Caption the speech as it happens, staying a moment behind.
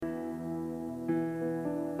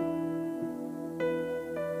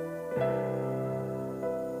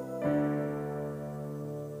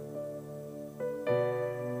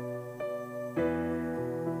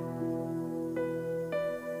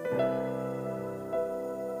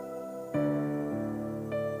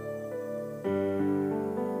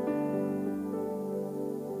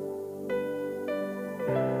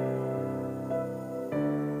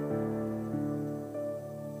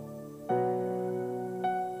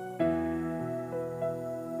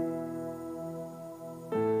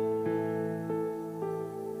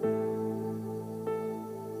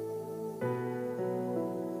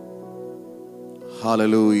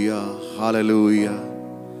Hallelujah, hallelujah.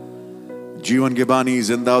 जीवन के बानी,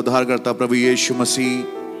 जिंदा उद्धार करता प्रभु यीशु मसीह,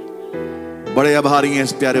 बड़े आभारी हैं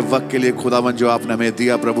इस प्यारे वक्त के लिए खुदावन जो आपने हमें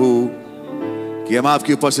दिया प्रभु, कि हम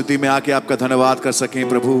आपकी उपस्थिति में आके आपका धन्यवाद कर सकें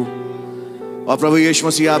प्रभु। और प्रभु यीशु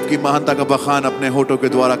मसीह आपकी महानता का बखान अपने होठों के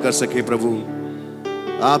द्वारा कर सके प्रभु।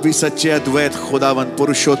 आप ही सच्चे अद्वैत खुदावन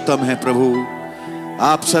पुरुषोत्तम हैं प्रभु।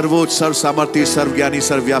 आप सर्वोच्च, सर्व सामर्थी, सर्वज्ञानी,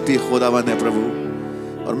 सर्वव्यापी खुदावन है प्रभु।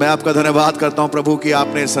 और मैं आपका धन्यवाद करता हूं प्रभु कि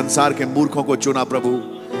आपने संसार के मूर्खों को चुना प्रभु,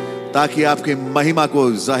 ताकि आपकी महिमा को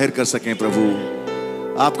जाहिर कर सकें प्रभु।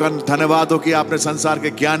 आपका धन्यवाद हो कि आपने संसार के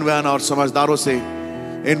ज्ञानवान और समझदारों से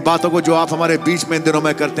इन बातों को जो आप हमारे बीच में इन दिनों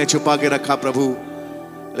में करते हैं छुपा के रखा प्रभु,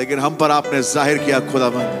 लेकिन हम पर आपने जाहिर किया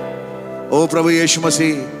खुदावन। ओ प्रभु यीशु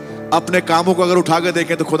मसीह, अपने कामों को अगर उठा के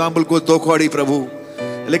देखें तो खुदा बिल्कुल दो कौड़ी प्रभु,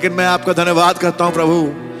 लेकिन मैं आपका धन्यवाद करता हूं प्रभु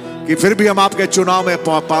कि फिर भी हम आपके चुनाव में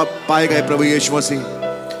पाए गए प्रभु यीशु मसीह।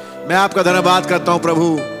 मैं आपका धन्यवाद करता हूं प्रभु,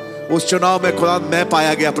 उस चुनाव में खुदा मैं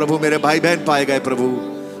पाया गया प्रभु, मेरे भाई बहन पाए गए प्रभु।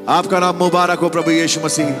 आपका नाम मुबारक हो प्रभु यीशु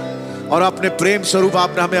मसीह। और अपने प्रेम स्वरूप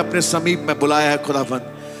आपने हमें अपने समीप में बुलाया है खुदावन,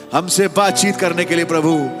 हमसे बातचीत करने के लिए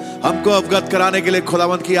प्रभु, हमको अवगत कराने के लिए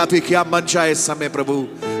खुदावन की आप ही क्या मंशा है इस समय प्रभु।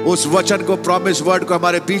 उस वचन को, प्रॉमिस वर्ड को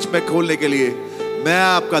हमारे बीच में खोलने के लिए मैं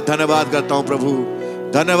आपका धन्यवाद करता हूं प्रभु।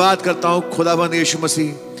 धन्यवाद करता हूं खुदावन यीशु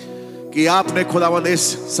मसीह कि आपने खुदावन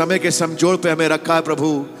इस समय के समझोड़ पे हमें रखा है प्रभु,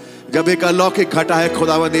 जब एक अलौकिक घटा है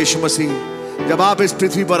खुदावन यीशु मसीह। जब आप इस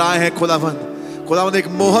पृथ्वी पर आए हैं खुदावन एक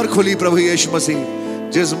मोहर खुली प्रभु यीशु मसीह,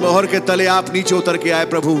 जिस मोहर के तले आप नीचे उतर के आए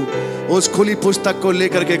प्रभु, उस खुली पुस्तक को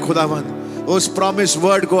लेकर के खुदावन, उस प्रॉमिस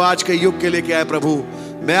वर्ड को आज के युग के लेके आए प्रभु।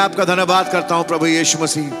 मैं आपका धन्यवाद करता हूं प्रभु यीशु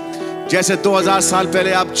मसीह। जैसे 2000 साल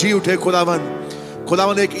पहले आप जी उठे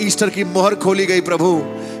खुदावन एक ईस्टर की मोहर खोली गई प्रभु,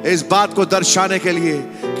 इस बात को दर्शाने के लिए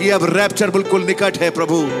कि अब रैप्चर बिल्कुल निकट है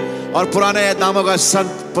प्रभु। और पुराने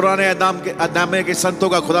अध्याय के संतों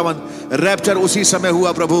का खुदावन रैप्चर उसी समय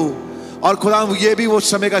हुआ प्रभु। और खुदावन ये भी वो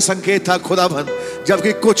समय का संकेत था खुदावन,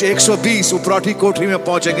 जबकि कुछ 120 उपरौठी कोठरी में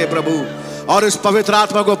पहुंचेंगे प्रभु और इस पवित्र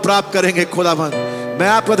आत्मा को प्राप्त करेंगे खुदावन। मैं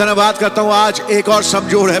आपका धन्यवाद करता हूं, आज एक और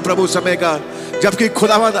समझोड़ है प्रभु समय का, जबकि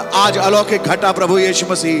खुदावन आज अलौकिक घटा प्रभु यीशु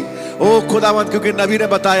मसीह। ओ खुदावन, क्योंकि नबी ने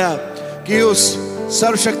बताया कि उस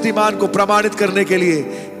सर्वशक्तिमान को प्रमाणित करने के लिए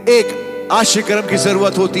एक आश्चर्यक्रम की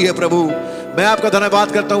जरूरत होती है प्रभु। मैं आपका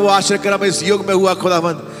धन्यवाद करता हूं, वो आश्चर्यक्रम इस युग में हुआ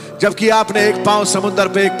खुदावन, जबकि आपने एक पांव समुद्र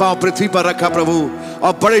पे, एक पांव पृथ्वी पर रखा प्रभु,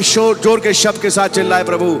 और बड़े जोर के शब्द के साथ चिल्लाए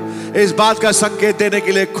प्रभु, इस बात का संकेत देने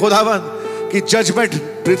के लिए खुदावन कि जजमेंट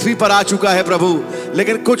पृथ्वी पर आ चुका है प्रभु।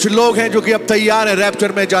 लेकिन कुछ लोग हैं जो कि अब तैयार है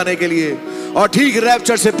रैप्चर में जाने के लिए, और ठीक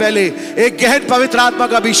रैप्चर से पहले एक गहन पवित्र आत्मा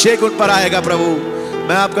का अभिषेक उन पर आएगा प्रभु।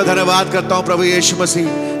 मैं आपका धन्यवाद करता हूं प्रभु यीशु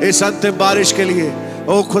मसीह इस अंतिम बारिश के लिए।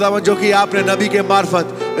 ओ खुदावन, जो कि आपने नबी के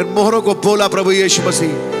मार्फत इन मोहरों को बोला प्रभु यीशु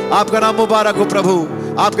मसीह, आपका नाम मुबारक हो प्रभु,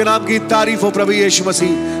 आपके नाम की तारीफ हो प्रभु यीशु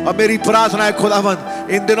मसीह। और मेरी प्रार्थना है खुदावन,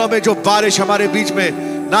 इन दिनों में जो बारिश हमारे बीच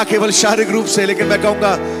में, ना केवल शारीरिक रूप से, लेकिन मैं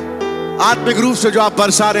कहूंगा आत्मिक रूप से जो आप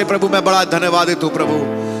बरसा रहे प्रभु, मैं बड़ा धन्यवादित हूं प्रभु।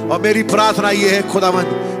 और मेरी प्रार्थना ये है खुदावन,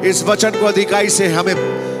 इस वचन को अधिकाई से हमें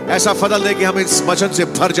ऐसा फजल दे कि हम इस वचन से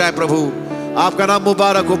भर जाए प्रभु। आपका नाम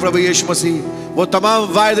मुबारक हो प्रभु यीशु मसीह। वो तमाम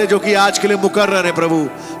वायदे जो कि आज के लिए मुकर्रर है प्रभु,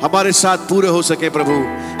 हमारे साथ पूरे हो सके प्रभु।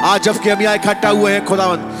 आज जबकि हम यहाँ इकट्ठा हुए हैं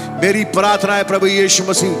खुदावन, मेरी प्रार्थना है प्रभु यीशु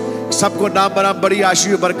मसीह सबको नाम बनाम बड़ी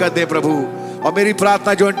आशीष बरकत दे प्रभु। और मेरी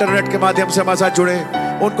प्रार्थना जो इंटरनेट के माध्यम से हमारे साथ जुड़े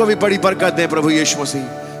उनको भी बड़ी बरकत दे प्रभु यीशु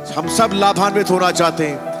मसीह। हम सब लाभान्वित होना चाहते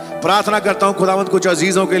हैं। प्रार्थना करता हूँ खुदावन कुछ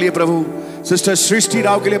अजीजों के लिए प्रभु, सिस्टर सृष्टि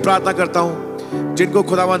राव के लिए प्रार्थना करता हूँ, जिनको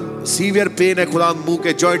खुदावन सीवियर पेन है खुदावन मुंह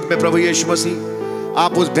के जॉइंट में प्रभु यीशु मसीह,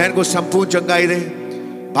 आप उस बहन को संपूर्ण चंगाई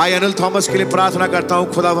दें। भाई अनिल थॉमस के लिए प्रार्थना करता हूं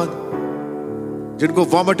खुदावन, जिनको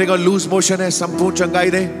वॉमिटिंग और लूज मोशन है, संपूर्ण चंगाई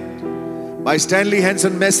दें। भाई स्टैनली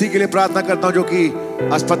हैंसन मैसी के लिए प्रार्थना करता हूं, जो कि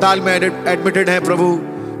अस्पताल में एडमिटेड है प्रभु,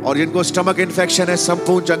 और जिनको स्टमक इन्फेक्शन है,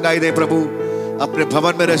 संपूर्ण चंगाई दें प्रभु, अपने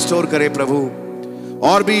भवन में रेस्टोर करें प्रभु।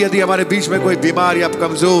 और भी यदि हमारे बीच में कोई बीमार या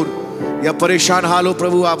कमजोर या परेशान हाल हो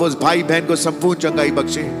प्रभु, आप उस भाई बहन को संपूर्ण चंगाई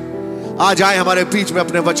बख्शें। आज आए हमारे बीच में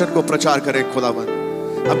अपने वचन को प्रचार करें खुदावन।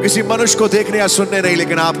 हम किसी मनुष्य को देखने या सुनने नहीं,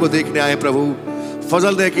 लेकिन आपको देखने आए प्रभु।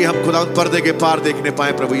 फजल दे कि हम खुदा पर्दे के पार देखने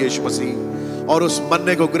पाए प्रभु यीशु मसीह, और उस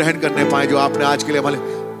मन्ने को ग्रहण करने पाए जो आपने आज के लिए हमारे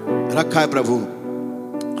रखा है प्रभु।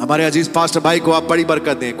 हमारे अजीज पास्टर भाई को आप बड़ी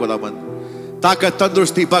बरकत दें खुदावन, ताकत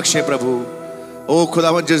तंदुरुस्ती बख्शे प्रभु। ओ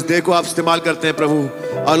खुदावन, जिस देह को आप इस्तेमाल करते हैं प्रभु,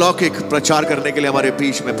 अलौकिक प्रचार करने के लिए हमारे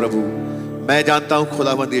बीच में प्रभु, मैं जानता हूं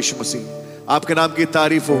खुदावन यीशु मसीह आपके नाम की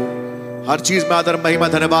तारीफ हो। हर चीज में आदर महिमा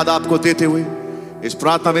धन्यवाद आपको देते हुए इस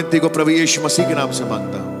प्रार्थना विनती को प्रभु यीशु मसीह के नाम से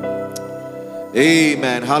मांगता हूं।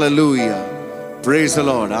 आमेन, hallelujah, praise the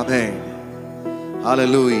Lord, amen,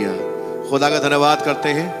 hallelujah. खुदा का धन्यवाद करते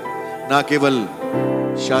हैं, ना केवल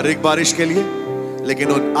शारीरिक बारिश के लिए,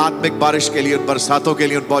 लेकिन उन आत्मिक बारिश के लिए, उन बरसातों के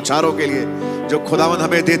लिए, उन बौछारों के लिए जो खुदावंद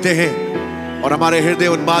हमें देते हैं और हमारे हृदय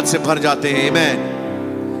उन्माद से भर जाते हैं।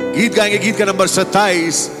 आमीन। गीत गाएंगे, गीत का नंबर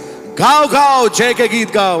 27। गाओ गाओ जय के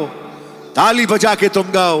गीत गाओ, ताली बजा के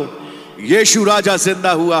तुम गाओ, यीशु राजा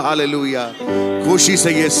जिंदा हुआ, हालेलुया। खुशी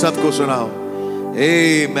से ये सबको सुनाओ,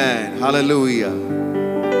 आमीन, हालेलुया।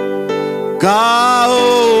 गाओ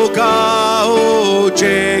गाओ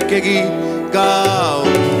जय के गीत गाओ,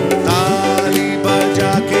 ताली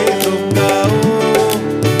बजा के तुम गाओ,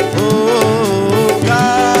 ओ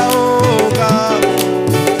गाओ गाओ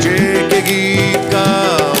जय के गीत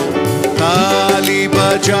गाओ, ताली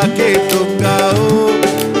बजा के तुम गाओ,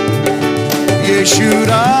 यीशु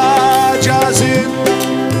राजा जिंदा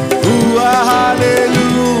हुआ,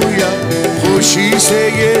 हालेलुया। खुशी से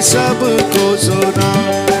ये सबको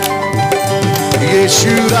सुनाओ,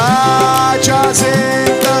 यीशु राजा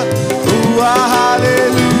जिंदा हुआ,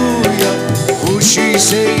 हालेलुया। खुशी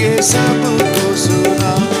से ये सबको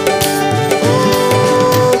सुनाओ, ओ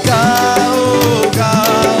गाओ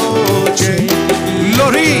गाओ जय,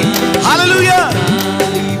 लोरी, हालेलुया,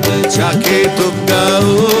 जाके तुम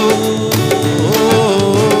गाओ, ओ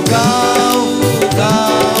गाओ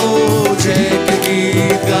गाओ जय के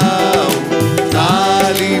गीत गाओ,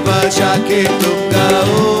 ताली बजा के तुम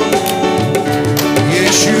गाओ,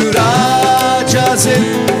 यीशु राजा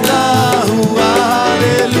जिंदा हुआ,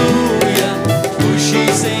 हालेलुया। खुशी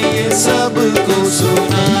से ये सबको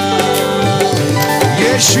सुना,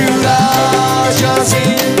 यीशु राजा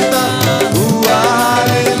जिंदा हुआ,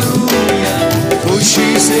 हालेलुया। खुशी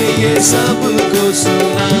से ये सबको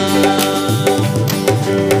सुना।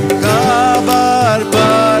 काबार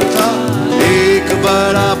पर था एक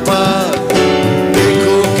बड़ा पत्थर,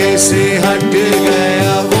 देखो कैसे हट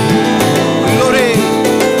गया वो,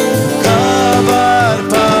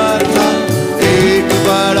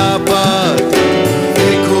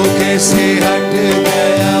 से हट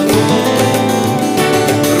गया वो,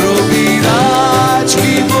 रोबी राज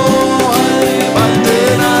की मोहर बंद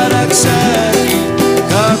न रख सकी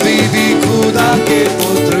कभी भी खुदा के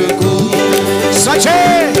पुत्र को, सचे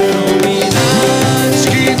रोबी राज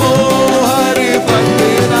की मोहर बंद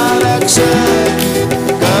न रख सकी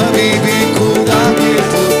कभी भी खुदा के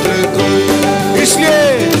पुत्र को। इसलिए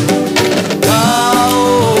गाओ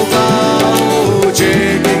गाओ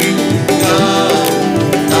जय के गीत गाओ,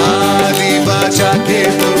 जाके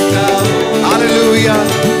तुम गाओ, हालेलुया।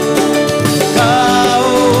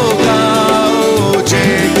 गाओ गाओ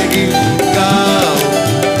जय के गीत गाओ,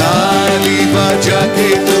 ताली बजा के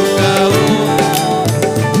तुम गाओ,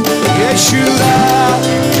 यीशु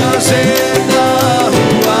राजा जिंदा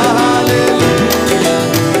हुआ, हालेलुया।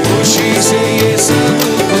 खुशी से ये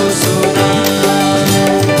सबको सुना,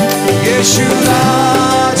 यीशु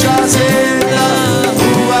राजा जिंदा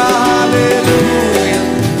हुआ, हालेलुया।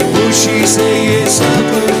 खुशी से ये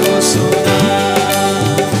सबको सुना।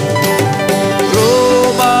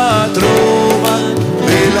 रोमा रोमा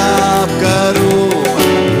विलाप करो,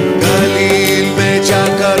 गलील में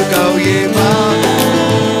जाकर गाओ ये बात,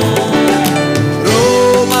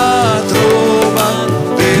 रोमा रोमा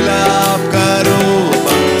विलाप करो,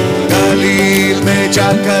 गलील में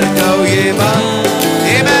जाकर गाओ ये बात,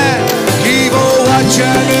 आमीन। कि वो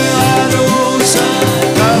वचन अनुसार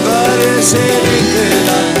कब्र से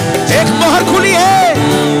निकला, एक मोहर खुली है,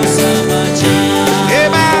 आमीन।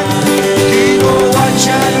 कि वो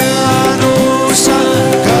वचन अनुसार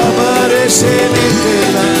कब्र से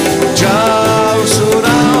निकला, जाओ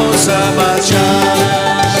सुनाओ समाचार,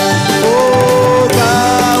 ओ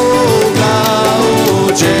गाओ गाओ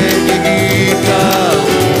जय के गीत गाओ,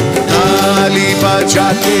 ताली बजा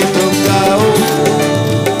के तुम गाओ,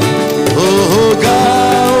 ओ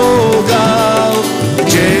गाओ गाओ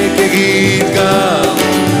जय के गीत गाओ,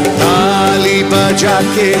 ताली बजा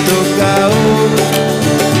के तुम गाओ,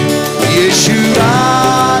 यीशु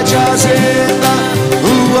राजा जिंदा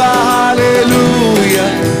हुआ, हालेलुया।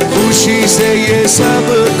 खुशी से ये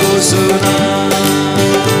सबको सुना,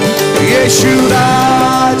 यीशु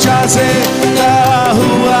राजा जिंदा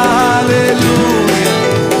हुआ, हालेलुया।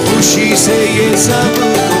 खुशी से ये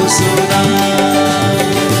सबको सुना।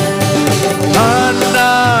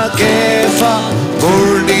 अन्ना कैफा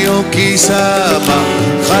पुर्णियों की सभा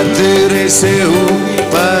खतरे से हुई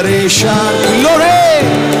परेशान, लोरे।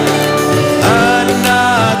 अन्ना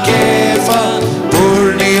कैफा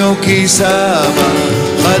पुर्णियों की सभा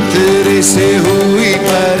खतरे से हुई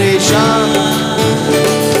परेशान,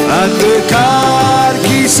 अंधकार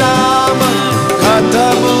की सामा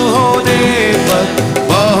खत्म होने पर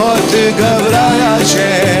बहुत घबराया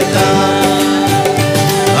शैतान,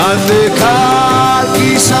 अंधकार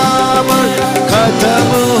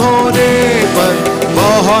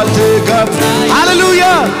बहुत घबराए।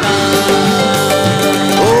 हालेलुया।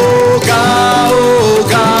 ओ गाओ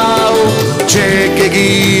जय के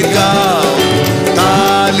गीत गाओ,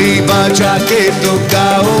 ताली बजा के तुम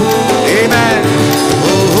गाओ। आमेन। ओ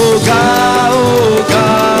गाओ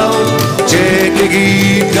जय के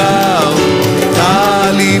गीत गाओ,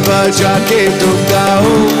 ताली बजा के तुम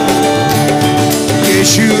गाओ।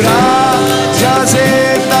 यीशु राजा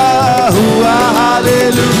जिंदा हुआ,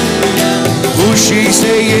 हालेलुया, खुशी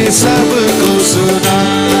से ये सबको सुना।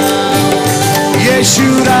 यीशु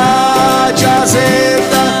राजा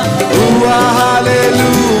जिंदा हुआ,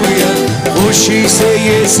 हालेलुया, खुशी से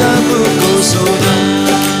ये सबको सुना।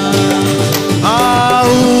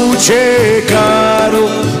 ऊंचे करो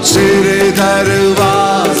सिर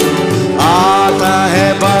दरवाज़े, आता है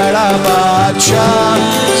बड़ा बादशाह।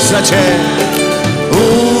 सच है।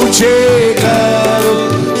 ऊंचे करो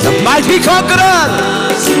the mighty conqueror,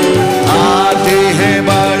 आते हैं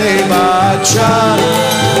बड़े बादशाह।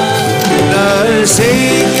 नरसिंह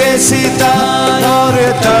के सितार और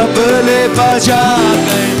तबले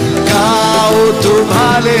बजाकर गाओ तुम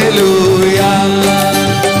हालेलुया।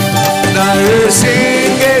 नरसिंह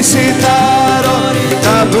के सितार और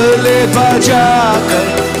तबले बजाकर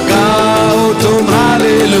गाओ तुम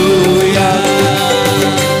हालेलुया।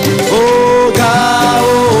 ओ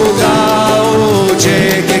गाओ जय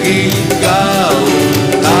के गीत गाओ,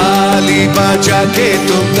 ताली बजा के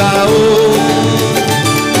तुम गाओ।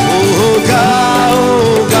 ओ गाओ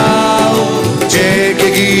जय के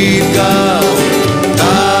गीत गाओ,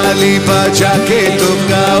 ताली बजा के तुम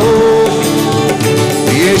गाओ।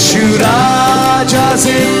 यीशु राजा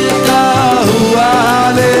जिंदा हुआ,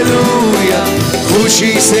 हालेलुया,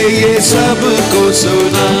 खुशी से ये सबको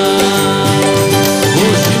सुना।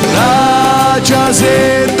 राजा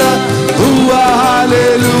जिंदा हुआ,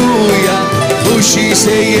 हालेलुया, खुशी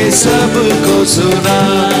से ये सबको सुना।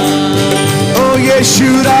 ओ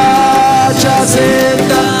यीशु राजा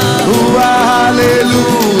जिंदा हुआ,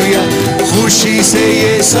 हालेलुया, खुशी से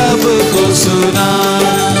ये सबको सुना।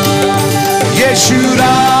 यीशु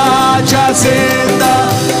राजा जिंदा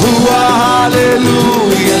हुआ,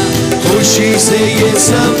 हालेलुया, खुशी से ये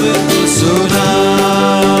सबको सुना।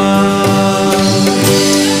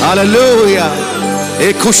 हालेलुया।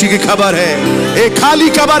 एक खुशी की खबर है, एक खाली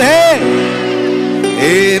खबर है।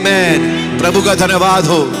 आमेन। प्रभु का धन्यवाद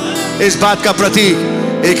हो। इस बात का प्रतीक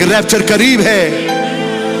एक रैप्चर करीब है।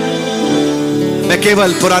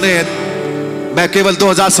 मैं केवल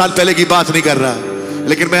 2000 साल पहले की बात नहीं कर रहा,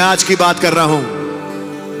 लेकिन मैं आज की बात कर रहा हूं।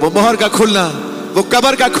 वो मोहर का खुलना, वो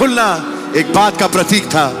कब्र का खुलना एक बात का प्रतीक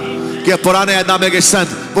था कि पुराने ऐहदनामे के संत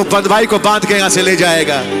वो बंधुभाई को बांध के यहां से ले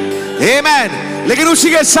जाएगा। आमेन। लेकिन उसी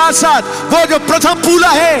के साथ साथ वो जो प्रथम पूला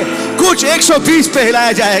है, कुछ 120 पे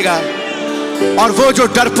हिलाया जाएगा। और वो जो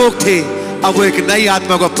डरपोक थे, अब वो एक नई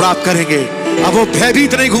आत्मा को प्राप्त करेंगे। अब वो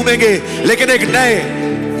भयभीत नहीं घूमेंगे, लेकिन एक नए,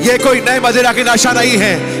 ये कोई नए मदिरा की नशा नहीं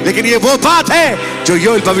है, लेकिन ये वो बात है जो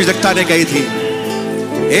योएल भविष्यवक्ता ने कही थी।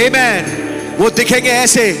 आमेन। वो दिखेंगे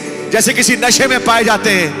ऐसे जैसे किसी नशे में पाए जाते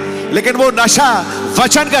हैं, लेकिन वो नशा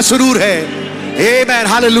वचन का सुरूर है। आमेन।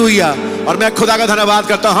 हालेलुया। और मैं खुदा का धन्यवाद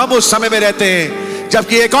करता हूं, हम उस समय में रहते हैं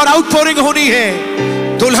जबकि एक और आउटपोरिंग होनी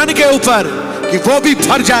है दुल्हन के ऊपर, कि वो भी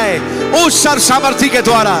भर जाए उस सर्व सामर्थ्य के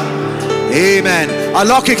द्वारा। आमेन।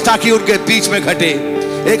 अलौकिकता की उनके बीच में घटे।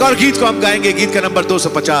 एक और गीत को हम गाएंगे, गीत का नंबर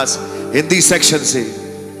 250 हिंदी सेक्शन से।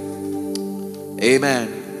 आमेन।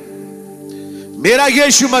 मेरा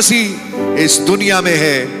यीशु मसीह इस दुनिया में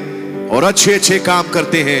है और अच्छे अच्छे काम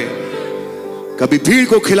करते हैं। कभी भीड़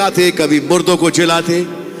को खिलाते, कभी मुर्दों को जिलाते,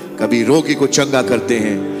 कभी रोगी को चंगा करते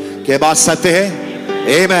हैं। क्या बात सत्य है?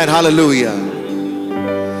 आमेन। हालेलुया।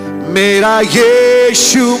 मेरा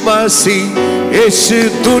यीशु मसीह इस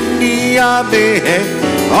दुनिया में है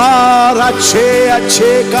और अच्छे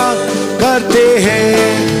अच्छे काम करते हैं।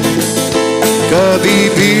 कभी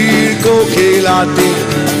भीड़ को खिलाते,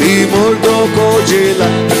 कभी मुर्दों को जिला,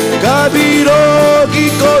 कभी रोगी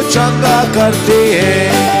को चंगा करते हैं।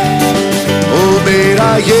 ओ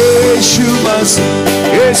मेरा यीशु मसीह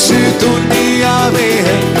इस दुनिया में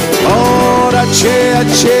है और अच्छे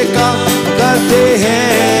अच्छे काम करते हैं।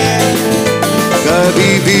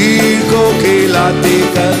 कभी भीड़ को खिलाते,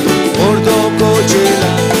 कभी मुर्दों को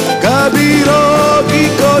जिला, कभी रोगी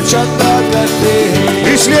को चंगा करते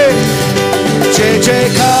हैं। इसलिए जय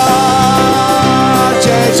जयकार,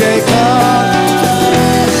 जय जयकार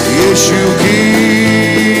यीशु की,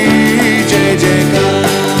 जय जयकार।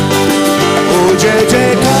 ओ जय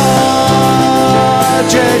जयकार,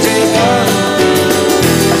 जय जयकार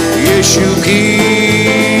यीशु की,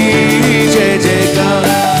 जय जयकार।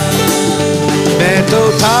 मैं तो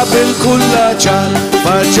था बिल्कुल लाचार,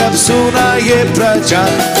 पर जब सुना ये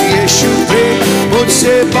प्रचार, यीशु प्रेम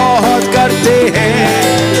मुझसे बहुत करते हैं,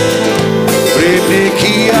 प्रेम ने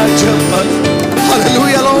किया जब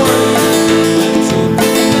हालेलुया लॉर्ड,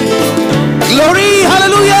 ग्लोरी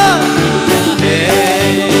हालेलुया।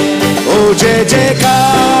 ओ जय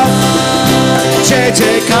जयकार, जय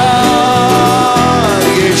जयकार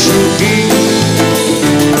यीशु की,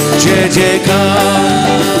 जय जयकार।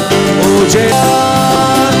 ओ जय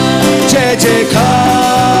जय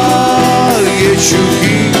जयकार यीशु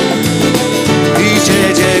की, जय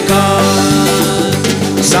जयकार।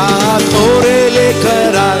 साथ ओरे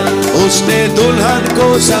लेकर आए, उसने दुल्हन को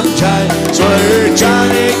समझाए, स्वर्ग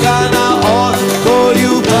जाने का ना और कोई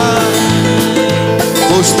उपाय।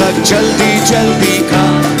 पुस्तक जल्दी जल्दी का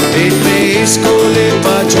दिन में इसको ले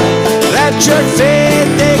बचा, रैप्चर फेर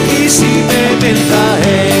किसी में मिलता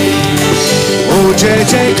है। ओ जय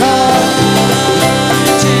जयकार,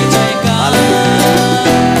 जय जयकार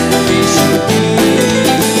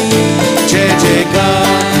जय जयकार।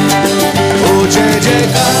 ओ जय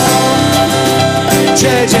जयकार,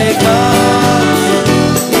 जय जयकार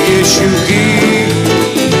यीशु की,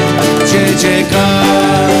 जय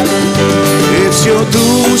जयकार। इफ्सियों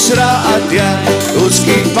दूसरा अध्याय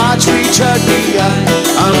उसकी 5वीं छठी आय,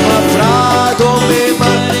 हम अपराधों में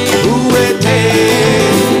मरे हुए थे,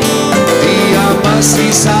 दिया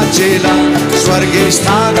मसीह सा चेला स्वर्गीय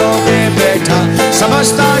स्थानों में बैठा,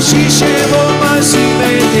 समझता शीशे वो मसीह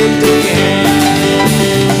में दिखते हैं।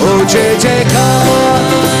 ओ जय जयकार,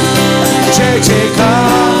 जय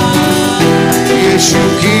जयकार यीशु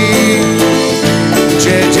की,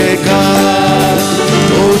 जय जयकार।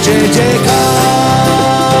 ओ जय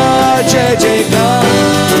जयकार, जय जयकार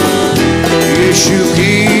यीशु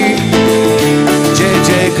की, जय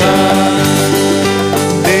जयकार।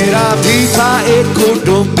 मेरा भी था एक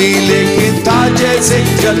कुटुंबी, लेकिन था जैसे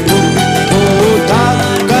जलतू, होता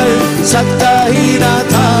कर सकता ही ना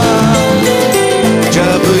था।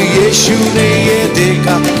 जब यीशु ने ये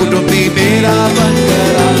देखा, कुटुंबी मेरा बन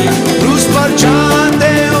गया, क्रूस पर जान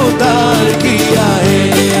दे उतार किया है।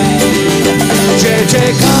 जय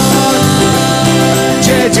जयकार,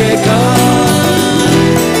 जय जयकार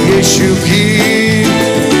यीशु की,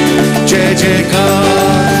 जय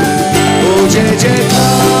जयकार। ओ जय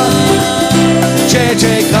जयकार, जय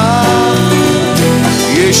जयकार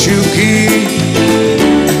यीशु की,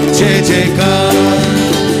 जय जयकार।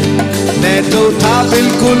 मैं तो था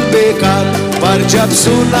बिल्कुल बेकार, पर जब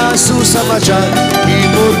सुना सुसमाचार कि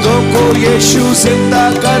मुर्दों को यीशु जिंदा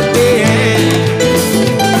करते हैं,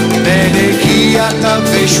 मैंने किया तब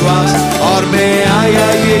विश्वास और मैं आया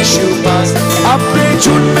यीशु पास, अपने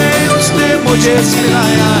झुंड में उसने मुझे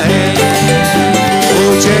सिलाया है। ओ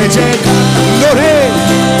जय जयकार, लोहे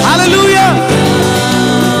हालेलुया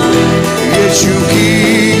यीशु की,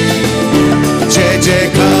 जय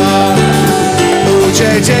जयकार। ओ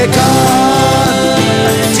जय जयकार,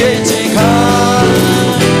 जय जयकार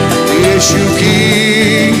यीशु की,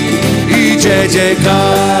 जय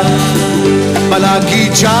जयकार। मलाकी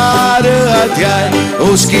 4 अध्याय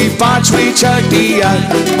उसकी 5वीं छठी आय,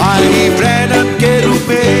 भाई ब्रैनम के रूप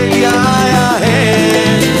में आया है।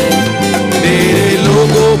 मेरे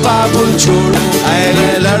लोगों बाबुल छोड़ आए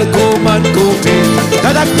लड़कों मन को फेर,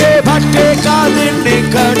 धड़कते भटके का दिन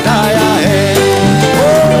निकट आया है। ओ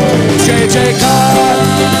जय जयकार,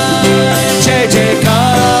 जय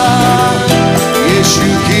जयकार यीशु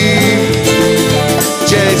की,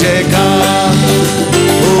 जय जयकार।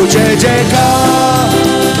 ओ जय जयकार,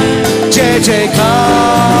 जय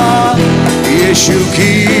जयकार यीशु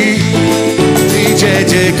की, जय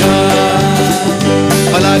जयकार।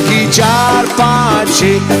 मलाकी 4, 5,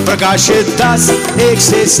 6 प्रकाशित 10, 1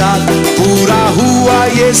 से 7 पूरा हुआ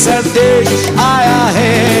ये संदेश आया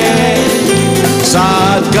है।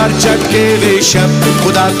 7 गर्जन के वे शब्द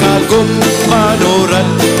खुदा का गुप्त मनोरथ,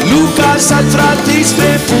 लूका 17:30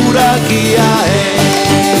 में पूरा किया है।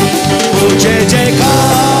 ओ जय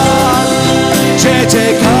जयकार, जय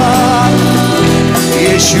जयकार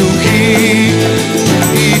यीशु की,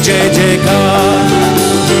 जय जयकार।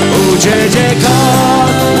 ओ जय जयकार,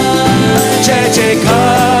 जय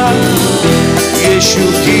जयकार यीशु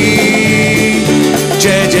की,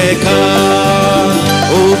 जय जयकार।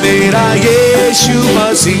 ओ मेरा यीशु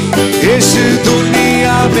मसीह इस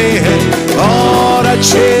दुनिया में है और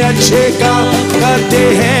अच्छे अच्छे काम करते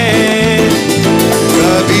हैं।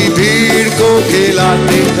 कभी भीड़ को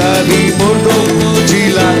खिलाते, कभी मुर्दों को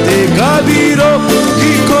जिलाते, कभी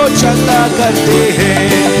रोगी को चंगा करते हैं।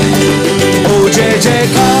 ओ जय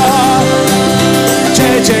जयकार,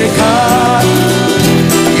 जय जयकार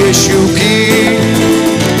यीशु की,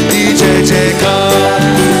 जय जयकार।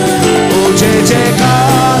 ओ जय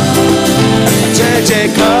जयकार, जय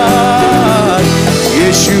जयकार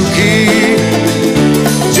की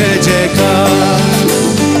जय जयकार,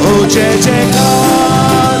 ओ जय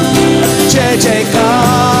जयकार, जय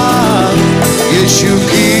जयकार, यीशु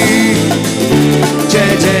की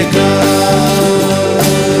जय जयकार।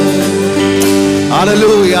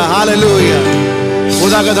 Hallelujah hallelujah.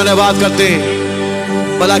 खुदा का धन्यवाद करते हैं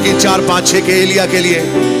मलाकी 4-5-6 के एलिया के लिए,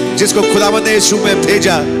 जिसको खुदावंद ने यीशु में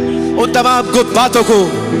भेजा। उन तमाम गुप्त बातों को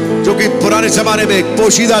जो कि पुराने जमाने में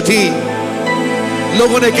पोशीदा थी,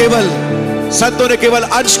 लोगों ने केवल, संतों ने केवल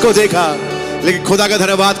अंश को देखा, लेकिन खुदा का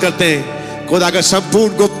धन्यवाद करते हैं, खुदा का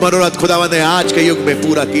संपूर्ण गुप्त मनोरथ खुदावंद ने आज के युग में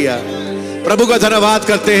पूरा किया। प्रभु का धन्यवाद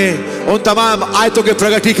करते हैं उन तमाम आयतों के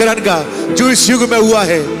प्रगटीकरण का जो इस युग में हुआ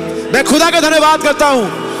है। मैं खुदा का धन्यवाद करता हूं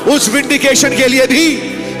उस विंडिकेशन के लिए भी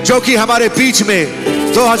जो कि हमारे बीच में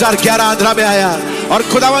 2011 आंध्रा में आया, और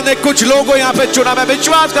खुदावंद ने कुछ लोगों को यहां पे चुना। मैं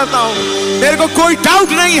विश्वास करता हूं, मेरे को कोई डाउट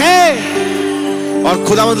नहीं है, और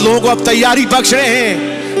खुदावंद लोगों को अब तैयारी बख्श रहे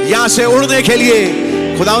हैं यहां से उड़ने के लिए।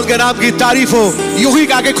 खुदावंद के नाम की तारीफ हो। यूं ही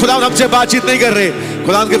कहा कि खुदावंद हमसे बातचीत नहीं कर रहे,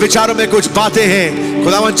 खुदावंद के विचारों में कुछ बातें हैं।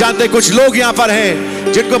 खुदावंद जानते कुछ लोग यहां पर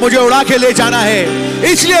हैं जिनको मुझे उड़ा के ले जाना है,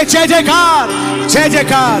 इसलिए जय जयकार, जय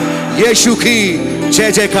जयकार, यीशु की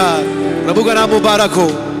जय जयकार। प्रभु का नाम मुबारक हो।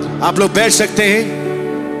 आप लोग बैठ सकते हैं।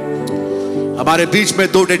 हमारे बीच में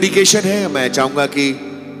 2 डेडिकेशन है। मैं चाहूंगा कि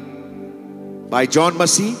भाई जॉन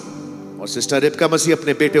मसीह और सिस्टर रिबका मसीह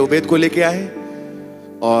अपने बेटे उबैद को लेके आए,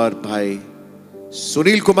 और भाई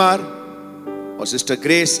सुनील कुमार और सिस्टर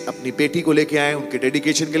ग्रेस अपनी बेटी को लेके आए उनके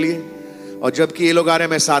डेडिकेशन के लिए। और जबकि ये लोग आ रहे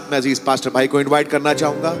हैं, मैं साथ में अजीज पास्टर भाई को इनवाइट करना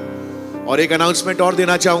चाहूंगा, और एक अनाउंसमेंट और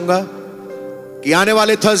देना चाहूंगा कि आने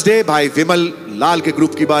वाले थर्सडे भाई विमल लाल के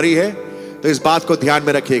ग्रुप की बारी है, तो इस बात को ध्यान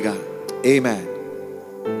में रखिएगा। आमीन।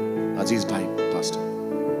 अजीज भाई पास्टर।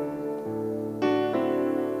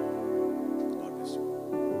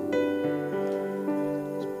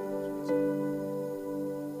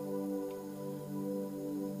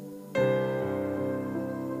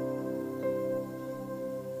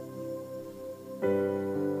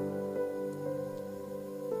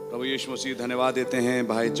 प्रभु यीशु मसीह धन्यवाद देते हैं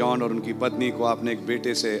भाई जॉन और उनकी पत्नी को आपने एक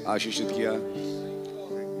बेटे से आशीषित किया,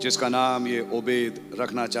 जिसका नाम ये उबैद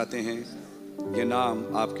रखना चाहते हैं। ये नाम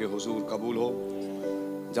आपके हुजूर कबूल हो।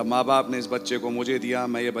 जब माँ बाप ने इस बच्चे को मुझे दिया,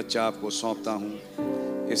 मैं ये बच्चा आपको सौंपता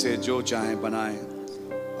हूँ। इसे जो चाहें बनाएं,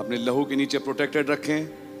 अपने लहू के नीचे प्रोटेक्टेड रखें,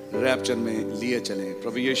 रैप्चर में लिए चलें,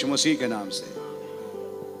 प्रभु यीशु मसीह के नाम से।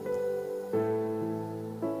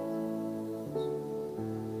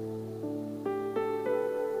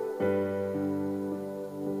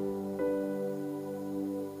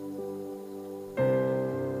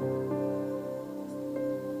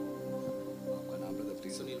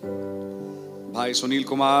 भाई सुनील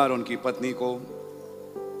कुमार और उनकी पत्नी को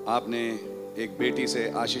आपने एक बेटी से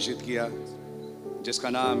आशीषित किया, जिसका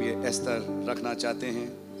नाम ये एस्तर रखना चाहते हैं।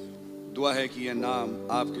 दुआ है कि यह नाम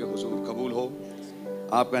आपके हुजूर कबूल हो।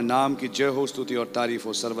 आपका नाम की जय हो, स्तुति और तारीफ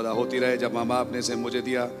हो, सर्वदा होती रहे। जब माँ बाप ने इसे मुझे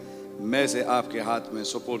दिया, मैं इसे आपके हाथ में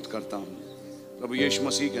सुपुर्द करता हूँ, प्रभु यीशु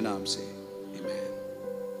मसीह के नाम से, आमीन।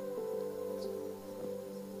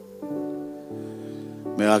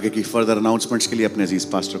 मैं आगे की फर्दर अनाउंसमेंट्स के लिए अपने अजीज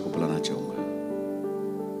पास्टर को बुलाना चाहूंगा।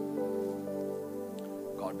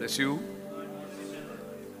 God bless you.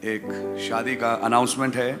 एक शादी का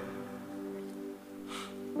अनाउंसमेंट है।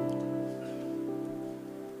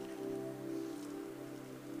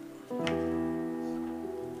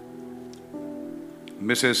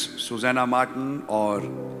 मिसेस सुजैना मार्टिन और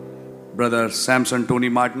ब्रदर सैमसन टोनी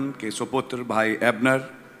मार्टिन के सुपुत्र भाई एबनर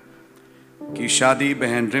की शादी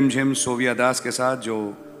बहन रिमझिम सोविया दास के साथ, जो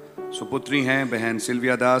सुपुत्री हैं बहन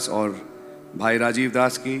सिल्विया दास और भाई राजीव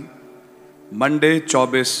दास की, मंडे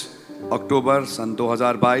 24 अक्टूबर सन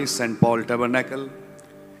 2022 सेंट पॉल टैबरनेकल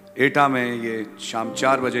एटा में ये शाम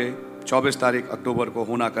 4 बजे 24 तारीख अक्टूबर को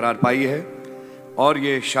होना करार पाई है, और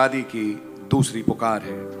ये शादी की दूसरी पुकार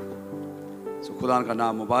है। सो खुदा का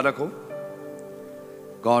नाम मुबारक हो।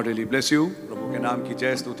 God really bless you. प्रभु के नाम की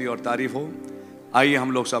जय स्तुति और तारीफ हो। आइए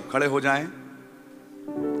हम लोग सब खड़े हो जाएं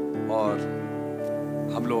और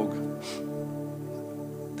हम लोग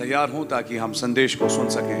तैयार हों ताकि हम संदेश को सुन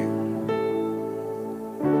सकें।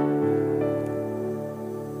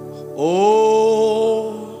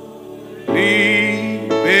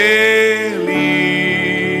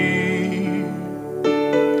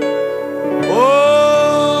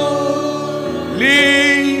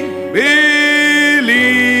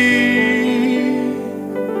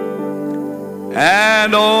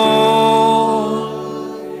 And all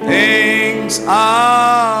things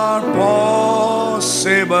are possible.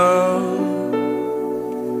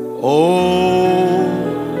 Only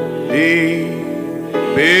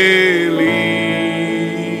believe.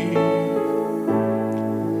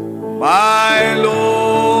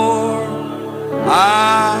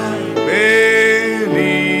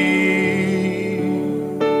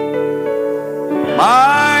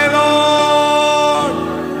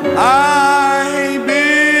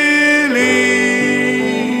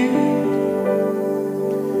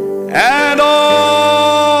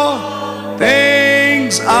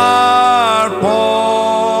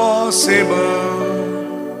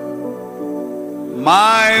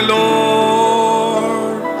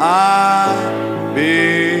 I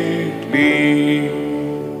believe.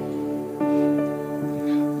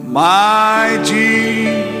 My Jesus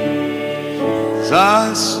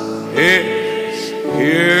is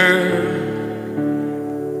here.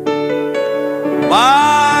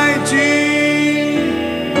 My Jesus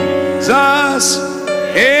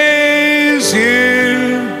is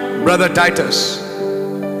here. Brother Titus.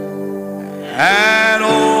 And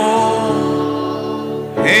all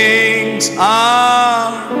things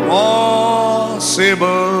are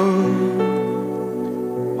possible.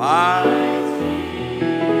 My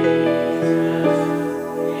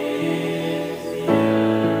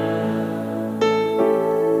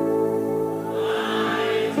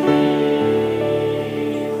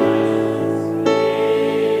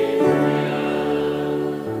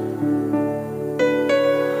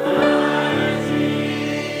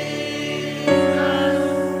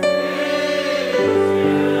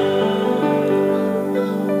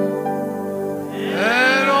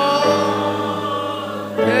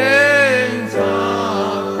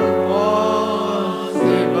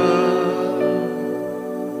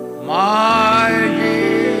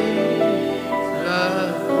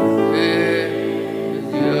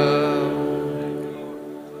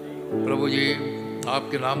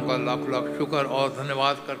आपके नाम का लाख लाख शुक्र और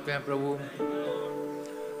धन्यवाद करते हैं प्रभु।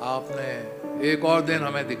 आपने एक और दिन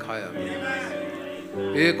हमें दिखाया,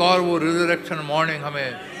 एक और वो रिजरेक्शन मॉर्निंग हमें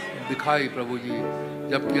दिखाई प्रभु जी,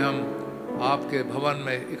 जबकि हम आपके भवन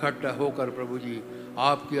में इकट्ठा होकर प्रभु जी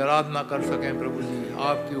आपकी आराधना कर सकें प्रभु जी,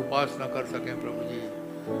 आपकी उपासना कर सकें प्रभु जी,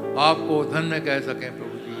 आपको धन्य कह सकें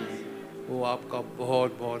प्रभु जी। वो आपका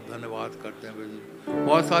बहुत बहुत धन्यवाद करते हैं प्रभु जी।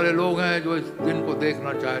 बहुत सारे लोग हैं जो इस दिन को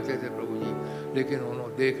देखना चाहते थे प्रभु जी, लेकिन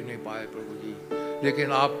उन्होंने देख नहीं पाए प्रभु जी,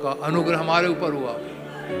 लेकिन आपका अनुग्रह हमारे ऊपर हुआ।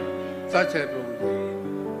 सच है प्रभु जी।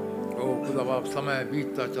 ओ खुदा बाप, समय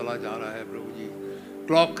बीतता चला जा रहा है प्रभु जी,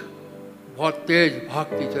 क्लॉक बहुत तेज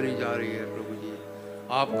भागती चली जा रही है प्रभु जी।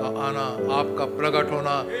 आपका आना, आपका प्रकट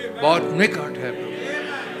होना बहुत निकट है प्रभु जी।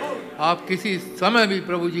 आप किसी समय भी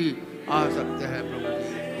प्रभु जी आ सकते हैं प्रभु जी।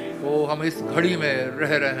 ओ हम इस घड़ी में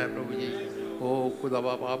रह रहे हैं प्रभु जी। ओ खुदा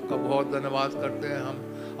बाप, आपका बहुत धन्यवाद करते हैं। हम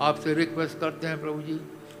आपसे रिक्वेस्ट करते हैं प्रभु जी,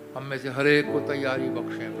 हम में से हर एक को तैयारी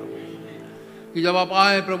बख्शें प्रभु जी, कि जब आप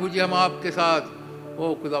आए प्रभु जी हम आपके साथ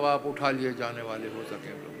ओ खुदा बाप उठा लिए जाने वाले हो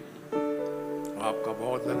सकें प्रभु जी। आपका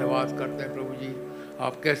बहुत धन्यवाद करते हैं प्रभु जी।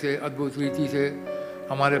 आप कैसे अद्भुत रीति से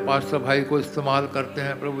हमारे पास्टर भाई को इस्तेमाल करते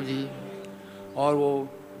हैं प्रभु जी, और वो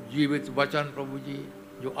जीवित वचन प्रभु जी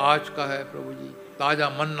जो आज का है प्रभु जी, ताज़ा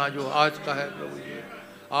मन्ना जो आज का है प्रभु जी,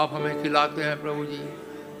 आप हमें खिलाते हैं प्रभु जी।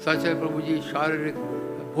 सच है प्रभु जी, शारीरिक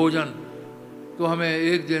भोजन तो हमें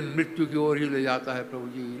एक दिन मृत्यु की ओर ही ले जाता है प्रभु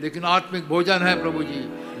जी, लेकिन आत्मिक भोजन है प्रभु जी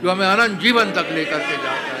जो हमें अनंत जीवन तक लेकर के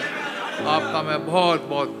जाता है। आपका मैं बहुत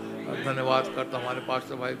बहुत धन्यवाद करता हूँ। हमारे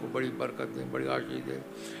पास्टर भाई को बड़ी बरकत दें, बड़ी आशीष दें।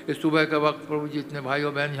 इस सुबह के वक्त प्रभु जी इतने भाई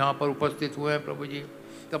और बहन यहाँ पर उपस्थित हुए हैं प्रभु जी,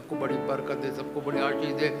 सबको बड़ी बरकत दे, सबको बड़ी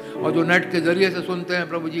आशीष दे, और जो नेट के जरिए से सुनते हैं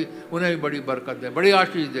प्रभु जी उन्हें भी बड़ी बरकत दे, बड़ी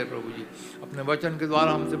आशीष दे प्रभु जी। अपने वचन के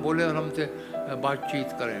द्वारा हमसे बोले और हमसे बातचीत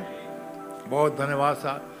करें। बहुत धन्यवाद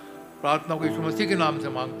साहब। प्रार्थना को यीशु मसीह के नाम से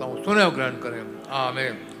मांगता हूँ, सुने और ग्रहण करें,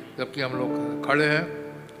 आमीन। जबकि हम लोग खड़े हैं,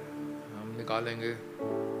 हम निकालेंगे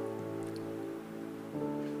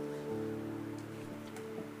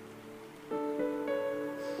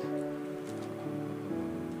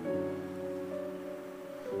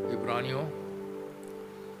इब्रानियों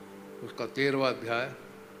उसका 13वां अध्याय,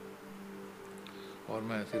 और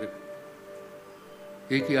मैं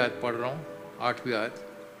सिर्फ एक ही आयत पढ़ रहा हूँ, 8वीं आयत।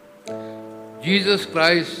 Jesus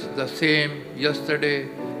Christ the same yesterday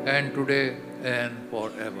and today and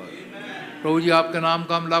forever। प्रभु जी आपके नाम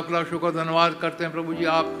का हम लाख लाख शुक्र धन्यवाद करते हैं प्रभु जी।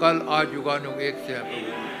 आप कल आज युगानुयुग एक से हैं प्रभु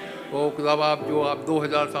जी। ओ खुदा बाप, जो आप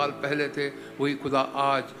 2000 साल पहले थे वही खुदा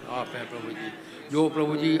आज आप हैं प्रभु जी। जो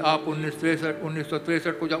प्रभु जी आप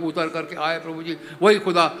 1963 को जब उतर करके आए प्रभु जी, वही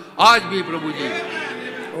खुदा आज भी प्रभु जी।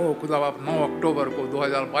 ओ खुदा आप 9 अक्टूबर को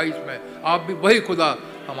 2022 में आप भी वही खुदा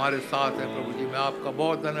हमारे साथ हैं प्रभु जी। मैं आपका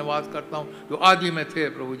बहुत धन्यवाद करता हूँ। जो आदि में थे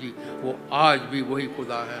प्रभु जी वो आज भी वही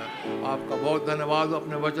खुदा हैं। आपका बहुत धन्यवाद।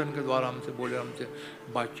 अपने वचन के द्वारा हमसे बोले, हमसे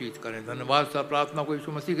बातचीत करें। धन्यवाद सर। प्रार्थना को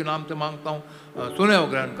यीशु मसीह के नाम से मांगता हूँ, सुने और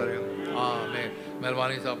ग्रहण करें, आमीन।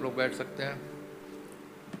 मेहरबानी से आप लोग बैठ सकते हैं।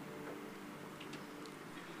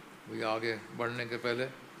 भैया आगे बढ़ने के पहले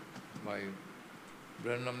भाई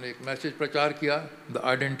ब्रैनम ने एक मैसेज प्रचार किया, the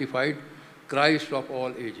identified Christ of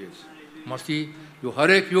all ages. मसीह जो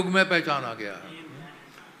हर एक युग में पहचाना गया है,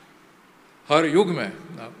 हर युग में।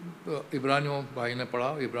 तो इब्रानियों भाई ने पढ़ा,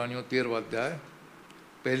 इब्रानियों 13वां अध्याय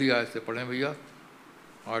पहली आयत से पढ़ें भैया,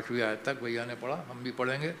 8वीं आयत तक भैया ने पढ़ा, हम भी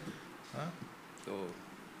पढ़ेंगे। हाँ, तो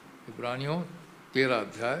इब्रानियों 13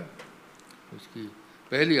 अध्याय उसकी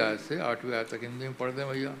पहली आयत से 8वीं आयत तक हिंदी में पढ़ दें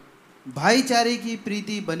भैया। भाईचारे की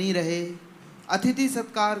प्रीति बनी रहे, अतिथि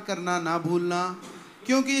सत्कार करना ना भूलना,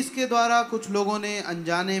 क्योंकि इसके द्वारा कुछ लोगों ने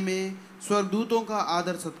अनजाने में स्वर्गदूतों का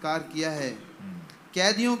आदर सत्कार किया है।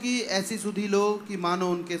 कैदियों की ऐसी सुधि लो कि मानो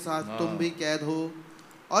उनके साथ तुम भी कैद हो,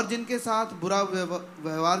 और जिनके साथ बुरा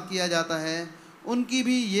व्यवहार किया जाता है उनकी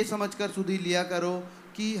भी ये समझकर सुधि लिया करो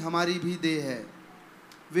कि हमारी भी देह है।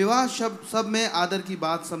 विवाह सब में आदर की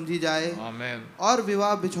बात समझी जाए, आमीन। और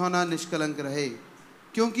विवाह बिछौना निष्कलंक रहे,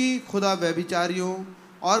 क्योंकि खुदा व्यभिचारियों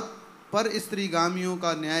और पर स्त्रीगामियों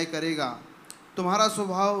का न्याय करेगा। तुम्हारा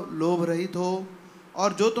स्वभाव लोभ रहित हो,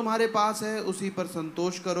 और जो तुम्हारे पास है उसी पर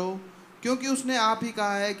संतोष करो, क्योंकि उसने आप ही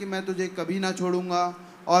कहा है कि मैं तुझे कभी ना छोड़ूंगा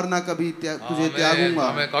और ना कभी तुझे त्यागूंगा।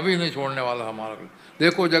 हमें कभी नहीं छोड़ने वाला हमारा।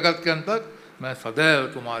 देखो जगत के अंत तक मैं सदैव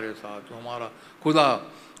तुम्हारे साथ हूँ। हमारा खुदा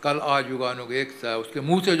कल आज युगानुग एक सा है। उसके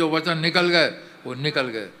मुंह से जो वचन निकल गए वो निकल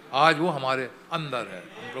गए, आज वो हमारे अंदर है।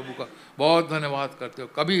 हम प्रभु का बहुत धन्यवाद करते हो,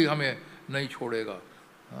 कभी हमें नहीं छोड़ेगा,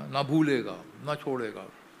 ना भूलेगा, ना छोड़ेगा।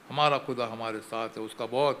 हमारा खुदा हमारे साथ है, उसका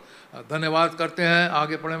बहुत धन्यवाद करते हैं।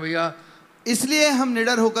 आगे पढ़ें भैया। इसलिए हम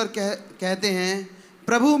निडर होकर कहते हैं,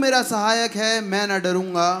 प्रभु मेरा सहायक है, मैं न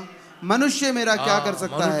डरूंगा। मनुष्य मेरा क्या कर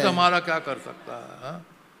सकता है? मनुष्य हमारा क्या कर सकता है?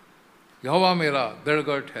 यहोवा मेरा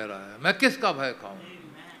दृढ़गढ़ ठहरा है, मैं किसका भय खाऊं?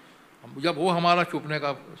 जब वो हमारा छुपने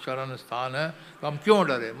का शरण स्थान है तो हम क्यों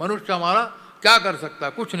डरे? मनुष्य हमारा क्या कर सकता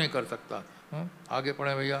है? कुछ नहीं कर सकता। आगे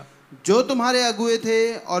पढ़े भैया। जो तुम्हारे अगुए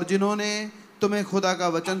थे और जिन्होंने तुम्हें खुदा का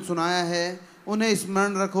वचन सुनाया है उन्हें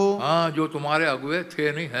स्मरण रखो। हाँ, जो तुम्हारे अगुए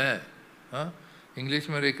थे नहीं हैं, इंग्लिश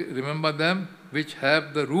में remember them which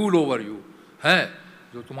have the rule over you, हैं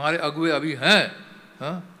जो तुम्हारे अगुए अभी हैं,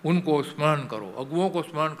 उनको स्मरण करो। अगुओं को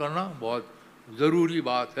स्मरण करना बहुत ज़रूरी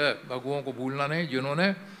बात है, अगुओं को भूलना नहीं,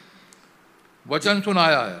 जिन्होंने वचन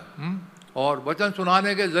सुनाया है और वचन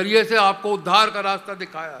सुनाने के ज़रिए से आपको उद्धार का रास्ता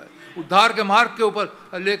दिखाया है, उद्धार के मार्ग के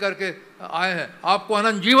ऊपर लेकर के आए हैं, आपको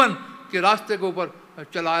अनंत जीवन के रास्ते के ऊपर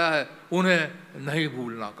चलाया है, उन्हें नहीं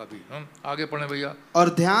भूलना कभी। हम आगे पढ़ें भैया। और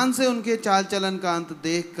ध्यान से उनके चाल चलन का अंत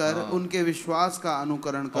देखकर उनके विश्वास का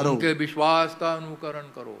अनुकरण करो। उनके विश्वास का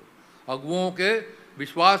अनुकरण करो। अगुओं के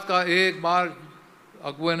विश्वास का एक बार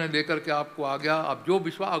अगुए ने लेकर के आपको आ गया, अब जो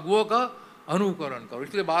विश्वास अगुओं का अनुकरण करो।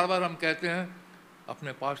 इसलिए बार बार हम कहते हैं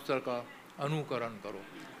अपने पास्टर का अनुकरण करो,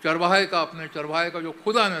 चरवाहे का, अपने चरवाहे का जो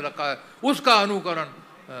खुदा ने रखा है उसका अनुकरण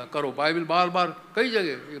करो। बाइबल बार बार कई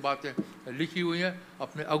जगह ये बातें लिखी हुई हैं,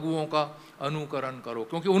 अपने अगुओं का अनुकरण करो,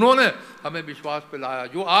 क्योंकि उन्होंने हमें विश्वास पे लाया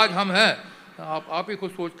जो आज हम हैं। आप ही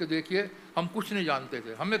खुद सोच के देखिए, हम कुछ नहीं जानते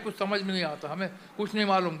थे, हमें कुछ समझ में नहीं आता, हमें कुछ नहीं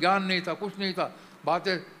मालूम, ज्ञान नहीं था, कुछ नहीं था,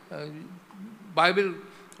 बातें बाइबल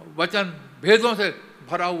वचन भेदों से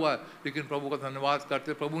भरा हुआ है, लेकिन प्रभु का धन्यवाद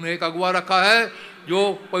करते, प्रभु ने एक अगुआ रखा है जो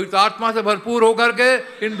पवित्र आत्मा से भरपूर होकर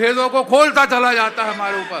के इन भेदों को खोलता चला जाता है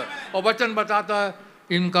हमारे ऊपर, और वचन बताता है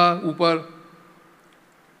इनका ऊपर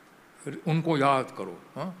उनको याद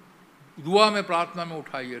करो। दुआ में, प्रार्थना में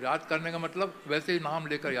उठाइए। याद करने का मतलब वैसे ही नाम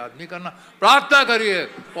लेकर याद नहीं करना, प्रार्थना करिए।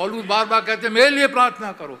 पौलुस बार बार कहते हैं मेरे लिए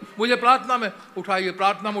प्रार्थना करो, मुझे प्रार्थना में उठाइए।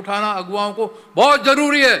 प्रार्थना में उठाना अगुवाओं को बहुत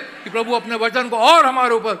जरूरी है कि प्रभु अपने वचन को और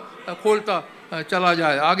हमारे ऊपर खोलता चला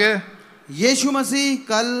जाए। आगे। यीशु मसीह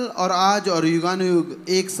कल और आज और युगानुयुग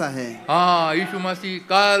एक सा है। हाँ, यीशु मसीह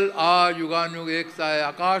कल आज युगानुयुग एक सा है।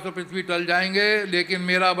 आकाश और पृथ्वी टल जाएंगे लेकिन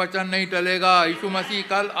मेरा वचन नहीं टलेगा। यीशु मसीह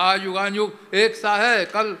कल आज युगानुयुग एक सा है।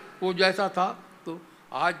 कल वो जैसा था तो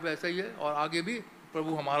आज वैसा ही है, और आगे भी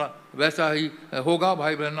प्रभु हमारा वैसा ही होगा।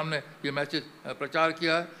 भाई ब्रैनम ने ये मैसेज प्रचार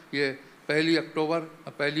किया है। ये 1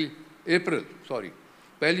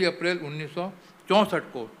 अप्रैल 1964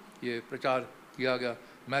 को ये प्रचार किया गया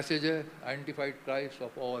मैसेज है। Identified Christ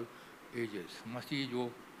of all ages, मसीह जो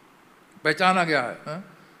पहचाना गया है।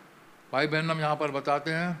 भाई ब्रैनम यहाँ पर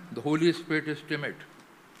बताते हैं the Holy Spirit is timid.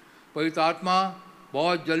 पवित्र आत्मा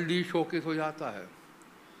बहुत जल्दी शोकित हो जाता है।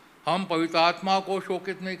 हम पवित्र आत्मा को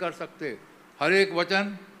शोकित नहीं कर सकते। हर एक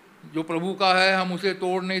वचन जो प्रभु का है हम उसे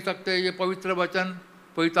तोड़ नहीं सकते। ये पवित्र वचन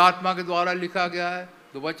पवित्र आत्मा के द्वारा लिखा गया है।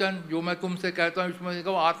 तो वचन जो मैं तुमसे कहता हूँ इसमें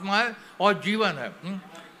वो आत्मा है और जीवन है।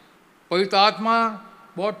 पवित्र आत्मा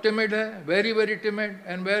बहुत टिमिड है, very very timid,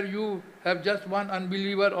 and where you have just one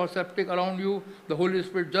unbeliever और septic around you, the Holy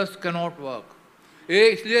spirit just can not work.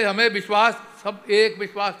 इसलिए हमें विश्वास, सब एक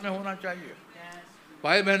विश्वास में होना चाहिए।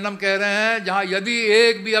 भाई ब्रैनम कह रहे हैं जहाँ यदि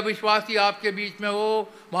एक भी अविश्वासी आपके बीच में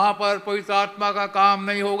हो वहाँ पर पवित्र आत्मा का काम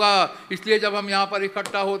नहीं होगा। इसलिए जब हम यहाँ पर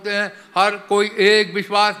इकट्ठा होते हैं हर कोई एक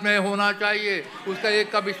विश्वास में होना चाहिए। उसका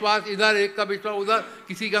एक का विश्वास इधर, एक का विश्वास उधर,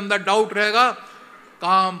 किसी के अंदर डाउट रहेगा,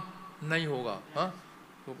 काम नहीं होगा। हाँ,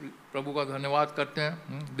 तो प्रभु का धन्यवाद करते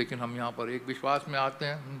हैं। लेकिन हम यहाँ पर एक विश्वास में आते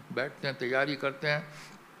हैं, बैठते हैं, तैयारी करते हैं।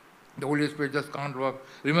 The Holy Spirit just can't work.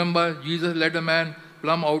 Remember, Jesus led a man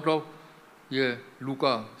plumb out of ये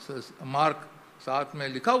लूका मार्क 7 में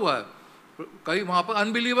लिखा हुआ है। कई वहाँ पर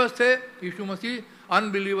अनबिलीवर्स थे, यीशु मसीह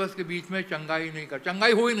अनबिलीवर्स के बीच में चंगाई नहीं कर,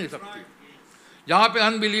 चंगाई हो ही नहीं सकती। जहाँ पे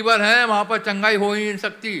अनबिलीवर है वहाँ पर चंगाई हो ही नहीं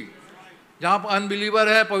सकती। जहाँ पर अनबिलीवर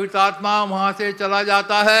है पवित्र आत्मा वहाँ से चला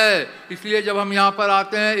जाता है। इसलिए जब हम यहाँ पर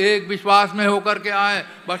आते हैं एक विश्वास में होकर के आए,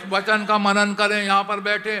 बस वचन का मनन करें, यहाँ पर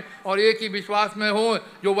बैठे और एक ही विश्वास में हो।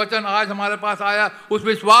 जो वचन आज हमारे पास आया उस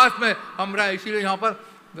विश्वास में हम रहे। इसीलिए यहाँ पर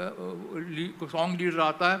सॉन्ग लीडर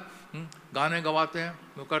आता है, गाने गवाते हैं,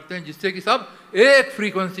 वो करते हैं जिससे कि सब एक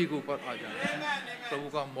फ्रीक्वेंसी के ऊपर आ जाए। प्रभु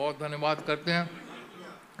का बहुत धन्यवाद करते हैं।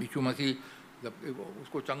 यीशु मसीह जब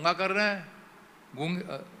उसको चंगा कर रहे हैं, गूंग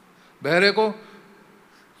बहरे को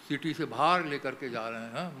सिटी से बाहर लेकर के जा रहे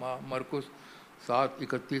हैं। मरकुस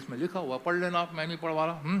 7:31 में लिखा हुआ, पढ़ लेना आप, मैं नहीं पढ़वा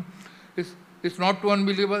रहा। It's not to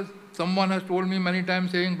unbelievers. Someone has told me many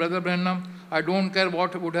times saying, Brother Branham, I don't care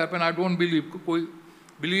what would happen, I don't believe. कोई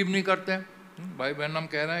बिलीव नहीं करते हैं। भाई ब्रैनम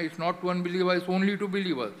कह रहे हैं, it's not to unbelievers, it's only to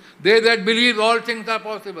believers. They that believe all things are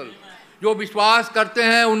possible. जो विश्वास करते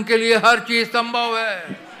हैं उनके लिए हर चीज संभव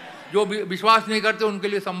है। जो विश्वास नहीं करते उनके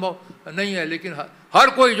लिए संभव नहीं है, लेकिन हर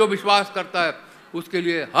कोई जो विश्वास करता है उसके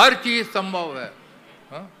लिए हर चीज संभव है।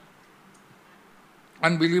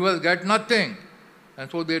 Unbelievers gate nothing and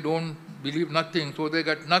so they don't believe nothing, so they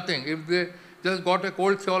get nothing. If they just got a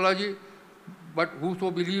cold theology, but whoso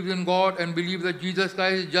believes in God and believes that Jesus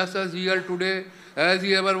Christ is just as real today as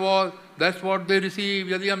he ever was, that's what they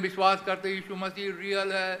receive. यदि हम विश्वास करते हैं यीशु मसीह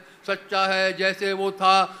real है, सच्चा है, जैसे वो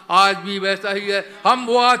था आज भी वैसा ही है, हम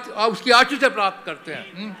वो उसकी आशीष से प्राप्त करते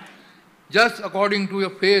हैं। Just according to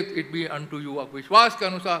your faith it be unto you. अब विश्वास के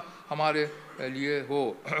अनुसार हमारे लिए हो।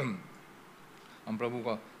 हम प्रभु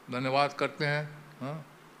का धन्यवाद करते हैं।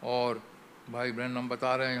 और भाई ब्रैनम हम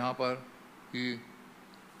बता रहे हैं यहाँ पर कि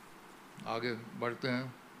आगे बढ़ते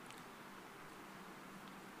हैं।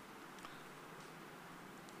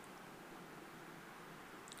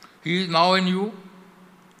 He is now in you.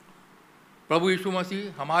 प्रभु यीशु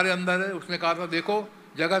मसीह हमारे अंदर है। उसने कहा था, देखो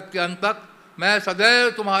जगत के अंत तक मैं सदैव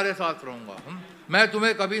तुम्हारे साथ रहूंगा, मैं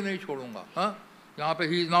तुम्हें कभी नहीं छोड़ूंगा। यहाँ पे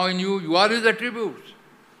He is now in you. You are his attributes.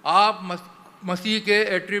 आप मसीह के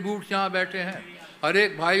एट्रीब्यूट्स यहाँ बैठे हैं। हर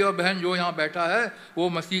एक भाई और बहन जो यहाँ बैठा है वो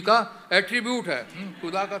मसीह का एट्रीब्यूट है,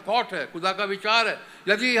 खुदा का थॉट है, खुदा का विचार है।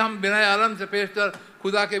 यदि हम बिना आलम से पेशतर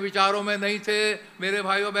खुदा के विचारों में नहीं थे, मेरे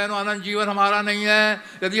भाइयों बहनों, अनंत जीवन हमारा नहीं है।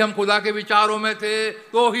 यदि हम खुदा के विचारों में थे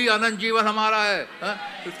तो ही अनंत जीवन हमारा है।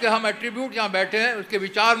 उसके हम एट्रीब्यूट यहाँ बैठे हैं, उसके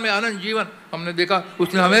विचार में अनंत जीवन हमने देखा।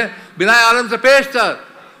 उसने हमें बिना आलम से पेशतर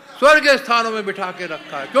स्वर्गीय स्थानों में बिठा के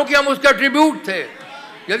रखा है, क्योंकि हम उसके एट्रीब्यूट थे।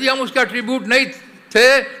 यदि हम उसके एट्रीब्यूट नहीं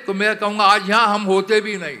थे तो मैं कहूँगा आज यहाँ हम होते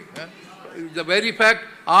भी नहीं। द वेरी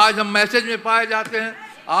फैक्ट आज हम मैसेज में पाए जाते हैं,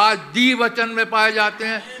 आज दी वचन में पाए जाते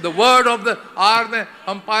हैं, the word of the are में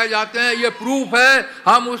हम पाए जाते हैं। ये प्रूफ है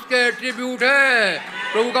हम उसके एट्रीब्यूट हैं।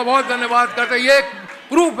 प्रभु का बहुत धन्यवाद करते हैं। ये एक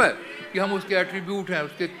प्रूफ है कि हम उसके एट्रीब्यूट हैं।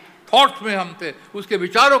 उसके थॉट्स में हम थे, उसके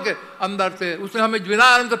विचारों के अंदर थे। उसने हमें बिना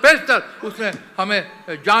आलम से पेशतर उसने हमें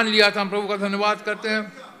जान लिया था। हम प्रभु का धन्यवाद करते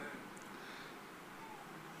हैं।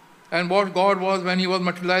 And what God was when he was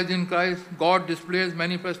materialized in Christ, God displays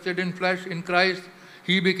manifested in flesh in Christ.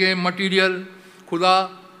 He became material. खुदा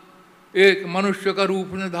एक मनुष्य का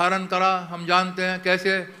रूप ने धारण करा। हम जानते हैं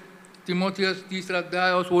कैसे। तिमोथियस 3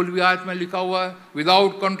 अध्याय और 16वीं आयत में लिखा हुआ है,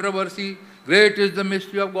 without controversy great is the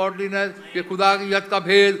mystery of godliness. ये खुदा की यत का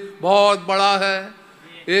भेद बहुत बड़ा है,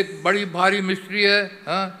 एक बड़ी भारी मिस्ट्री है।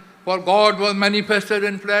 For God was manifested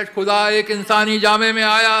in flash. खुदा एक इंसानी जामे में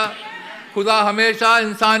आया। खुदा हमेशा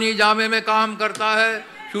इंसानी जामे में काम करता है,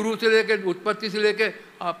 शुरू से लेके उत्पत्ति से लेके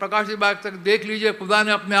प्रकाशित बाग तक देख लीजिए। खुदा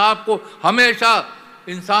ने अपने आप को हमेशा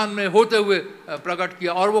इंसान में होते हुए प्रकट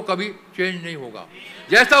किया और वो कभी चेंज नहीं होगा।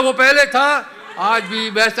 जैसा वो पहले था आज भी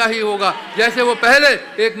वैसा ही होगा। जैसे वो पहले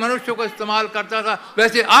एक मनुष्य को इस्तेमाल करता था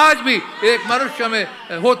वैसे आज भी एक मनुष्य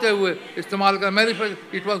में होते हुए इस्तेमाल कर।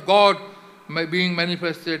 Manifest it was God being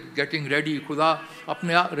manifested getting ready. खुदा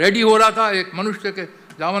अपने आप रेडी हो रहा था, एक मनुष्य के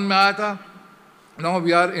जामन में आया था। Now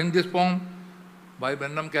we are in this form. भाई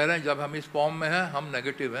ब्रैनम कह रहे हैं जब हम इस फॉर्म में हैं हम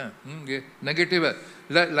नेगेटिव हैं। ये नेगेटिव है,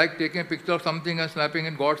 like taking picture of something and snapping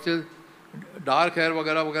in God से डार्क हेयर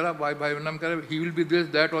वगैरह वगैरह। भाई ब्रैनम कह रहे हैं he will be this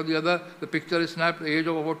that और the other, the picture is snap as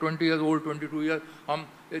of about 20 years old, 22 years. हम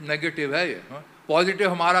नेगेटिव है ये।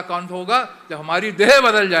 पॉजिटिव हमारा कौन होगा जब हमारी देह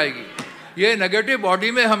बदल जाएगी। ये नेगेटिव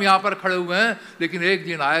बॉडी में हम यहाँ पर खड़े हुए हैं, लेकिन एक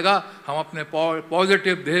दिन आएगा हम अपने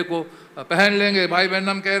पॉजिटिव देह को पहन लेंगे। भाई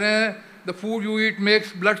ब्रैनम कह रहे हैं the food you eat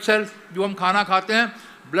makes blood cells. जो हम खाना खाते हैं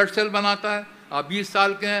ब्लड सेल बनाता है। आप 20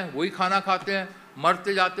 साल के हैं, वही खाना खाते हैं,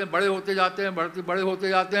 मरते जाते हैं, बड़े होते जाते हैं, बड़े होते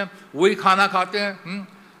जाते हैं, वही खाना खाते हैं।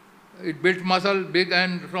 It built muscle big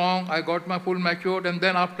and strong. I got my full matured, and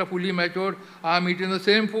then after fully matured, I am eating the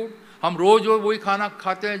same food. हम रोज वही खाना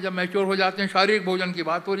खाते हैं जब मैच्योर हो जाते हैं, शारीरिक भोजन की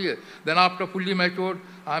बात हो रही है। Then after fully matured,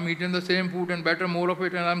 I am eating the same food and better, more of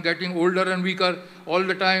it, and I am getting older and weaker all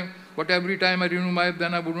the time. But every time I renew my life,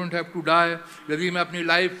 then I wouldn't have to die. यदि मैं अपनी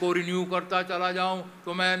life को renew करता चला जाऊं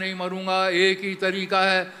तो मैं नहीं मरूंगा। एक ही तरीका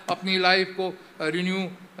है अपनी लाइफ को रिन्यू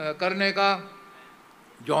करने का।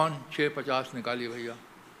 जॉन 6:50 निकालिए भैया,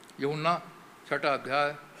 यूहन्ना 6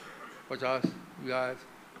 अध्याय 50 आयत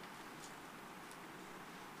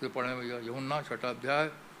से पढ़ें भैया। यूहन्ना 6 अध्याय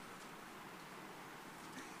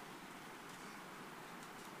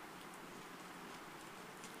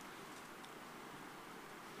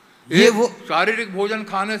ये वो शारीरिक भोजन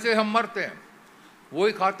खाने से हम मरते हैं,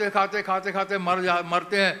 वही खाते खाते खाते खाते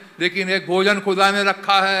मरते हैं। लेकिन एक भोजन खुदा ने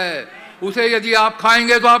रखा है, उसे यदि आप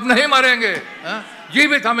खाएंगे तो आप नहीं मरेंगे,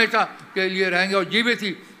 जीवित हमेशा के लिए रहेंगे और जीवित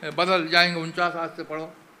ही बदल जाएंगे। 49 आयत से पढ़ो,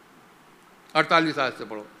 48 आयत से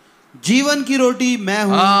पढ़ो। जीवन की रोटी मैं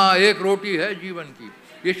हूँ। हाँ, एक रोटी है जीवन की।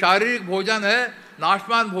 ये शारीरिक भोजन है,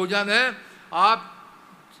 नाशवान भोजन है। आप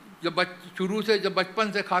जब शुरू से जब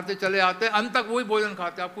बचपन से खाते चले आते हैं, अंत तक वही भोजन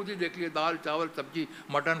खाते हैं। आप खुद ही देख लिए, दाल चावल सब्जी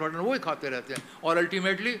मटन वटन वही खाते रहते हैं और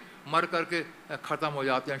अल्टीमेटली मर करके ख़त्म हो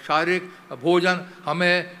जाते हैं। शारीरिक भोजन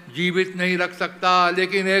हमें जीवित नहीं रख सकता,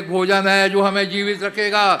 लेकिन एक भोजन है जो हमें जीवित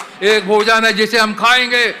रखेगा। एक भोजन है जिसे हम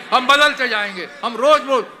खाएंगे, हम बदलते जाएंगे, हम रोज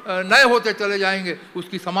रोज नए होते चले जाएंगे,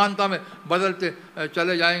 उसकी समानता में बदलते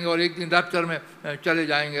चले जाएंगे और एक दिन रैप्चर में चले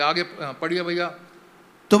जाएंगे। आगे पढ़िए भैया।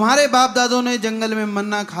 तुम्हारे बाप दादों ने जंगल में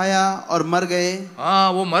मन्ना खाया और मर गए।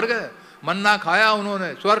 हाँ, वो मर गए। मन्ना खाया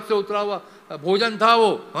उन्होंने, स्वर्ग से उतरा हुआ भोजन था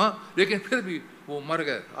वो, हाँ, लेकिन फिर भी वो मर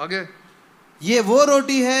गए। आगे। ये वो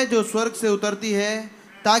रोटी है जो स्वर्ग से उतरती है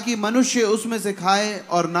ताकि मनुष्य उसमें से खाए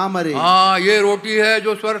और ना मरे। हाँ, ये रोटी है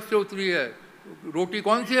जो स्वर्ग से उतरी है। रोटी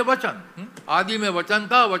कौन सी है? वचन। आदि में वचन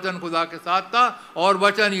था, वचन खुदा के साथ था और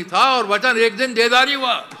वचन ही था और वचन एक दिन देदारी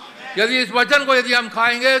हुआ। यदि इस वचन को यदि हम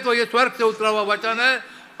खाएंगे तो ये स्वर्ग से उतरा हुआ वचन है।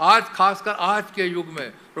 आज खासकर आज के युग में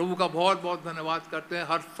प्रभु का बहुत बहुत धन्यवाद करते हैं।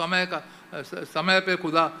 हर समय पे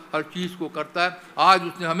खुदा हर चीज़ को करता है। आज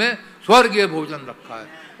उसने हमें स्वर्गीय भोजन रखा है।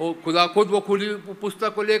 वो खुदा खुद वो खुली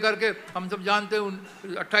पुस्तक को लेकर के, हम सब जानते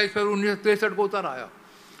हैं, 28 फरवरी 1963 को उतर आया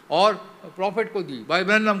और प्रॉफिट को दी, भाई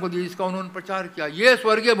ब्रैनम को दी, जिसका उन्होंने प्रचार किया। ये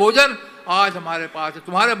स्वर्गीय भोजन आज हमारे पास है।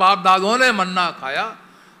 तुम्हारे बाप दादों ने मन्ना खाया,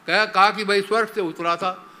 कहा कि भाई स्वर्ग से उतरा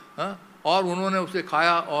था, और उन्होंने उसे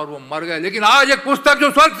खाया और वो मर गए। लेकिन आज एक पुस्तक जो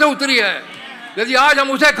स्वर्ग से उतरी है, यदि आज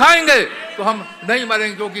हम उसे खाएंगे तो हम नहीं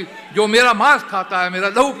मरेंगे, क्योंकि जो मेरा मांस खाता है, मेरा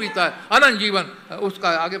लहू पीता है, अनंत जीवन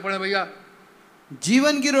उसका है। आगे पढ़े भैया।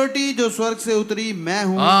 जीवन की रोटी जो स्वर्ग से उतरी मैं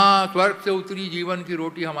हूँ। हाँ, स्वर्ग से उतरी जीवन की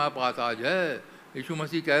रोटी हमारे पास आज है। यीशु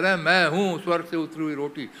मसीह कह रहे हैं, मैं हूँ स्वर्ग से उतरी हुई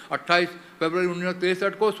रोटी। 28 फरवरी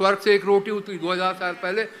 1963 को स्वर्ग से एक रोटी उतरी। 2000 साल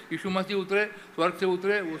पहले यीशु मसीह उतरे, स्वर्ग से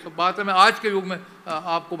उतरे। वो सब बात है, मैं आज के युग में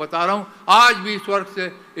आपको बता रहा हूँ। आज भी स्वर्ग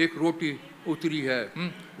से एक रोटी उतरी है,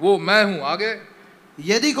 वो मैं हूँ। आगे।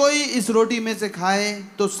 यदि कोई इस रोटी में से खाए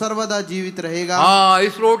तो सर्वदा जीवित रहेगा। हाँ,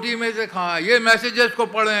 इस रोटी में से खाएं। ये मैसेजेस को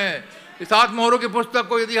पढ़ें, इस 7 मोहरों की पुस्तक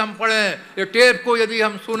को यदि हम पढ़ें, ये टेप को यदि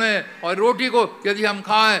हम सुने और रोटी को यदि हम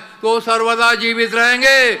खाएं तो सर्वदा जीवित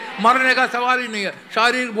रहेंगे। मरने का सवाल ही नहीं है।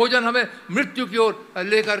 शारीरिक भोजन हमें मृत्यु की ओर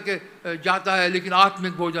लेकर के जाता है, लेकिन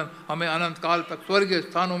आत्मिक भोजन हमें अनंत काल तक स्वर्गीय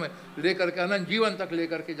स्थानों में लेकर के अनंत जीवन तक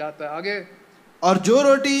लेकर के जाता है। आगे। और जो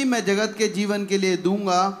रोटी मैं जगत के जीवन के लिए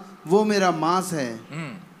दूंगा वो मेरा मांस है।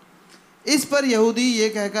 इस पर यहूदी ये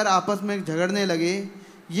कहकर आपस में झगड़ने लगे,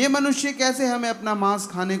 ये मनुष्य कैसे हमें अपना मांस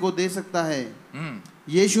खाने को दे सकता है?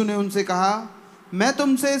 यीशु ने उनसे कहा, मैं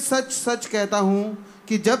तुमसे सच सच कहता हूँ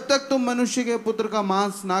कि जब तक तुम मनुष्य के पुत्र का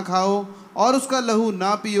मांस ना खाओ और उसका लहू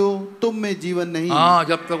ना पियो, तुम में जीवन नहीं। हाँ,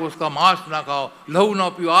 जब तक उसका मांस ना खाओ, लहू ना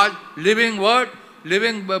पियो। आज living word,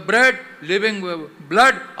 living bread, living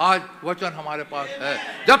blood, आज वचन हमारे पास है।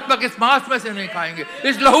 जब तक इस मांस में से नहीं खाएंगे,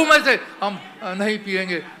 इस लहू में से हम नहीं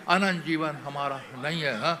पिएंगे, अनंत जीवन हमारा नहीं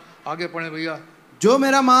है। हाँ, आगे पढ़े भैया। जो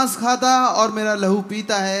मेरा मांस खाता और मेरा लहू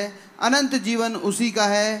पीता है, अनंत जीवन उसी का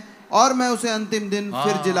है और मैं उसे अंतिम दिन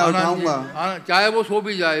फिर जिला उठाऊंगा। चाहे वो सो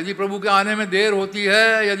भी जाए, यदि प्रभु के आने में देर होती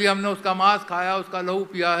है, यदि हमने उसका मांस खाया, उसका लहू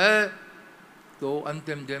पिया है, तो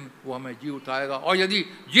अंतिम दिन वो हमें जी उठाएगा। और यदि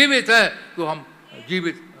जीवित है तो हम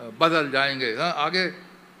जीवित बदल जाएंगे। आगे।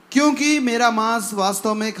 क्योंकि मेरा मांस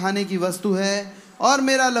वास्तव में खाने की वस्तु है और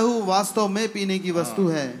मेरा लहू वास्तव में पीने की वस्तु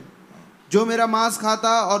है। जो मेरा मांस खाता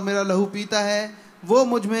और मेरा लहू पीता है वो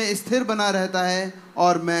मुझ में स्थिर बना रहता है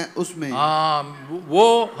और मैं उसमें। हाँ,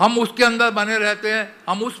 वो हम उसके अंदर बने रहते हैं,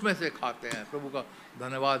 हम उसमें से खाते हैं। प्रभु का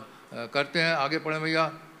धन्यवाद करते हैं। आगे पढ़े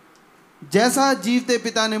भैया। जैसा जीवते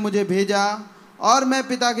पिता ने मुझे भेजा और मैं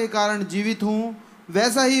पिता के कारण जीवित हूँ,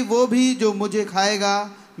 वैसा ही वो भी जो मुझे खाएगा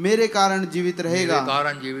मेरे कारण जीवित रहेगा। मेरे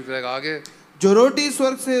कारण जीवित रहेगा। आगे। जो रोटी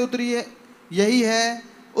स्वर्ग से उतरी है यही है,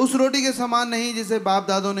 उस रोटी के समान नहीं जिसे बाप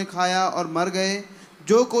दादों ने खाया और मर गए।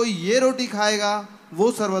 जो कोई ये रोटी खाएगा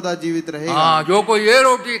वो सर्वदा जीवित रहेगा। हाँ, जो कोई ये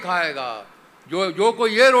रोटी खाएगा, जो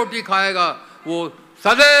कोई ये रोटी खाएगा वो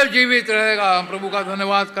सदैव जीवित रहेगा। हम प्रभु का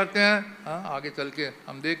धन्यवाद करते हैं। हाँ, आगे चल के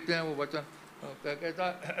हम देखते हैं वो वचन क्या कहता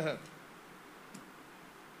है।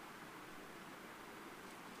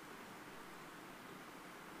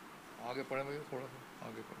 आगे पढ़े भैया, थोड़ा सा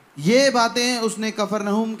आगे पढ़े। ये बातें उसने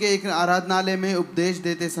कफरनहूम के एक आराधनालय में उपदेश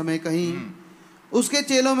देते समय कही। उसके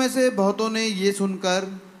चेलों में से बहुतों ने ये सुनकर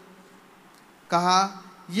कहा,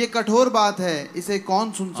 ये कठोर बात है, इसे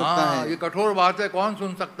कौन सुन सकता है। ये कठोर बात है, कौन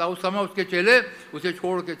सुन सकता है। उस समय उसके चेले उसे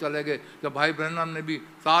छोड़ के चले गए। जब भाई ब्रैनम ने भी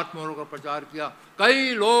 7 मोहरों का प्रचार किया,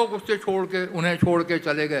 कई लोग उससे उन्हें छोड़ के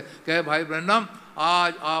चले गए। कहे भाई ब्रैनम,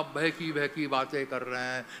 आज आप बहकी बातें कर रहे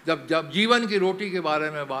हैं। जब जीवन की रोटी के बारे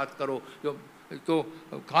में बात करो, तो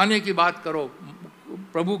खाने की बात करो,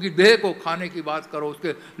 प्रभु की देह को खाने की बात करो,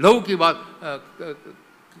 उसके लहू की बात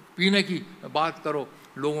पीने की बात करो,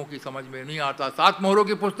 लोगों की समझ में नहीं आता। 7 मोहरों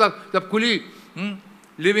की पुस्तक जब खुली,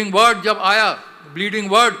 लिविंग वर्ड जब आया, ब्लीडिंग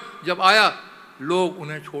वर्ड जब आया, लोग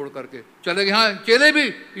उन्हें छोड़ करके चले गए। हाँ, चेले भी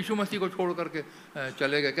यीशु मसीह को छोड़ करके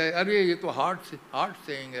चले गए। कहे अरे ये तो हार्ड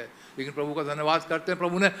सेइंग है, लेकिन प्रभु का धन्यवाद करते हैं।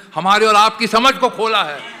 प्रभु ने हमारे और आपकी समझ को खोला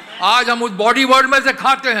है। आज हम उस बॉडी वर्ड में से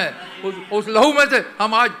खाते हैं, उस लहू में से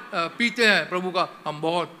हम आज पीते हैं। प्रभु का हम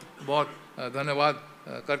बहुत बहुत धन्यवाद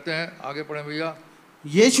करते हैं। आगे पढ़ें भैया।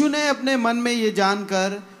 यीशु ने अपने मन में ये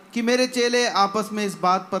जानकर कि मेरे चेले आपस में इस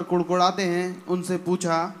बात पर कुड़कुड़ाते हैं, उनसे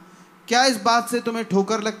पूछा, क्या इस बात से तुम्हें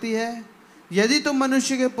ठोकर लगती है? यदि तुम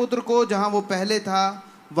मनुष्य के पुत्र को जहां वो पहले था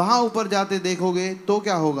वहां ऊपर जाते देखोगे तो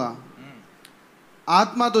क्या होगा?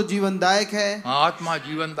 आत्मा तो जीवनदायक है। आत्मा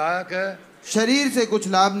जीवनदायक है, शरीर से कुछ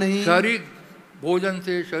लाभ नहीं। शरीर भोजन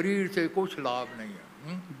से, शरीर से कुछ लाभ नहीं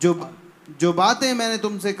है। जो बातें मैंने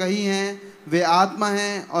तुमसे कही हैं वे आत्मा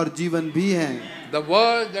हैं और जीवन भी हैं। The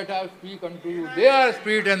words that I speak unto you, they are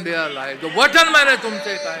spirit and they are life. जो वचन मैंने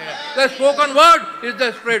तुमसे कहे हैं, the spoken word is the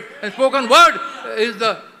spirit, and spoken word is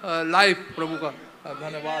the life. प्रभु का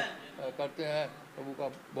धन्यवाद करते हैं। प्रभु का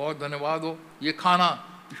बहुत धन्यवाद हो। ये खाना,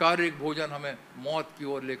 शारीरिक भोजन हमें मौत की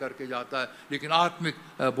ओर लेकर के जाता है, लेकिन आत्मिक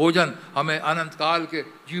भोजन हमें अनंत काल के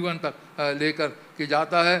जीवन तक लेकर के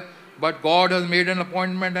जाता है। But God has made an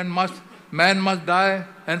appointment and man must die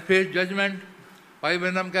and face judgment. भाई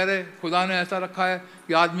ब्रैनम कह रहे, खुदा ने ऐसा रखा है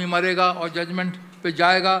कि आदमी मरेगा और जजमेंट पे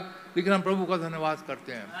जाएगा, लेकिन हम प्रभु का धन्यवाद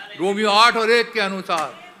करते हैं। रोमियो 8 और 1 के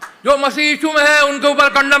अनुसार जो मसीह यीशु में है उनके ऊपर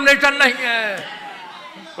कंडमनेशन नहीं है।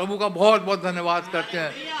 प्रभु का बहुत बहुत धन्यवाद करते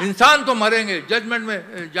हैं। इंसान तो मरेंगे, जजमेंट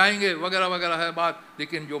में जाएंगे वगैरह वगैरह है बात,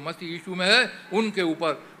 लेकिन जो मसीह यीशु में है उनके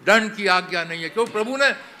ऊपर दंड की आज्ञा नहीं है। क्यों? प्रभु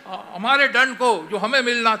ने हमारे दंड को जो हमें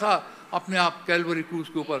मिलना था अपने आप कैलवरी क्रूस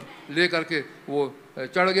के ऊपर ले करके वो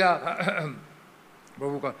चढ़ गया।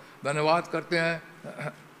 प्रभु का धन्यवाद करते हैं।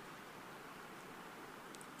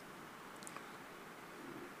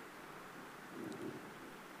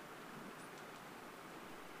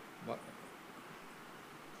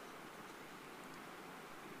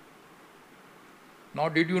 Now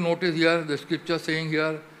did you notice here the scripture saying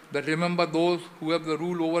here that remember those who have the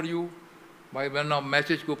rule over you? भाई बहन आप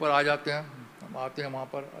मैसेज के ऊपर आ जाते हैं, हम आते हैं वहाँ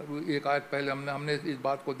पर। एक आयत पहले हमने इस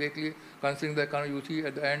बात को देख ली। Considering the can you see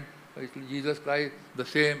at the end Jesus Christ the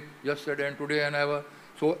same yesterday and today and ever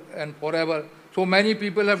so and forever. So many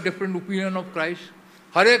people have different opinion of Christ.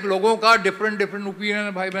 हर एक लोगों का डिफरेंट ओपिनियन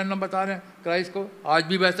है। भाई बहन हम बता रहे हैं क्राइस्ट को आज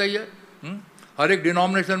भी वैसा ही है। हर एक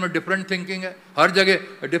डिनोमिनेशन में डिफरेंट थिंकिंग है, हर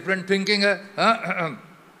जगह डिफरेंट थिंकिंग है।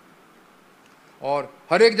 और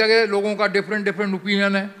हर एक जगह लोगों का डिफरेंट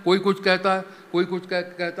ओपिनियन है। कोई कुछ कहता है, कोई कुछ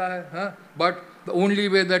कहता है। But the only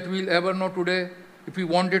way that we'll ever know today, if you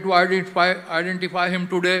wanted to identify him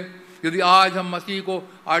today, यदि आज हम मसीह को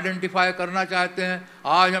आइडेंटिफाई करना चाहते हैं,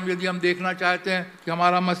 आज यदि हम देखना चाहते हैं कि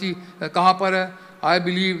हमारा मसीह कहाँ पर है, I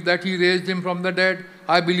believe that he raised him from the dead.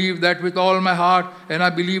 I believe that with all my heart, and I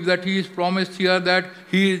believe that he is promised here that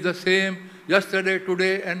he is the same yesterday,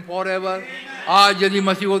 today and forever. आज यदि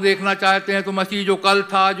मसीह को देखना चाहते हैं तो मसीह जो कल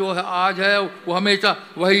था, जो आज है, वो हमेशा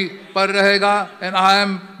वही पर रहेगा। And I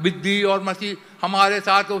am with thee, और मसीह हमारे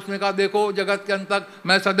साथ है। उसने कहा देखो जगत के अंत तक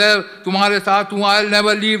मैं सदैव तुम्हारे साथ हूँ। I'll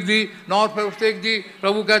never leave thee nor forsake thee।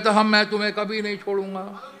 प्रभु कहता मैं तुम्हें कभी नहीं छोड़ूंगा।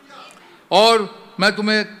 और मैं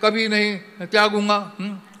तुम्हें कभी नहीं त्यागूंगा।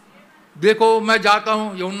 देखो मैं जाता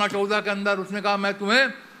हूँ, यूहन्ना 14 के अंदर उसने कहा मैं तुम्हें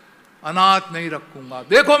अनाथ नहीं रखूंगा।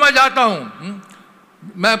 देखो मैं जाता हूँ,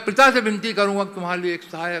 मैं पिता से विनती करूंगा कि तुम्हारे लिए एक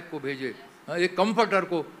सहायक को भेजे, एक कंफर्टर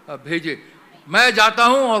को भेजे। मैं जाता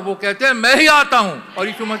हूं और वो कहते हैं मैं ही आता हूं। और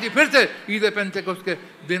यीशु मसीह फिर से ईद पेंटेकोस्त के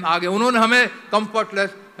दिन आ गए, उन्होंने हमें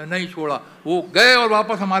कंफर्टलेस नहीं छोड़ा, वो गए और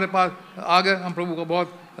वापस हमारे पास आ गए। हम प्रभु का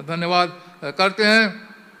बहुत धन्यवाद करते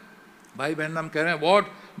हैं। भाई बहन हम कह रहे हैं what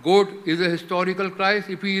good is a historical Christ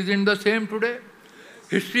if he is in the same today.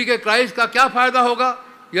 History के क्राइस्ट का क्या फायदा होगा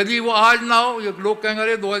यदि वो आज ना हो। ये लोग कहेंगे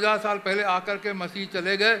अरे 2000 साल पहले आकर के मसीह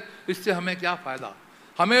चले गए, इससे हमें क्या फायदा।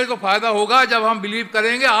 हमें तो फायदा होगा जब हम बिलीव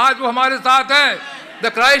करेंगे आज वो हमारे साथ है।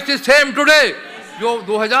 The Christ is same today. जो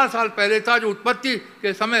 2000 साल पहले था, जो उत्पत्ति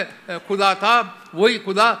के समय खुदा था, वही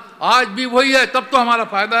खुदा आज भी वही है, तब तो हमारा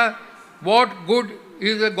फायदा है। What good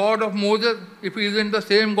is a God of Moses if is in the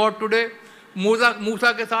same God today.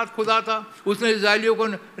 मूसा के साथ खुदा था, उसने इजराइलियों को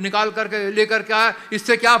निकाल करके लेकर के आया,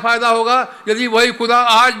 इससे क्या फायदा होगा यदि वही खुदा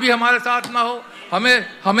आज भी हमारे साथ ना हो।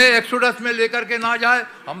 हमें एक्सोडस में लेकर के ना जाए,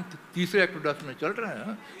 हम तीसरे एक्सोडस में चल रहे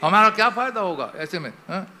हैं, हमारा क्या फायदा होगा ऐसे में।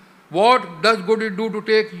 What does good it do to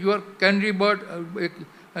take your canary bird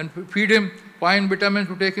and feed him fine vitamin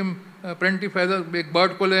to take him plenty feather. एक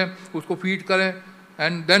बर्ड को लें, उसको फीड करें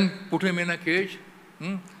and then put him in a cage,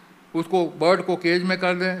 उसको बर्ड को केज में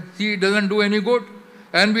कर दें। See doesn't do any good.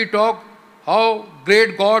 And we talk how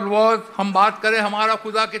great God was. हम बात करें हमारा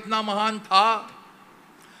खुदा कितना महान था,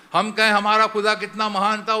 हम कहें हमारा खुदा कितना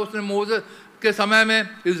महान था। उसने मोसेस के समय में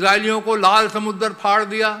इजराइलियों को लाल समुद्र फाड़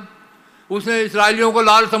दिया, उसने इजराइलियों को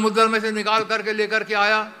लाल समुद्र में से निकाल करके लेकर के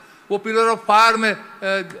आया। वो पिलर ऑफ फायर में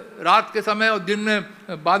रात के समय और दिन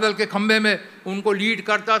में बादल के खंभे में उनको लीड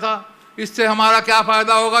करता था। इससे हमारा क्या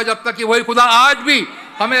फायदा होगा जब तक कि वही खुदा आज भी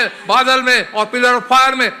हमें बादल में और पिलर ऑफ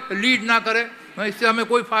फायर में लीड ना करे। इससे हमें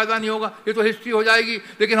कोई फायदा नहीं होगा, ये तो हिस्ट्री हो जाएगी।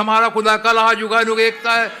 लेकिन हमारा खुदा कल आज युगानुग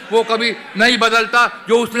एकता है, वो कभी नहीं बदलता।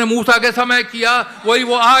 जो उसने मूसा के समय किया वही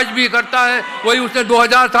वो आज भी करता है, वही उसने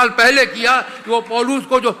 2000 साल पहले किया। वो पौलुस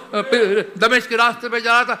को जो दमिश्क के रास्ते पे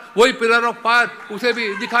जा रहा था, वही पिलर ऑफ फायर उसे भी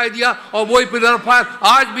दिखाई दिया और वही पिलर ऑफ फायर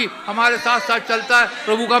आज भी हमारे साथ साथ चलता है।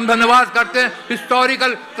 प्रभु का हम धन्यवाद करते हैं।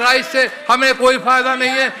 हिस्टोरिकल क्राइस्ट से हमें कोई फायदा नहीं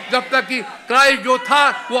है जब तक कि क्राइस्ट जो था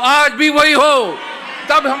वो आज भी वही हो,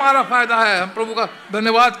 तब हमारा फायदा है। हम प्रभु का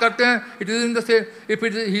धन्यवाद करते हैं। It is in the same if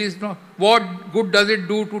it he is not. What good does it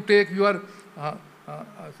do to take your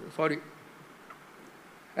sorry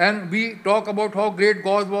and we talk about how great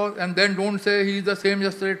God was and then don't say he is the same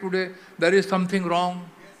yesterday today, there is something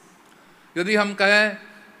wrong. यदि हम कहें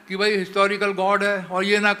कि भाई historical God है और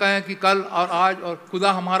ये ना कहें कि कल और आज और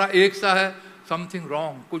खुदा हमारा एक सा है, समथिंग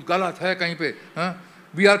रॉन्ग, कुछ गलत है कहीं पे।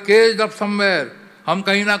 We are caged up somewhere, हम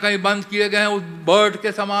कहीं ना कहीं बंद किए गए हैं उस बर्ड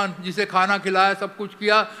के समान जिसे खाना खिलाया, सब कुछ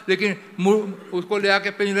किया, लेकिन उसको ले आके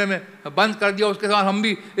पिंजरे में बंद कर दिया। उसके साथ हम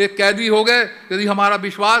भी एक कैदी हो गए। यदि हमारा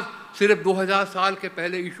विश्वास सिर्फ 2000 साल के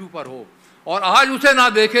पहले इशू पर हो और आज उसे ना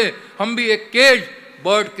देखें, हम भी एक केज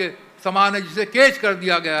बर्ड के समान है जिसे केज कर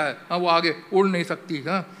दिया गया है, वो आगे उड़ नहीं सकती।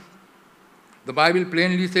 The Bible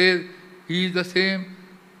plainly says he is the same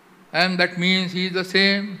and that means he is the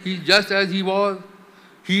same, he is just as he was,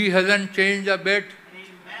 he hasn't changed a bit।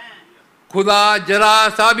 खुदा जरा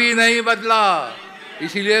सा भी नहीं बदला।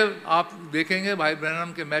 इसीलिए आप देखेंगे भाई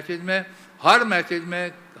ब्रैनम के मैसेज में, हर मैसेज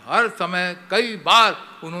में हर समय कई बार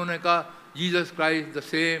उन्होंने कहा Jesus Christ the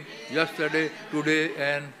same yesterday today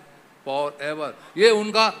and for ever. ये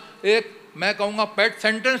उनका एक मैं कहूँगा पेट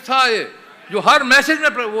सेंटेंस था, ये जो हर मैसेज में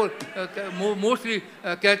वो मोस्टली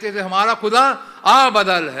कहते थे हमारा खुदा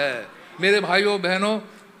बदल है। मेरे भाइयों बहनों,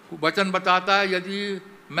 वचन बताता है यदि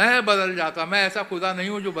मैं बदल जाता, मैं ऐसा खुदा नहीं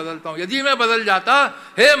हूं जो बदलता हूं, यदि मैं बदल जाता,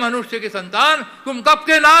 हे मनुष्य के संतान तुम कब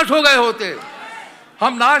के नाश हो गए होते।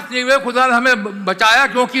 हम नाश नहीं हुए, खुदा ने हमें बचाया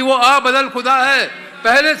क्योंकि वो बदल खुदा है।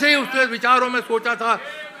 पहले से ही उसने विचारों में सोचा था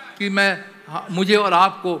कि मुझे और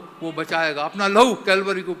आपको वो बचाएगा, अपना लहू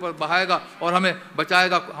कैलवरी के ऊपर बहाएगा और हमें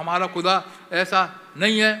बचाएगा। हमारा खुदा ऐसा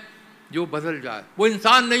नहीं है जो बदल जाए, वो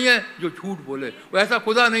इंसान नहीं है जो झूठ बोले, वो ऐसा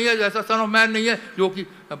खुदा नहीं है, जैसा सन ऑफ मैन नहीं है जो कि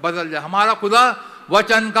बदल जाए। हमारा खुदा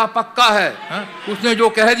वचन का पक्का है, उसने जो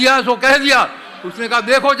कह दिया सो कह दिया। उसने कहा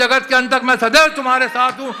देखो जगत के अंत तक मैं सदैव तुम्हारे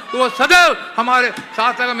साथ हूँ, तो वो सदैव हमारे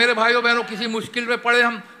साथ है। मेरे भाइयों बहनों, किसी मुश्किल में पड़े,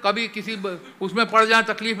 हम कभी किसी उसमें पड़ जाए,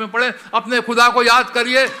 तकलीफ में पड़े, अपने खुदा को याद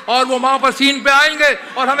करिए और वो वहाँ पर सीन पे आएंगे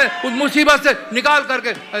और हमें उस मुसीबत से निकाल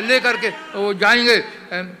करके ले करके वो जाएंगे।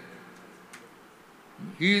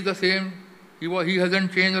 He is the same He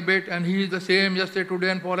hasn't changed a bit, and He is the same yesterday, today,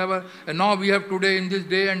 and forever. And now we have today in this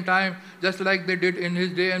day and time, just like they did in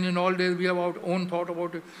His day and in all days. We have our own thought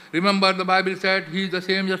about it. Remember, the Bible said He is the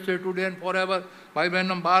same yesterday, today, and forever. भाई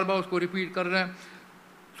बहन हम बार बार उसको repeat कर रहे हैं.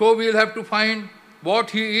 So we will have to find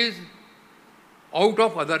what He is out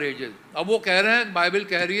of other ages. अब वो कह रहे हैं, बाइबल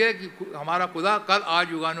कह रही है कि हमारा खुदा कल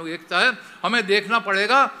आज युगानुग एकता है. हमें देखना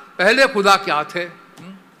पड़ेगा पहले खुदा क्या थे,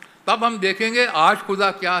 तब हम देखेंगे आज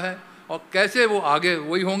खुदा क्या है और कैसे वो आगे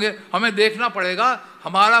वही होंगे. हमें देखना पड़ेगा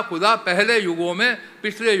हमारा खुदा पहले युगों में,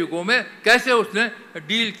 पिछले युगों में कैसे उसने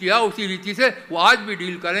डील किया, उसी रीति से वो आज भी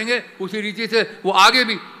डील करेंगे, उसी रीति से वो आगे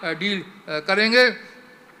भी डील करेंगे.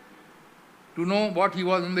 To know what he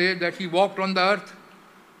was in the age that he walked on the earth,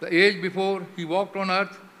 the age before he walked on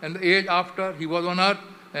earth and the age after he was on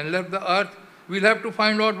earth and left the earth. We'll have to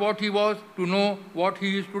find out what He was to know what He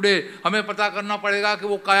is today. हमें पता करना पड़ेगा कि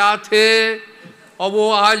वो क्या थे और वो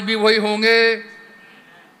आज भी वही होंगे.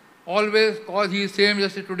 Always, cause He is same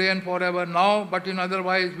yesterday, today, and forever. Now, but in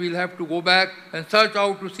otherwise, we'll have to go back and search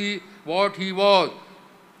out to see what He was.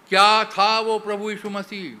 क्या था वो प्रभु यीशु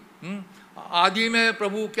मसीह? आदि में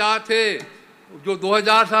प्रभु क्या थे? जो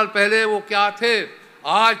 2000 साल पहले वो क्या थे?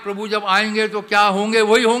 आज प्रभु जब आएंगे तो क्या होंगे?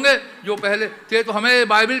 वही होंगे जो पहले थे. तो हमें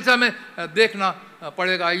बाइबल से हमें देखना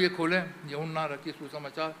पड़ेगा. आइए खोलें यूहन्ना रखी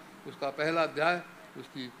सुसमाचार, उसका पहला अध्याय,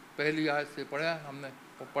 उसकी पहली आयत से पढ़ा हमने,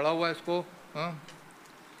 पढ़ा हुआ है इसको.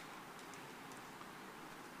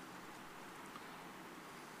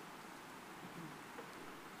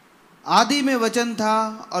 आदि में वचन था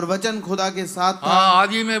और वचन खुदा के साथ था.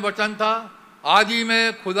 आदि में वचन था, आदि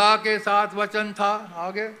में खुदा के साथ वचन था.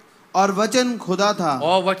 आगे, और वचन खुदा था.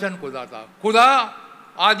 और वचन खुदा था. खुदा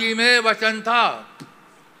आदि में वचन था.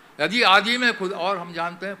 यदि आदि में खुदा, और हम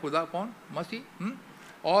जानते हैं खुदा कौन? मसीह.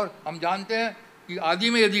 और हम जानते हैं कि आदि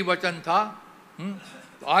में यदि वचन था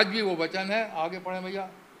तो आज भी वो वचन है. आगे पढ़े भैया.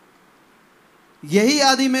 यही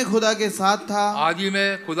आदि में खुदा के साथ था. आदि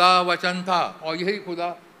में खुदा वचन था और यही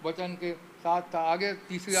खुदा वचन के साथ था. आगे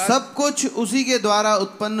तीसरी आयत. सब कुछ उसी के द्वारा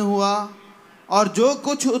उत्पन्न हुआ और जो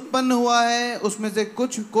कुछ उत्पन्न हुआ है उसमें से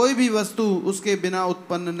कोई भी वस्तु उसके बिना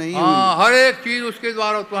उत्पन्न नहीं हुई. हर एक चीज उसके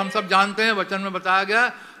द्वारा. तो हम सब जानते हैं, वचन में बताया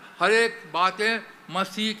गया, हर एक बातें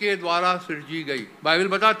मसीह के द्वारा सृजी गई. बाइबल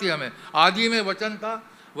बताती है हमें आदि में वचन था,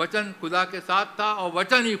 वचन खुदा के साथ था और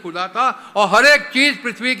वचन ही खुदा था. और हर एक चीज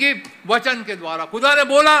पृथ्वी की वचन के द्वारा, खुदा ने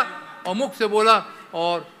बोला और मुख से बोला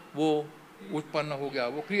और वो उत्पन्न हो गया,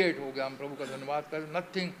 वो क्रिएट हो गया. हम प्रभु का धन्यवाद करें.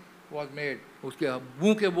 नथिंग वॉज मेड, उसके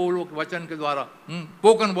मुंह के बोलो वचन के द्वारा,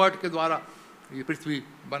 स्पोकन वर्ड के द्वारा ये पृथ्वी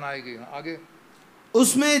बनाई गई. आगे,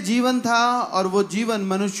 उसमें जीवन था और वो जीवन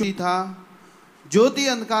मनुष्य था. ज्योति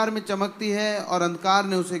अंधकार में चमकती है और अंधकार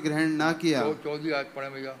ने उसे ग्रहण ना किया. 14 आज पढ़े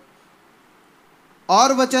भैया.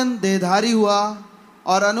 और वचन देहधारी हुआ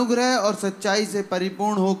और अनुग्रह और सच्चाई से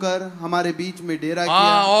परिपूर्ण होकर हमारे बीच में डेरा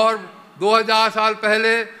किया. और 2000 साल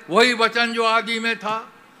पहले वही वचन जो आदि में था,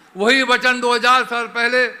 वही वचन 2000 साल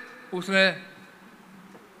पहले उसने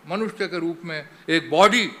मनुष्य के रूप में एक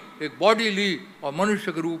बॉडी ली और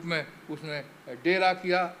मनुष्य के रूप में उसने डेरा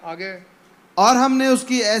किया. आगे, और हमने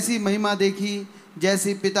उसकी ऐसी महिमा देखी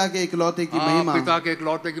जैसी पिता के इकलौते की महिमा. पिता के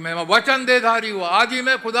इकलौते की महिमा. वचन देहधारी हुआ. आदि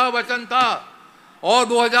में खुदा वचन था और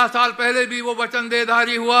 2000 साल पहले भी वो वचन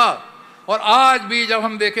देहधारी हुआ और आज भी जब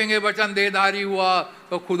हम देखेंगे वचन देहधारी हुआ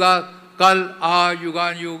तो खुदा कल आज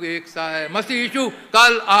युगानुयुग एक सा है. मसीह यीशु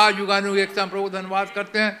कल आज युगानुयुग एक सा. प्रभु धन्यवाद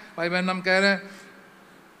करते हैं. भाई बहन हम कह रहे हैं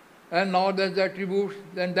and now that's the attributes,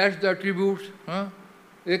 then that's the attributes.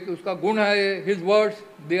 एक उसका गुण है ये. His words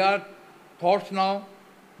they are thoughts now,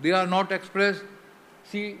 they are not express.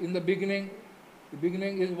 C in the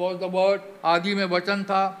beginning is was the word. आदि में वचन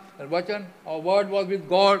था, वचन और वर्ड वॉज विद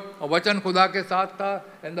गॉड और वचन खुदा के साथ था.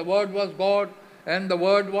 And the word was God and the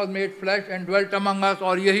word was made flesh and dwelt among us.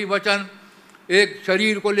 और यही वचन एक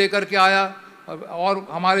शरीर को लेकर के आया और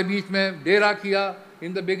हमारे बीच में डेरा किया.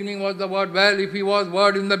 In the beginning was the word. Well, if he was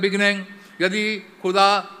word in the beginning, यदि खुदा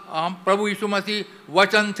हम प्रभु यीशु मसीह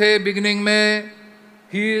वचन थे बिगिनिंग में,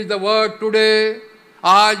 he is the word today.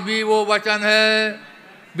 आज भी वो वचन है.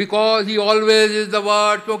 Because he always is the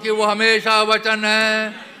word, क्योंकि वो हमेशा वचन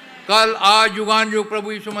है. कल आज युगानुयुग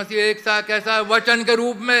प्रभु यीशु मसीह एक सा. कैसा है? वचन के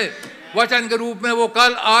रूप में. वचन के रूप में वो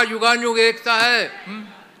कल आज युगानुयुग एक सा है.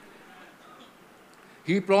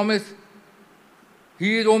 He promised, he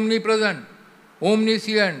is omnipresent,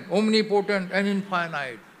 omniscient, omnipotent and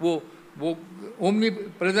infinite. वो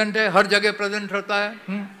omnipresent है, हर जगह प्रेजेंट रहता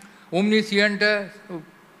है. omniscient है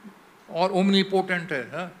और omnipotent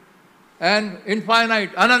है. and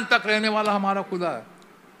infinite, अनंत तक रहने वाला हमारा खुदा है.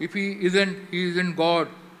 If he isn't God,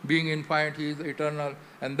 being infinite, he is eternal,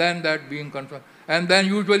 and then that being confirmed. And then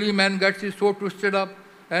usually man gets his so twisted up,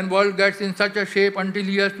 and world gets in such a shape until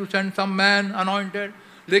he has to send some man anointed.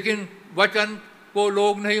 लेकिन वचन को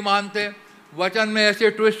लोग नहीं मानते, वचन में ऐसे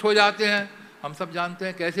twist हो जाते हैं। हम सब जानते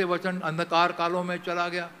हैं कैसे वचन अंधकार कालों में चला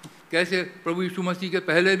गया, कैसे प्रभु यीशु मसीह के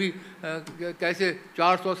पहले भी कैसे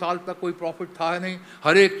 400 साल तक कोई प्रॉफिट था नहीं,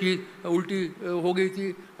 हर एक चीज़ उल्टी हो गई थी,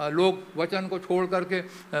 लोग वचन को छोड़ करके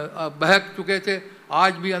बहक चुके थे।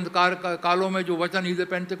 आज भी अंधकार कालों में जो वचन ईद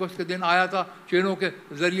पेंटेकोस्ट के दिन आया था, चेनों के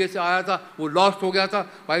ज़रिए से आया था, वो लॉस्ट हो गया था।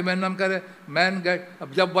 भाई मैन करे मैन गेट,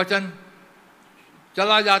 अब जब वचन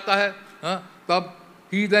चला जाता है तब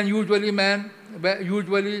ही then usually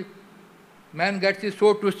man gets is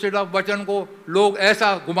so twisted up, वचन को लोग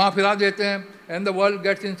ऐसा घुमा फिरा देते हैं। And the world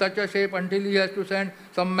gets in such a shape until he has to send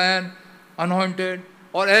some man anointed.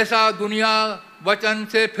 और ऐसा दुनिया वचन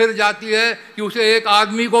से फिर जाती है कि उसे एक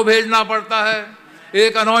आदमी को भेजना पड़ता है,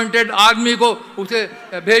 एक अनॉइंटेड आदमी को उसे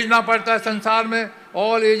भेजना पड़ता है संसार में।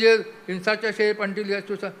 All ages in such a shape until he has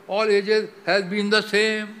to send, all ages has been the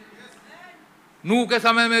same. नूह के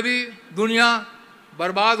समय में भी दुनिया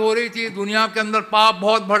बर्बाद हो रही थी, दुनिया के अंदर पाप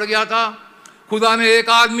बहुत बढ़ गया था। खुदा ने एक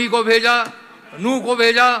आदमी को भेजा, नूह को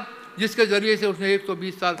भेजा, जिसके ज़रिए से उसने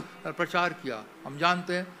 120 साल प्रचार किया। हम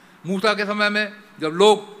जानते हैं मूसा के समय में जब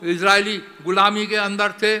लोग इजरायली गुलामी के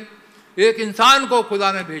अंदर थे, एक इंसान को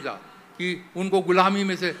खुदा ने भेजा कि उनको गुलामी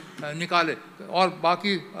में से निकाले। और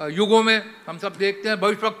बाकी युगों में हम सब देखते हैं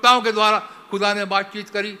भविष्यवक्ताओं के द्वारा खुदा ने बातचीत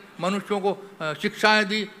करी, मनुष्यों को शिक्षाएं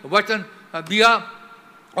दी, वचन दिया।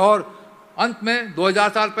 और अंत में 2000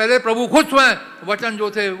 साल पहले प्रभु खुद स्वयं वचन जो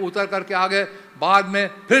थे उतर करके आ गए। बाद में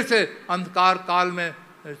फिर से अंधकार काल में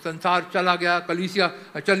संसार चला गया, कलीसिया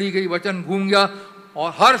चली गई, वचन घूम गया।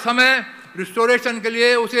 और हर समय रिस्टोरेशन के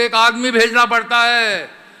लिए उसे एक आदमी भेजना पड़ता है,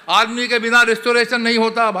 आदमी के बिना रिस्टोरेशन नहीं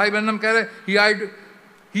होता। भाई बहन कह रहे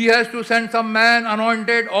he has to send some man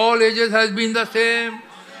anointed, all ages has been the same.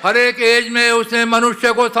 हर एक एज में उसने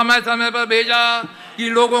मनुष्य को समय समय पर भेजा कि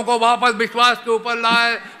लोगों को वापस विश्वास के ऊपर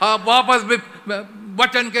लाए, वापस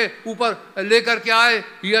वचन के ऊपर लेकर के आए।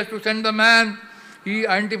 He has to send the man, he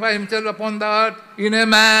identify himself upon the earth in a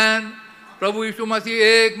man. प्रभु यीशु मसीह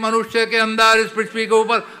एक मनुष्य के अंदर इस पृथ्वी के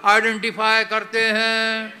ऊपर आइडेंटिफाई करते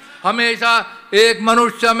हैं, हमेशा एक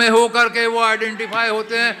मनुष्य में होकर के वो आइडेंटिफाई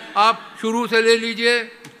होते हैं। आप शुरू से ले लीजिए,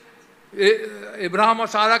 इब्राहिम और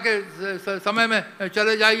सारा के समय में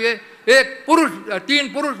चले जाइए, एक पुरुष, 3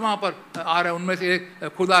 पुरुष वहाँ पर आ रहे हैं, उनमें से एक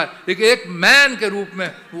खुदा है, लेकिन एक मैन के रूप में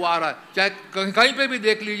वो आ रहा है। चाहे कहीं पे भी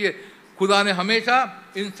देख लीजिए, खुदा ने हमेशा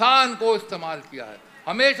इंसान को इस्तेमाल किया है,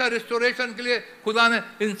 हमेशा रिस्टोरेशन के लिए खुदा ने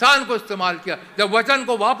इंसान को इस्तेमाल किया। जब वचन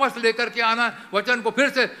को वापस लेकर के आना है, वचन को फिर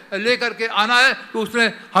से लेकर के आना है, तो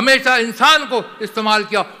उसने हमेशा इंसान को इस्तेमाल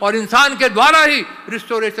किया और इंसान के द्वारा ही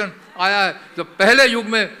रिस्टोरेशन आया है। जब पहले युग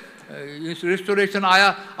में रिस्टोरेशन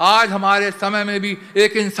आया, आज हमारे समय में भी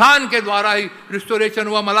एक इंसान के द्वारा ही रिस्टोरेशन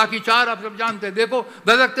हुआ। मलाकी 4 आप सब जानते हैं। देखो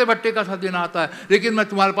दस्तकते भट्टे का सा दिन आता है, लेकिन मैं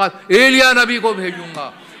तुम्हारे पास एलिया नबी को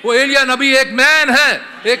भेजूंगा। वो एलिया नबी एक मैन है,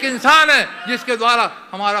 एक इंसान है, जिसके द्वारा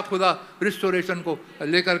हमारा खुदा रिस्टोरेशन को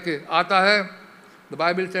लेकर के आता है। The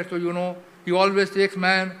Bible says, so you know he always takes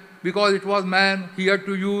man because it was man he had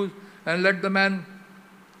to use and let the man।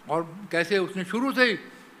 और कैसे उसने शुरू से ही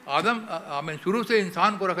शुरू से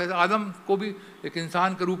इंसान को रखा था, आदम को भी एक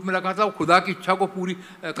इंसान के रूप में रखा था, खुदा की इच्छा को पूरी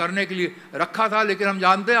करने के लिए रखा था। लेकिन हम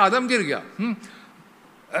जानते हैं आदम गिर गया।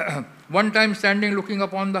 One time standing looking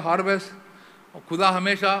upon the harvest, खुदा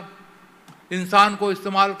हमेशा इंसान को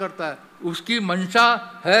इस्तेमाल करता है, उसकी मंशा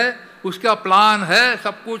है, उसका प्लान है,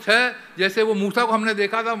 सब कुछ है। जैसे वो मूसा को हमने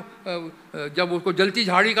देखा था, जब उसको जलती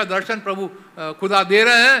झाड़ी का दर्शन प्रभु खुदा दे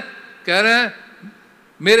रहे हैं, कह रहे हैं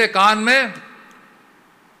मेरे कान में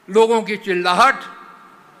लोगों की चिल्लाहट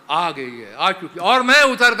आ गई है, आ चुकी, और मैं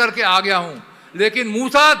उतर करके आ गया हूं, लेकिन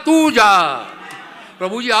मूसा तू जा।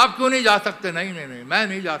 प्रभु जी आप क्यों नहीं जा सकते? नहीं नहीं नहीं, मैं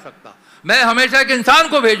नहीं जा सकता, मैं हमेशा एक इंसान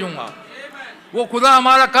को भेजूंगा। वो खुदा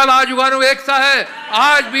हमारा कल आज जुगानू एक सा है।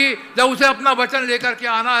 आज भी जब उसे अपना वचन लेकर के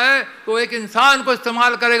आना है तो एक इंसान को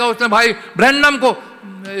इस्तेमाल करेगा। उसने भाई ब्रैनम को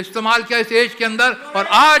इस्तेमाल किया इस एज के अंदर, और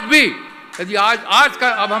आज भी यदि आज का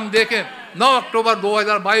अब हम देखें 9 अक्टूबर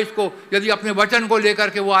 2022 को यदि अपने वचन को लेकर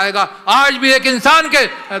के वो आएगा, आज भी एक इंसान के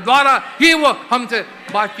द्वारा ही वो हमसे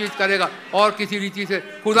बातचीत करेगा और किसी रीति से।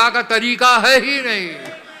 खुदा का तरीका है ही नहीं,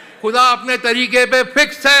 खुदा अपने तरीके पे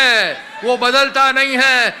फिक्स है, वो बदलता नहीं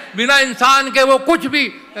है, बिना इंसान के वो कुछ भी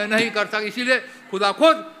नहीं कर सकता। इसीलिए खुदा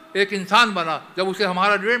खुद एक इंसान बना, जब उसे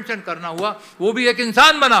हमारा रिडेम्पशन करना हुआ वो भी एक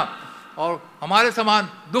इंसान बना। और हमारे समान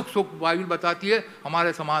दुख सुख, बाइबल बताती है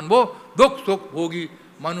हमारे समान वो दुख सुख भोगी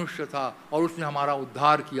मनुष्य था और उसने हमारा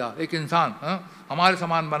उद्धार किया, एक इंसान हमारे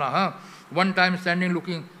समान बना। one time standing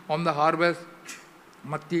looking on the harvest.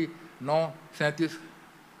 मत्ती 9:37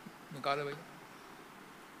 निकाले भाई,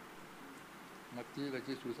 मत्ती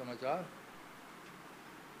रचित सुसमाचार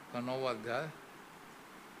का 9वां अध्याय।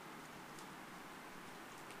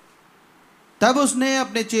 तब उसने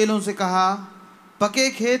अपने चेलों से कहा, पके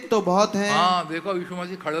खेत तो बहुत हैं। हाँ देखो, यीशु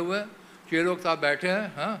मसीह खड़े हुए हैं, चेलों के साथ बैठे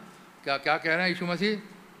हैं। हाँ क्या क्या कह रहे हैं यीशु मसीह?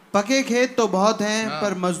 पके खेत तो बहुत हैं,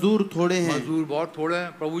 पर मजदूर थोड़े हैं। मजदूर बहुत थोड़े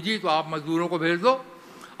हैं। प्रभु जी, तो आप मजदूरों को भेज दो।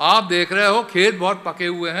 आप देख रहे हो खेत बहुत पके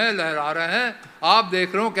हुए हैं, लहरा रहे हैं। आप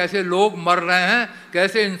देख रहे हो कैसे लोग मर रहे हैं,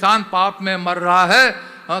 कैसे इंसान पाप में मर रहा है।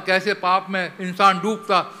 हाँ, कैसे पाप में इंसान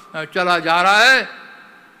डूबता चला जा रहा है।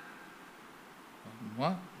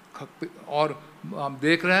 और हम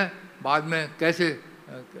देख रहे हैं बाद में कैसे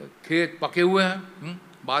खेत पके हुए हैं।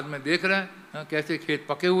 बाद में देख रहे हैं कैसे खेत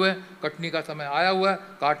पके हुए हैं, कटनी का समय आया हुआ है,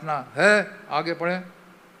 काटना है। आगे पढ़े।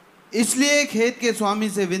 इसलिए खेत के स्वामी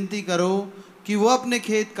से विनती करो कि वो अपने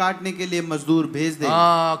खेत काटने के लिए मजदूर भेज दे।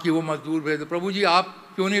 हाँ, कि वो मजदूर भेज दे। प्रभु जी,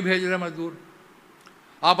 आप क्यों नहीं भेज रहे मजदूर?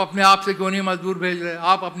 आप अपने आप से क्यों नहीं मजदूर भेज रहे?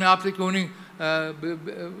 आप अपने आप से क्यों नहीं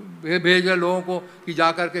भेज रहे लोगों को कि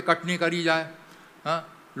जा कर के कटनी करी जाए? हाँ,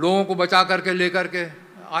 लोगों को बचा करके लेकर के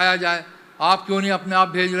आया जाए। आप क्यों नहीं अपने आप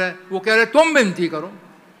भेज रहे? वो कह रहे तुम विनती करो।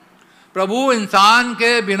 प्रभु इंसान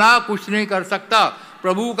के बिना कुछ नहीं कर सकता।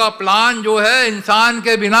 प्रभु का प्लान जो है इंसान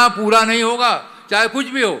के बिना पूरा नहीं होगा, चाहे कुछ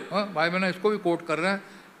भी हो। भाई बहन इसको भी कोट कर रहे हैं।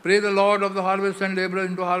 Pray the lord of the harvest and labour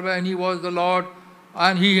into harvest and he was the lord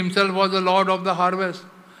and he himself was the lord of the harvest.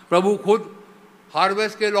 प्रभु खुद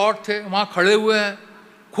हार्वेस्ट के लॉर्ड थे, वहाँ खड़े हुए हैं,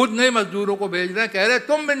 खुद नहीं मजदूरों को भेज रहे हैं। कह रहे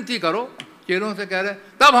तुम विनती करो, चेलों से कह रहे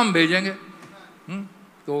तब हम भेजेंगे।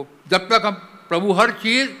 तो जब तक हम प्रभु हर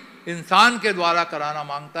चीज़ इंसान के द्वारा कराना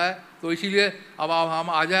मांगता है, तो इसीलिए अब हम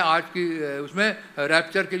आ जाएं आज की उसमें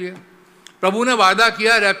रैप्चर के लिए। प्रभु ने वादा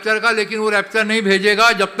किया रैप्चर का, लेकिन वो रैप्चर नहीं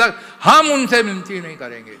भेजेगा जब तक हम उनसे विनती नहीं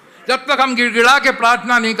करेंगे, जब तक हम गिड़गिड़ा के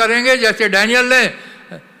प्रार्थना नहीं करेंगे। जैसे डैनियल ने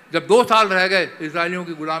जब 2 साल रह गए इजरायलियों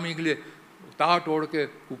की गुलामी के लिए, ताह तोड़ के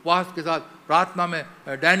उपवास के साथ प्रार्थना में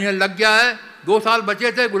डैनियल लग गया है। 2 साल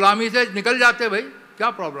बचे थे, गुलामी से निकल जाते भाई, क्या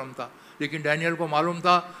प्रॉब्लम था? लेकिन डैनियल को मालूम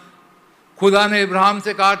था, खुदा ने इब्राहिम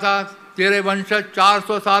से कहा था तेरे वंशज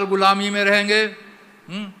 400 साल गुलामी में रहेंगे।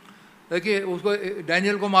 देखिए उसको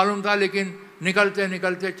डैनियल को मालूम था, लेकिन निकलते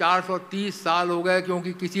निकलते 430 साल हो गए,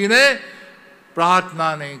 क्योंकि किसी ने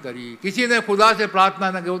प्रार्थना नहीं करी, किसी ने खुदा से प्रार्थना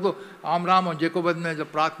नहीं की। वो तो आमराम और जेकोबद ने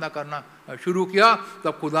जब प्रार्थना करना शुरू किया,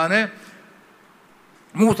 तब खुदा ने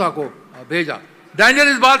मूसा को भेजा। डैनियल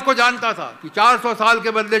इस बात को जानता था कि 400 साल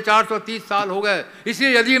के बदले 430 साल हो गए,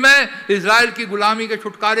 इसलिए यदि मैं इजराइल की गुलामी के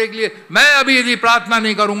छुटकारे के लिए मैं अभी यदि प्रार्थना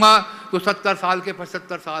नहीं करूंगा, तो 70 साल के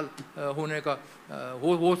 75 साल होने का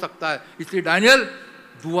हो सकता है। इसलिए डैनियल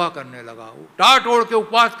दुआ करने लगा, टाट ओढ़ के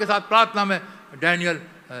उपवास के साथ प्रार्थना में डैनियल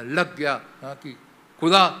लग गया कि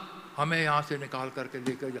खुदा हमें यहाँ से निकाल करके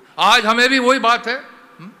लेकर जा। आज हमें भी वही बात है।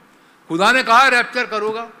 खुदा ने कहा रैप्चर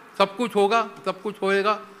करोगा, सब कुछ होगा, सब कुछ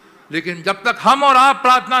होएगा, लेकिन जब तक हम और आप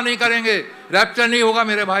प्रार्थना नहीं करेंगे रैप्चर नहीं होगा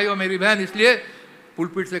मेरे भाई और मेरी बहन। इसलिए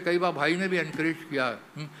पुलपिट से कई बार भाई ने भी एनकरेज किया है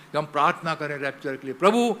कि हम प्रार्थना करें रैप्चर के लिए।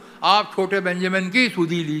 प्रभु आप छोटे बेंजामिन की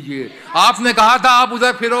सुधि लीजिए। आपने कहा था आप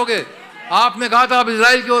उधर फिरोगे, आपने कहा था आप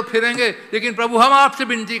इजराइल की ओर फिरेंगे, लेकिन प्रभु हम आपसे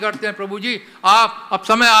विनती करते हैं, प्रभु जी आप अब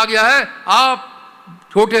समय आ गया है, आप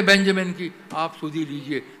छोटे बेंजामिन की आप सुधि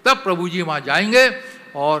लीजिए। तब प्रभु जी वहाँ जाएंगे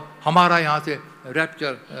और हमारा यहाँ से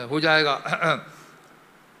रैप्चर हो जाएगा।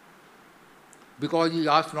 Because you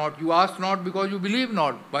ask not because you believe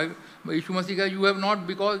not. यीशु मसीह का you have not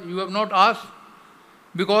because you have not asked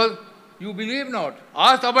because you believe not.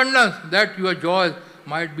 Ask abundance that your joy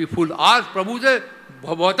might be full. आज प्रभु से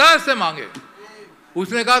बहुतायत से मांगे।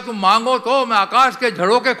 उसने कहा तुम मांगो तो मैं आकाश के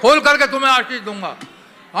झड़ों के खोल करके तुम्हें आशीष दूंगा।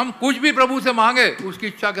 हम कुछ भी प्रभु से मांगे उसकी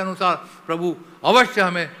इच्छा के अनुसार प्रभु अवश्य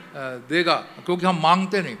हमें देगा, क्योंकि हम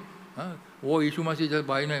मांगते नहीं। वो यीशु मसीह जब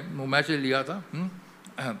भाई ने मैसेज लिया था,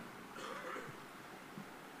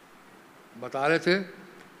 बता रहे थे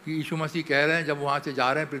कि यीशु मसीह कह रहे हैं जब वहाँ से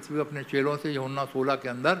जा रहे हैं पृथ्वी अपने चेलों से, यूहन्ना 16 के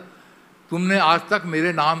अंदर, तुमने आज तक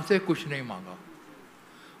मेरे नाम से कुछ नहीं मांगा,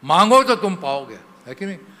 मांगो तो तुम पाओगे, है कि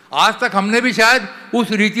नहीं? आज तक हमने भी शायद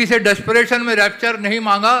उस रीति से डेस्परेशन में रैप्चर नहीं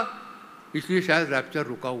मांगा, इसलिए शायद रैप्चर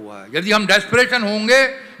रुका हुआ है। यदि हम डेस्परेशन होंगे,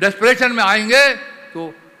 डेस्परेशन में आएंगे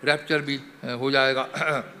तो रैप्चर भी हो जाएगा।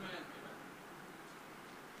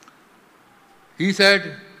 He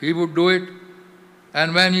said he would do it.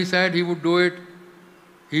 And when he said he would do it,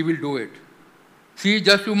 he will do it. See,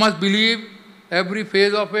 just you must believe every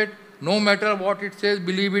phase of it, no matter what it says,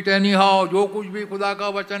 believe it anyhow. जो कुछ भी खुदा का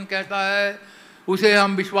वचन कहता है उसे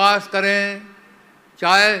हम विश्वास करें,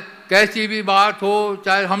 चाहे कैसी भी बात हो,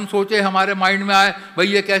 चाहे हम सोचे हमारे माइंड में आए भाई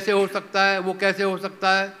ये कैसे हो सकता है, वो कैसे हो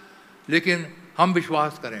सकता है, लेकिन हम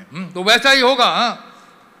विश्वास करें तो वैसा ही होगा।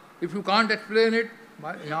 If you can't explain it,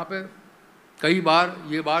 यहाँ पे कई बार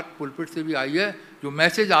ये बात पुलपिट से भी आई है, जो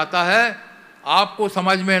मैसेज आता है आपको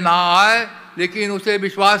समझ में ना आए लेकिन उसे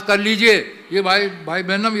विश्वास कर लीजिए। ये भाई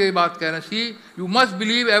ब्रैनम यही बात कह रहे हैं, see you must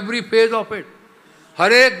believe every phase of it.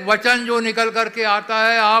 हर एक वचन जो निकल करके आता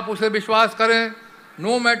है आप उसे विश्वास करें,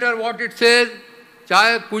 no matter what it says,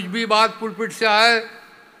 चाहे कुछ भी बात पुलपिट से आए,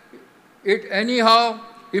 it any how,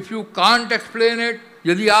 if you can't explain it,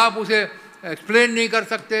 यदि आप उसे एक्सप्लेन नहीं कर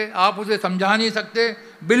सकते, आप उसे समझा नहीं सकते,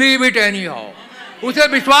 बिलीव इट एनी हाउ, उसे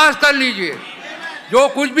विश्वास कर लीजिए। जो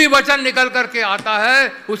कुछ भी वचन निकल करके आता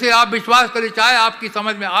है उसे आप विश्वास करिए, चाहे आपकी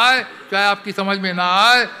समझ में आए चाहे आपकी समझ में ना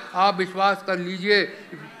आए, आप विश्वास कर लीजिए।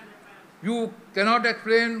 You cannot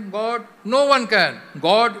explain God, no one can,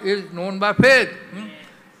 God is known by faith.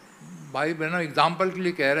 भाई बहनों एग्जाम्पल के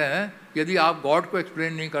लिए कह रहे हैं, यदि आप गॉड को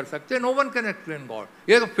एक्सप्लेन नहीं कर सकते, no one can explain God.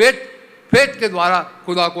 ये तो फेथ के द्वारा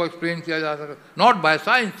खुदा को एक्सप्लेन किया जा सकता, नॉट बाय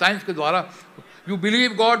साइंस, साइंस के द्वारा। You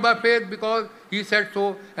believe God by faith because he said so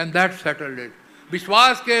and that settled it.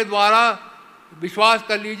 विश्वास के द्वारा विश्वास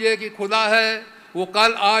कर लीजिए कि खुदा है, वो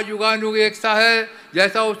कल आज युगानुग एक सा है,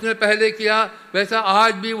 जैसा उसने पहले किया वैसा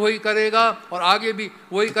आज भी वही करेगा और आगे भी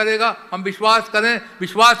वही करेगा। हम विश्वास करें,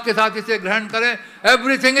 विश्वास के साथ इसे ग्रहण करें।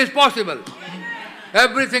 Everything is possible,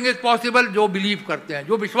 everything is possible. जो बिलीव करते हैं,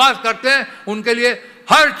 जो विश्वास करते हैं, उनके लिए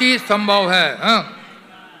हर चीज संभव है।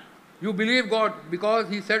 You believe God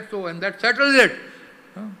because he said so and that settles it.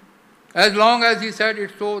 As long as he said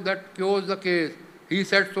it so, that cures the case. He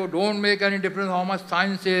said so, don't make any difference how much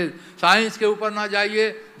science says. Science के ऊपर ना जाइए,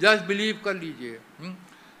 just believe कर लीजिए।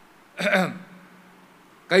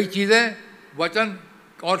 कई चीज़ें वचन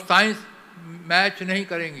और साइंस मैच नहीं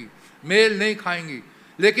करेंगी, मेल नहीं खाएंगी,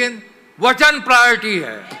 लेकिन वचन प्रायोरिटी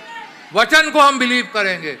है। वचन को हम बिलीव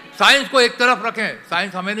करेंगे, साइंस को एक तरफ रखें।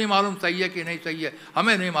 साइंस हमें नहीं मालूम सही है कि नहीं सही है,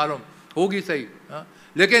 हमें नहीं मालूम, होगी सही,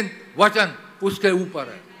 लेकिन वचन उसके ऊपर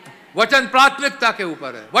है, वचन प्राथमिकता के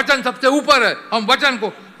ऊपर है, वचन सबसे ऊपर है। हम वचन को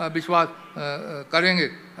विश्वास करेंगे।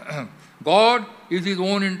 God is his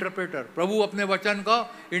own interpreter. प्रभु अपने वचन का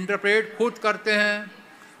इंटरप्रेट खुद करते हैं,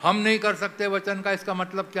 हम नहीं कर सकते। वचन का इसका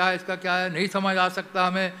मतलब क्या है, इसका क्या है, नहीं समझ आ सकता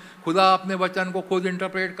हमें। खुदा अपने वचन को खुद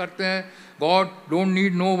इंटरप्रेट करते हैं। God don't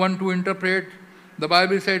need no one two interpret. The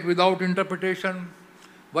Bible said without interpretation.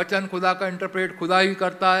 वचन खुदा का इंटरप्रेट खुदा ही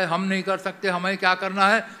करता है, हम नहीं कर सकते। हमें क्या करना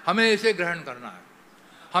है, हमें इसे ग्रहण करना है,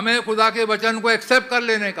 हमें खुदा के वचन को एक्सेप्ट कर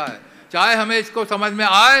लेने का है, चाहे हमें इसको समझ में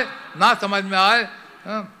आए ना समझ में आए।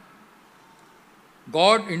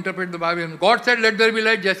 God interpret the Bible. God said let there be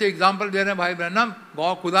light, जैसे एग्जांपल दे रहे हैं भाई ब्रैनम।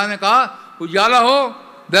 गॉड खुदा ने कहा उजाला हो,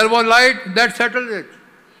 there was light, that settled it.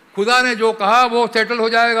 खुदा ने जो कहा वो सेटल हो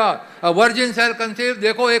जाएगा। वर्जिन शैल कंसीव,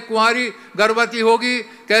 देखो एक कुंवारी गर्भवती होगी,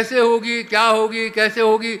 कैसे होगी, क्या होगी, कैसे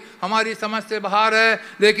होगी, हमारी समझ से बाहर है।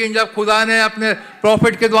 लेकिन जब खुदा ने अपने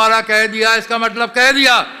प्रॉफिट के द्वारा कह दिया, इसका मतलब कह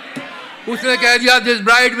दिया, उसने कह दिया this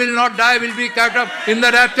bride will not die, will be cat up in the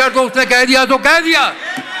rapture, तो उसने कह दिया तो कह दिया।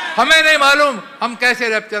 हमें नहीं मालूम हम कैसे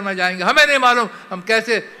रैप्चर में जाएंगे, हमें नहीं मालूम हम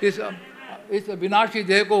कैसे इस विनाशी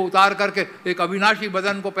देह को उतार करके एक अविनाशी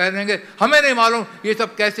बदन को पहनेंगे, हमें नहीं मालूम ये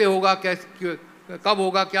सब कैसे होगा, कैसे कब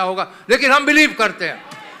होगा, क्या होगा, लेकिन हम बिलीव करते हैं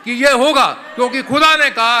कि ये होगा, क्योंकि खुदा ने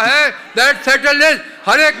कहा है दैट सेटल्ड इट।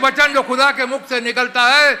 हर एक वचन जो खुदा के मुख से निकलता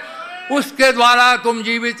है उसके द्वारा तुम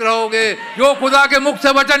जीवित रहोगे। जो खुदा के मुख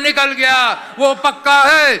से वचन निकल गया वो पक्का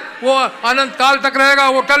है, वो अनंत काल तक रहेगा,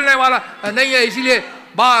 वो टलने वाला नहीं है। इसीलिए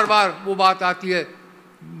बार बार वो बात आती है,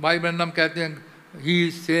 भाई ब्रैनम कहते हैं he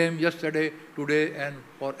is same yesterday today and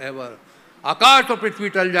for ever. आकाश और पृथ्वी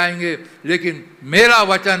टल जाएंगे लेकिन मेरा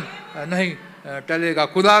वचन नहीं टलेगा।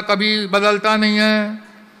 खुदा कभी बदलता नहीं है।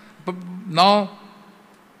 नाउ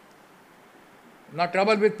ना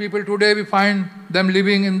trouble with people today, we find them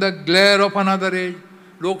living in the glare of another age.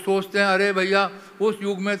 लोग सोचते हैं अरे भैया उस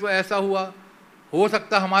युग में तो ऐसा हुआ, हो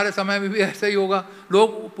सकता हमारे समय में भी ऐसा ही होगा।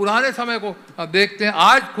 लोग पुराने समय को देखते हैं,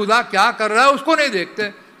 आज खुदा क्या कर रहा है उसको नहीं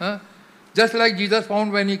देखते। Just like Jesus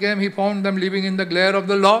found when he came, he found them living in the glare of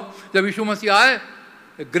the law. जब यीशु मसीह आए,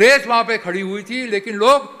 ग्रेस वहाँ पे खड़ी हुई थी, लेकिन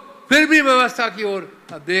लोग फिर भी व्यवस्था की ओर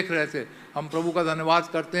देख रहे थे। हम प्रभु का धन्यवाद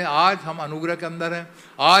करते हैं, आज हम अनुग्रह के अंदर हैं,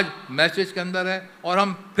 आज मैसेज के अंदर है, और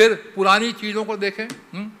हम फिर पुरानी चीज़ों को देखें,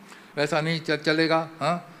 वैसा नहीं चलेगा।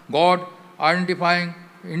 God identifying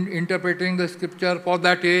interpreting the scripture for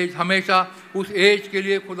that age. हमेशा उस एज के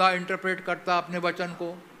लिए खुदा इंटरप्रेट करता अपने वचन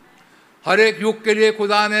को। हर एक युग के लिए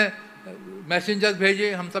खुदा ने मैसेंजर्स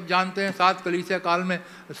भेजे। हम सब जानते हैं 7 कलीसिया काल में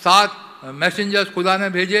 7 मैसेंजर्स खुदा ने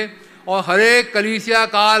भेजे, और हर एक कलीसिया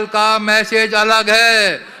काल का मैसेज अलग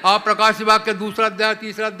है। आप प्रकाश विभाग के 2 अध्याय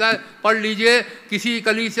 3 अध्याय पढ़ लीजिए, किसी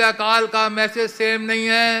कलीसिया काल का मैसेज सेम नहीं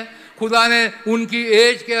है। खुदा ने उनकी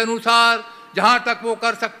एज के अनुसार जहाँ तक वो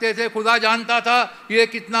कर सकते थे, खुदा जानता था ये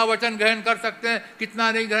कितना वचन ग्रहण कर सकते हैं,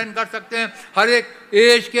 कितना नहीं ग्रहण कर सकते हैं। हर एक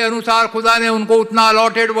एज के अनुसार खुदा ने उनको उतना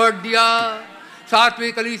अलॉटेड वर्ड दिया।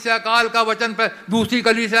 7वीं कलीसिया काल का वचन पर दूसरी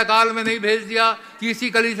कलीसिया काल में नहीं भेज दिया, तीसरी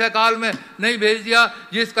कलीसिया काल में नहीं भेज दिया।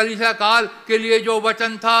 जिस कलीसिया काल के लिए जो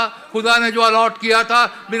वचन था, खुदा ने जो अलॉट किया था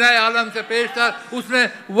बिना आलम से पेश था, उसने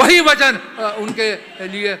वही वचन उनके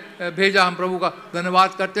लिए भेजा। हम प्रभु का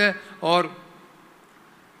धन्यवाद करते हैं। और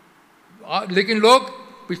लेकिन लोग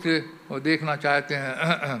पिछले देखना चाहते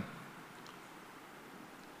हैं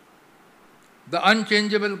the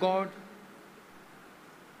unchangeable God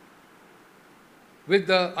with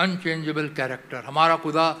the unchangeable character. हमारा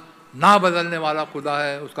खुदा ना बदलने वाला खुदा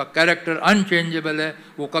है, उसका कैरेक्टर अनचेंजेबल है,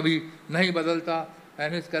 वो कभी नहीं बदलता।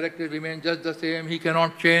 And his character remain just the same, he can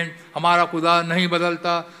not change. हमारा खुदा नहीं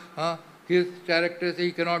बदलता। His character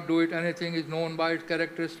he can not do it, anything is known by its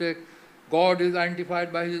characteristic. God is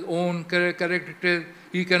identified by His own character.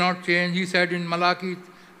 He cannot change. He said in Malachi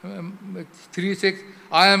 3:6,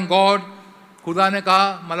 I am God. खुदा ने कहा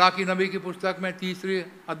मलाकी नबी की पुस्तक में 3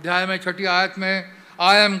 अध्याय में 6 आयत में,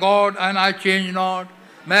 I am God and I change not.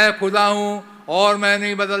 मैं खुदा हूँ और मैं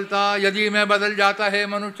नहीं बदलता। यदि मैं बदल जाता है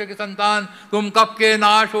मनुष्य के संतान, तुम कब के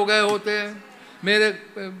नाश हो गए होते। मेरे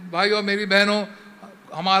भाइयों मेरी बहनों,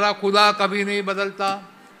 हमारा खुदा कभी नहीं बदलता।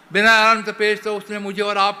 बिना आलम से पेश तो उसने मुझे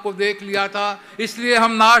और आपको देख लिया था, इसलिए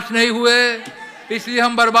हम नाश नहीं हुए, इसलिए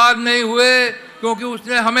हम बर्बाद नहीं हुए, क्योंकि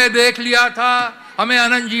उसने हमें देख लिया था। हमें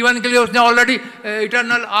अनंत जीवन के लिए उसने ऑलरेडी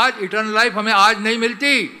इटर्नल लाइफ हमें आज नहीं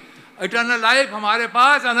मिलती। इटर्नल लाइफ हमारे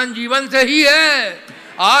पास अनंत जीवन से ही है।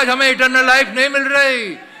 आज हमें इटर्नल लाइफ नहीं मिल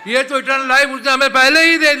रही, ये तो इटर्नल लाइफ उसने हमें पहले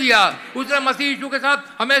ही दे दिया। उसने मसीह यीशु के साथ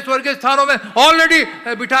हमें स्वर्ग के स्थानों में ऑलरेडी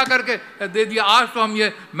बिठा करके दे दिया। आज तो हम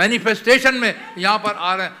ये मैनिफेस्टेशन में यहाँ पर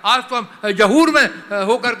आ रहे हैं, आज तो हम जहूर में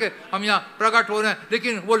हो करके हम यहाँ प्रकट हो रहे हैं,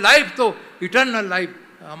 लेकिन वो लाइफ तो इटर्नल लाइफ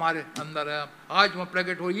हमारे अंदर है। आज हम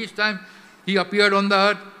प्रकट हो। Each time he appeared on the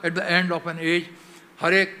earth at the end of an age.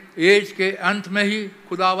 हर एक एज के अंत में ही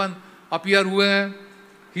खुदावन अपीयर हुए हैं।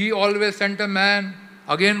 He always sent a man.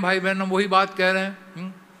 Again भाई बहन हम वही बात कह रहे हैं।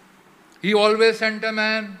 He always sent a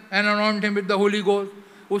man and anointed him with the Holy Ghost.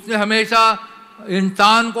 उसने हमेशा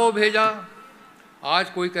इंसान को भेजा। आज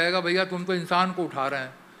कोई कहेगा भैया तुम तो इंसान को उठा रहे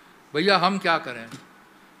हैं। भैया हम क्या करें?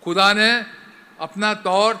 खुदा ने अपना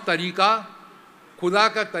तौर तरीका, खुदा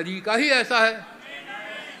का तरीका ही ऐसा है,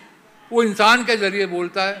 वो इंसान के जरिए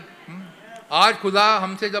बोलता है। आज खुदा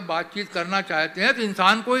हमसे जब बातचीत करना चाहते हैं तो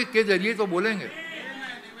इंसान को के जरिए तो बोलेंगे।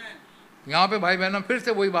 यहाँ पे भाई बहन फिर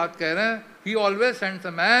से वही बात कह रहे हैं, He always sends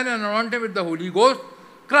a man and anointed him with the Holy Ghost,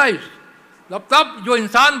 Christ. तब जो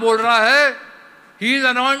इंसान बोल रहा है, He is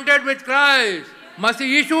anointed with Christ. मसीह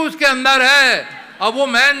यीशु उसके अंदर है। अब वो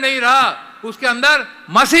मैन नहीं रहा, उसके अंदर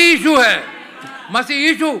मसीह यीशु है। मसीह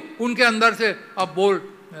यीशु उनके अंदर से अब बोल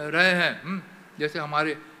रहे हैं। जैसे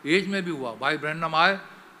हमारे एज में भी हुआ, भाई ब्रैनम आए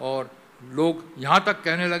और लोग यहाँ तक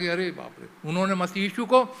कहने लगे अरे बाप रे, उन्होंने मसीह यीशु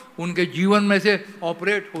को उनके जीवन में से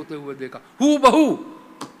ऑपरेट होते हुए देखा, हू बहू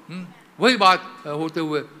वही बात होते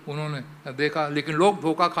हुए उन्होंने देखा। लेकिन लोग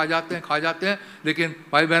धोखा खा जाते हैं। लेकिन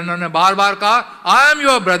भाई बहनों ने बार बार कहा I am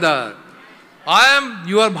your brother, I am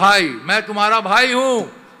your भाई, मैं तुम्हारा भाई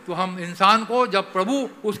हूँ। तो हम इंसान को जब प्रभु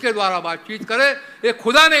उसके द्वारा बातचीत करे, एक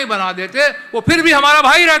खुदा नहीं बना देते, वो फिर भी हमारा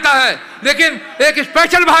भाई रहता है, लेकिन एक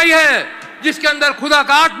स्पेशल भाई है जिसके अंदर खुदा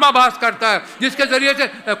का आत्मा वास करता है, जिसके जरिए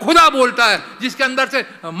से खुदा बोलता है, जिसके अंदर से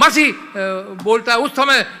मसीह बोलता है। उस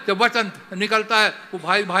समय जब वचन निकलता है वो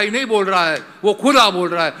भाई भाई नहीं बोल रहा है, वो खुदा बोल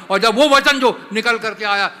रहा है। और जब वो वचन जो निकल करके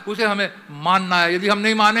आया उसे हमें मानना है। यदि हम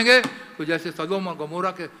नहीं मानेंगे तो जैसे सदोम और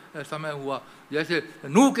गमोरा के समय हुआ, जैसे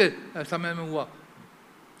नूह के समय में हुआ,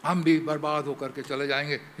 हम भी बर्बाद होकर के चले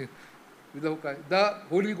जाएंगे। The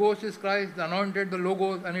Holy Ghost is Christ, the anointed, the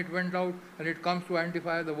Logos, and it went out and it comes to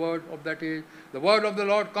identify the word of that age. The word of the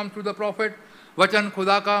Lord comes to the prophet. वचन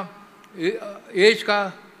खुदा का as का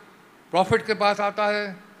profit के पास आता है।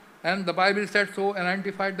 And the Bible said so and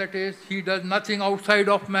identified that age. He does nothing outside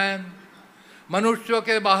of man. मनुष्यों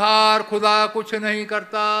के बाहर खुदा कुछ नहीं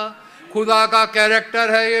करता। खुदा का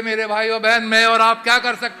कैरेक्टर है ये मेरे भाई और बहन। मैं और आप क्या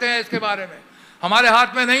कर सकते हैं इसके बारे में? हमारे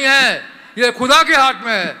हाथ में नहीं है, ये खुदा के हाथ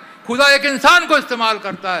में है। खुदा एक इंसान को इस्तेमाल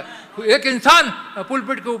करता है, एक इंसान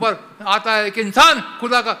पुलपिट के ऊपर आता है, एक इंसान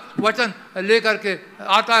खुदा का वचन लेकर के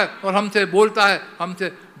आता है और हमसे बोलता है,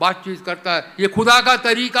 हमसे बातचीत करता है। ये खुदा का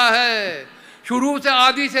तरीका है। शुरू से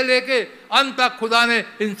आदि से लेके अंत तक खुदा ने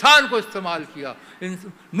इंसान को इस्तेमाल किया,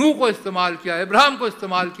 नूह को इस्तेमाल किया, इब्राहिम को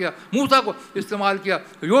इस्तेमाल किया, मूसा को इस्तेमाल किया,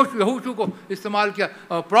 यहोशू को इस्तेमाल किया,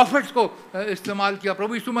 प्रॉफिट्स को इस्तेमाल किया।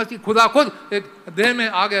 प्रभु यीशु मसीह खुदा खुद एक देह में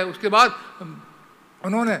आ गए, उसके बाद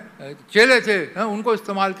उन्होंने चेले थे, उनको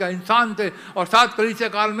इस्तेमाल किया, इंसान थे, और 7 कलीसिया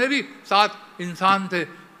काल में भी 7 इंसान थे,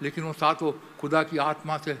 लेकिन वो 7 खुदा की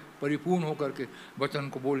आत्मा से परिपूर्ण होकर के वचन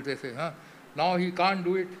को बोलते थे। Now he can't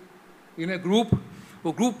do it in a group,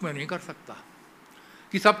 वो ग्रुप में नहीं कर सकता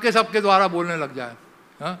कि सबके द्वारा बोलने लग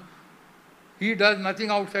जाए। He does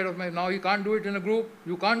nothing outside of my, now he can't do it in a group,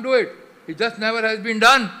 you can't do it, it just never has been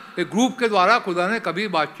done. एक ग्रुप के द्वारा खुदा ने कभी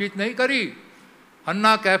बातचीत नहीं करी।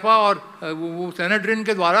 हन्ना, कैफा और वो सेनेड्रिन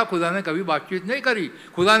के द्वारा खुदा ने कभी बातचीत नहीं करी।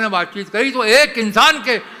 खुदा ने बातचीत करी तो एक इंसान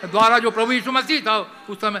के द्वारा, जो प्रभु यीशु मसीह था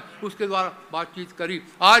उस समय, उसके द्वारा बातचीत करी।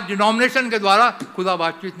 आज डिनोमिनेशन के द्वारा खुदा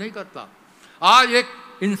बातचीत नहीं करता। आज एक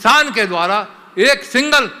इंसान के द्वारा, एक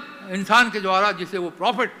सिंगल इंसान के द्वारा, जिसे वो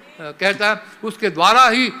प्रॉफिट कहता है, उसके द्वारा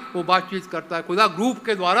ही वो बातचीत करता है। खुदा ग्रुप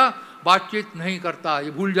के द्वारा बातचीत नहीं करता,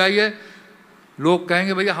 ये भूल जाइए। लोग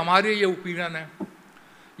कहेंगे भैया हमारी ये ओपिनियन है,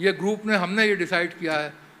 ये ग्रुप ने, हमने ये डिसाइड किया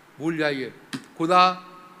है, भूल जाइए। खुदा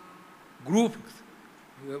ग्रुप,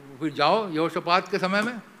 फिर जाओ यहोशापात के समय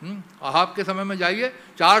में, अहाब के समय में जाइए,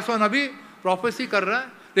 400 नबी प्रोफेसी कर रहे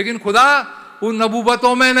हैं, लेकिन खुदा उन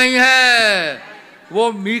नबूवतों में नहीं है,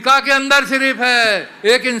 वो मीका के अंदर सिर्फ है।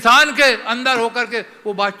 एक इंसान के अंदर होकर के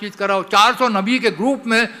वो बातचीत कर रहा हो, 400 नबी के ग्रुप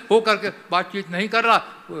में होकर के बातचीत नहीं कर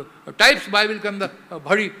रहा। टाइप्स बाइबल के अंदर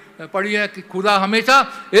पढ़ी है कि खुदा हमेशा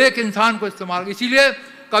एक इंसान को इस्तेमाल, इसीलिए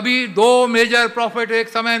कभी 2 मेजर प्रॉफिट एक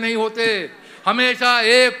समय नहीं होते, हमेशा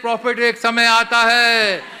एक प्रॉफिट एक समय आता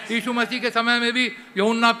है। यीशु मसीह के समय में भी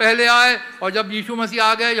यूहन्ना पहले आए, और जब यीशु मसीह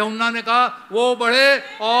आ गए, यूहन्ना ने कहा वो बढ़े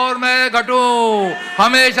और मैं घटूं।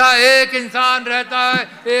 हमेशा एक इंसान रहता है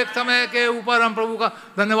एक समय के ऊपर। हम प्रभु का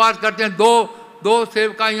धन्यवाद करते हैं। दो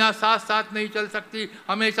सेवकाइयाँ साथ साथ नहीं चल सकती,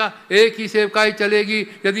 हमेशा एक ही सेवकाई चलेगी।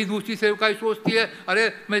 यदि दूसरी सेवकाई सोचती है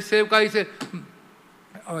अरे मैं इस सेवकाई से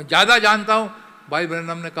ज़्यादा जानता हूँ, भाई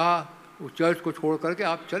ब्रैनम ने कहा उस चर्च को छोड़ करके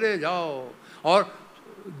आप चले जाओ, और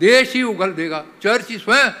देश ही उगल देगा, चर्च ही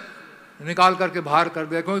स्वयं निकाल करके बाहर कर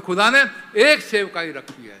देगा। क्योंकि खुदा ने एक सेवकाई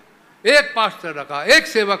रखी है, एक पास्टर रखा, एक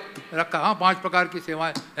सेवक रखा। हाँ, 5 प्रकार की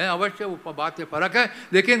सेवाएं हैं अवश्य, वो बात से फर्क है,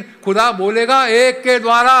 लेकिन खुदा बोलेगा एक के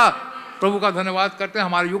द्वारा। प्रभु का धन्यवाद करते हैं।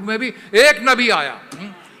 हमारे युग में भी एक नबी आया,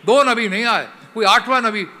 2 नबी नहीं आए, कोई 8वां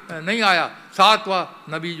नबी नहीं आया, 7वां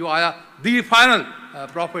नबी जो आया दी फाइनल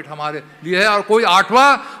प्रॉफिट हमारे लिए है, और कोई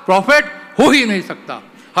 8वां प्रॉफिट हो ही नहीं सकता।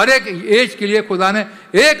 हर एक एज के लिए खुदा ने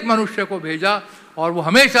एक मनुष्य को भेजा, और वो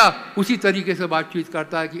हमेशा उसी तरीके से बातचीत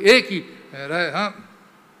करता है कि एक ही रहे। हाँ,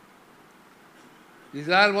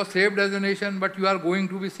 Israel was saved as a nation, but you are going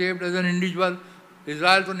to be saved as an individual.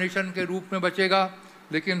 Israel तो नेशन के रूप में बचेगा,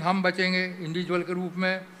 लेकिन हम बचेंगे इंडिविजुअल के रूप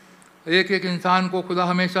में। एक एक इंसान को खुदा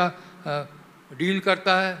हमेशा डील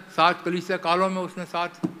करता है। 7 कलीसिया कालों में उसने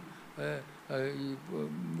 7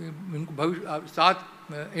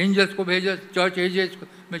 एंजल्स को भेजा, चर्च एजेस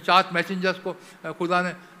में 7 मैसेंजर्स को खुदा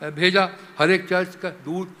ने भेजा। हर एक चर्च का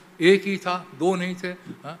दूत एक ही था, 2 नहीं थे।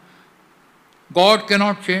 गॉड कैन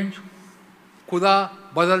नॉट चेंज, खुदा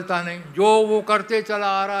बदलता नहीं, जो वो करते चला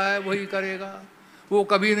आ रहा है वही करेगा, वो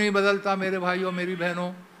कभी नहीं बदलता मेरे भाइयों मेरी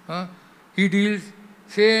बहनों। He deals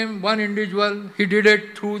same one individual, he did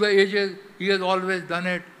it through the ages, he has always done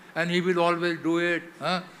it and he will always do it,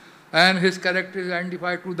 and his character is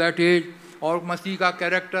identified to that age. और मसीह का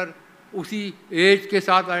कैरेक्टर उसी as के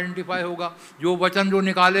साथ identify होगा, जो वचन जो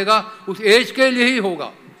निकालेगा उस एज के लिए ही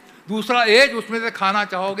होगा। दूसरा एज उसमें से खाना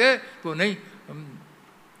चाहोगे तो नहीं,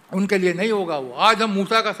 उनके लिए नहीं होगा वो। आज हम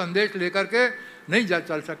मूसा का संदेश लेकर के नहीं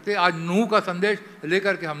चल सकते, आज नूह का संदेश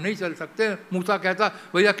लेकर के हम नहीं चल सकते। मूसा कहता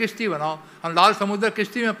भैया किश्ती बनाओ, हम लाल समुद्र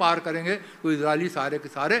किश्ती में पार करेंगे, तो इजरायली सारे के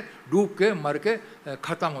सारे डूब के मर के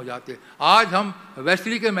ख़त्म हो जाते। आज हम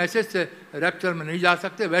वेस्ली के मैसेज से रैप्चर में नहीं जा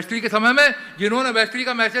सकते। वेस्ली के समय में जिन्होंने वेस्ली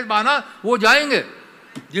का मैसेज माना वो जाएंगे,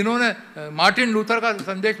 जिन्होंने मार्टिन लूथर का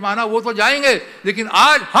संदेश माना वो तो जाएंगे, लेकिन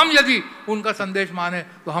आज हम यदि उनका संदेश माने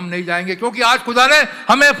तो हम नहीं जाएंगे, क्योंकि आज खुदा ने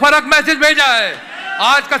हमें फर्क मैसेज भेजा है।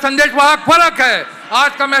 आज का संदेश वाहक फर्क है,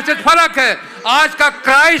 आज का मैसेज फर्क है, आज का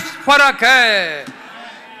क्राइस्ट फर्क है।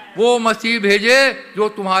 वो मसीह भेजे जो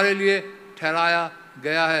तुम्हारे लिए ठहराया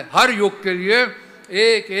गया है। हर युग के लिए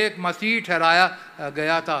एक एक मसीह ठहराया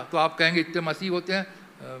गया था। तो आप कहेंगे इतने मसीह होते हैं?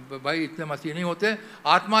 भाई इतने मसीह नहीं होते,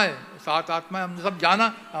 आत्माएं, 7 आत्माएं, हम सब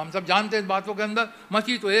जाना, हम सब जानते हैं इस बातों के अंदर।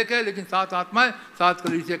 मसीह तो एक है, लेकिन 7 आत्माएं 7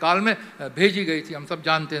 कलीसिया काल में भेजी गई थी, हम सब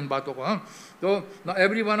जानते हैं इन बातों को। So now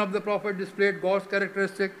every one of the prophet displayed God's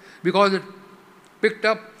characteristic because it picked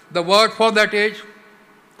up the word for that age.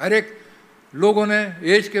 हर एक लोगों ने,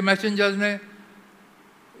 एज के मैसेंजर्स ने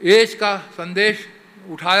एज का संदेश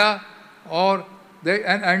उठाया और दे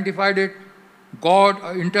identified it. God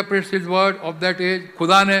interprets his word of that as.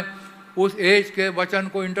 खुदा ने उस एज के वचन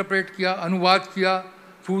को इंटरप्रेट किया, अनुवाद किया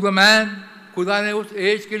थ्रू द मैन। खुदा ने उस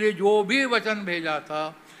एज के लिए जो भी वचन भेजा था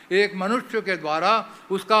एक मनुष्य के द्वारा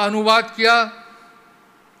उसका अनुवाद किया।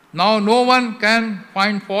 Now no one can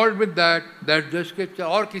find fault with that the scripture.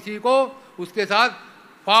 और किसी को उसके साथ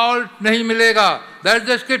फॉल्ट नहीं मिलेगा। दैट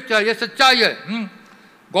द स्क्रिप्चर, ये सच्चाई है।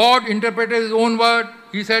 God interpreted his own word.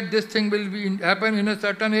 He said this thing will be happen in a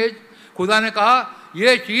certain age. खुदा ने कहा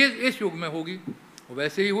ये चीज़ इस युग में होगी,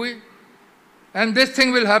 वैसे ही हुई। And this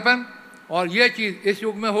thing will happen, और ये चीज़ इस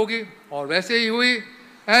युग में होगी और वैसे ही हुई।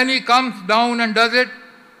 And he comes down and does it.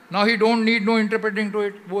 Now he don't need no interpreting to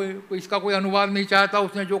it. वो इसका कोई अनुवाद नहीं चाहता।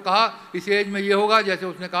 उसने जो कहा इस एज में ये होगा, जैसे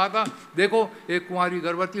उसने कहा था देखो एक कुंवारी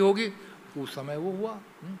गर्भवती होगी, उस समय वो हुआ।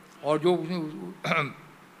 और जो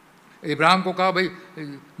इब्राहिम को कहा भाई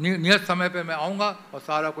नियत समय पे मैं आऊँगा और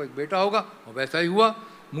सारा को एक बेटा होगा, और वैसा ही हुआ।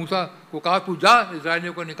 मूसा को कहा तू जा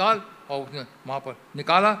इस्राएलियों को निकाल, और उसने वहाँ पर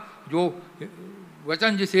निकाला। जो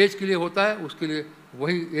वचन जिस एज के लिए होता है उसके लिए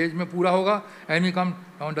वही एज में पूरा होगा। And he come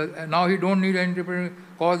now he don't need interpret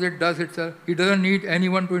cause it does itself. He doesn't need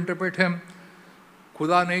anyone to interpret him.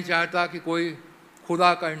 खुदा नहीं चाहता कि कोई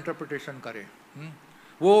खुदा का इंटरप्रिटेशन करे।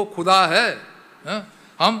 वो खुदा है,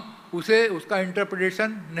 हम उसे उसका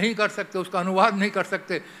इंटरप्रिटेशन नहीं कर सकते, उसका अनुवाद नहीं कर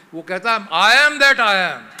सकते। वो कहता है I am that I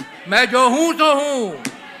am, मैं जो हूँ सो हूँ,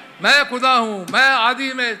 मैं खुदा हूँ, मैं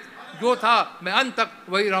आदि में जो था मैं अंत तक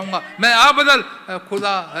वही रहूँगा, मैं आबदल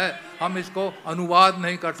खुदा है। हम इसको अनुवाद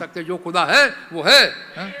नहीं कर सकते। जो खुदा है वो है।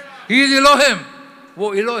 ही इज इलोहिम,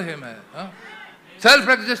 वो इलोहिम है, सेल्फ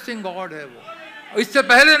एग्जिस्टिंग गॉड है वो। इससे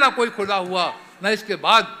पहले ना कोई खुदा हुआ, ना इसके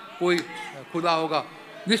बाद कोई खुदा होगा।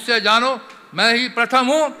 निश्चय जानो मैं ही प्रथम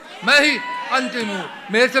हूँ, मैं ही अंतिम हूँ।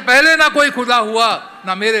 मेरे से पहले ना कोई खुदा हुआ,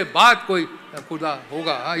 ना मेरे बाद कोई खुदा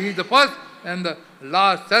होगा। ही is the first and the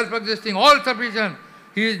last, self existing, all sufficient.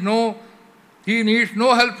 He needs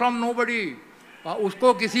no help from nobody.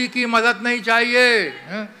 उसको किसी की मदद नहीं चाहिए,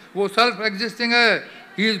 वो सेल्फ एग्जिस्टिंग है।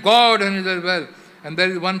 He is God and is well. And there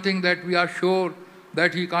is one thing that we are sure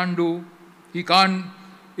that he can't do. He can't,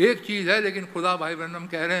 एक चीज़ है लेकिन खुदा भाई बहन हम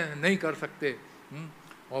कह रहे हैं नहीं कर सकते,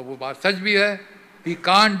 और वो बात सच भी है। ही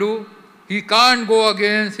can't do, he can't go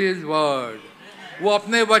against his word. वो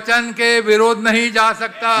अपने वचन के विरोध नहीं जा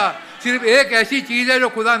सकता। सिर्फ एक ऐसी चीज़ है जो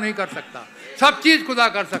खुदा नहीं कर सकता। सब चीज़ खुदा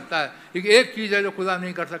कर सकता है, लेकिन एक चीज़ है जो खुदा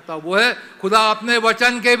नहीं कर सकता, वो है खुदा अपने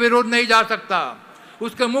वचन के विरुद्ध नहीं जा सकता।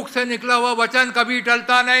 उसके मुख से निकला हुआ वचन कभी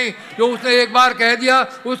टलता नहीं। जो उसने एक बार कह दिया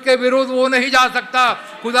उसके विरुद्ध वो नहीं जा सकता।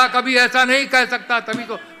 खुदा कभी ऐसा नहीं कह सकता। तभी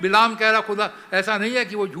तो बिलाम कह रहा खुदा ऐसा नहीं है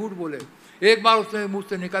कि वो झूठ बोले। एक बार उसने मुझ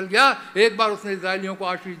से निकल गया, एक बार उसने इस्राएलियों को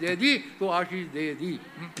आशीष दे दी तो आशीष दे दी।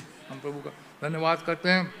 हम प्रभु का धन्यवाद करते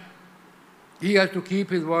हैं। He has to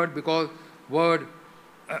keep his word because word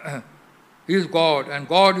is God and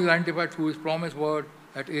God is identified through his promised word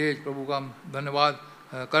at age। प्रभु का हम धन्यवाद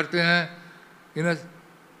करते हैं।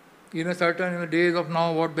 In a certain in the days of now,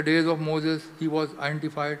 what the days of Moses, he was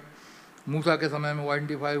identified। मूसा के समय में वो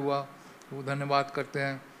identify हुआ, वो धन्यवाद करते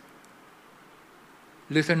हैं।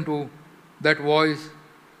 Listen to that voice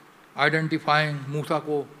identifying। मूसा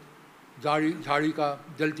को झाड़ी का,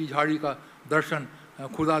 जलती झाड़ी का दर्शन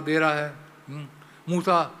खुदा दे रहा है।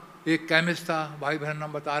 मूसा एक केमिस्ट था, भाई बहन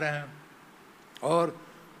हम बता रहे हैं, और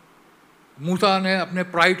मूसा ने अपने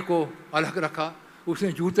प्राइड को अलग रखा।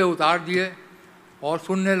 उसने जूते उतार दिए और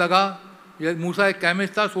सुनने लगा। ये मूसा एक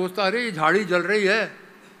केमिस्ट था, सोचता अरे ये झाड़ी जल रही है,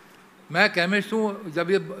 मैं केमिस्ट हूँ,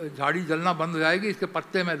 जब ये झाड़ी जलना बंद हो जाएगी इसके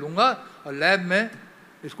पत्ते मैं लूँगा और लैब में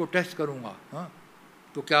इसको टेस्ट करूँगा। हाँ,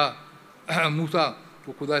 तो क्या मूसा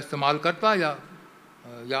को खुदा इस्तेमाल करता या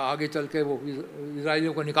आगे चल के वो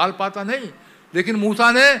इजराइलियों को निकाल पाता? नहीं, लेकिन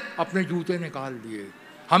मूसा ने अपने जूते निकाल दिए।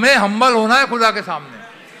 हमें हम्बल होना है खुदा के सामने,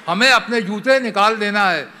 हमें अपने जूते निकाल देना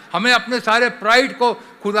है, हमें अपने सारे प्राइड को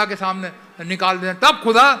खुदा के सामने निकाल देना, तब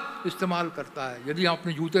खुदा इस्तेमाल करता है। यदि हम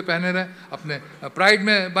अपने जूते पहने रहें, अपने प्राइड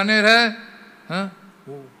में बने रहें, हाँ,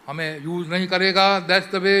 वो हमें यूज़ नहीं करेगा।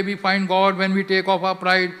 That's the way we find God when we take off our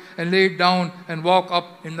pride and ले it down and walk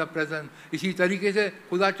up in the presence. इसी तरीके से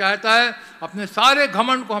खुदा चाहता है अपने सारे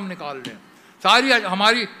घमंड को हम निकाल दें। सारी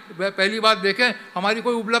हमारी, पहली बात देखें, हमारी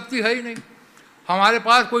कोई उपलब्धि है ही नहीं, हमारे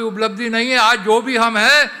पास कोई उपलब्धि नहीं है। आज जो भी हम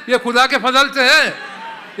हैं ये खुदा के फजल से है,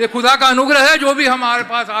 ये खुदा का अनुग्रह है। जो भी हमारे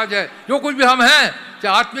पास आज है, जो कुछ भी हम हैं,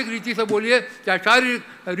 चाहे आत्मिक रीति से बोलिए चाहे शारीरिक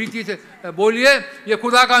रीति से बोलिए, ये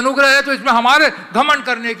खुदा का अनुग्रह है। तो इसमें हमारे घमंड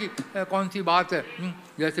करने की कौन सी बात है?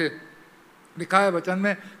 जैसे लिखा है वचन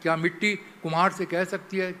में, क्या मिट्टी कुम्हार से कह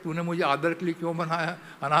सकती है तूने मुझे आदर के लिए क्यों बनाया,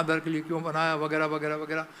 अनादर के लिए क्यों बनाया, वगैरह वगैरह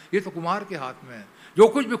वगैरह। ये तो कुम्हार के हाथ में है। जो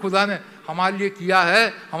कुछ भी खुदा ने हमारे लिए किया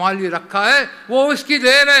है, हमारे लिए रखा है, वो उसकी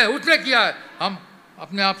देन है, उसने किया है। हम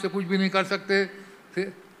अपने आप से कुछ भी नहीं कर सकते।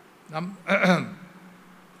 फिर हम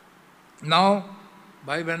नाउ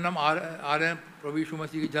भाई ब्रैनम आ रहे हैं प्रभु यीशु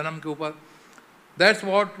मसीह के जन्म के ऊपर। That's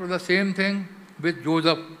what the same thing with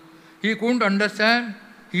Joseph. He couldn't understand,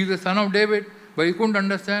 he is the son of David, but he couldn't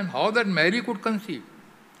understand how that Mary could conceive.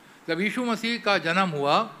 जब यीशु मसीह का जन्म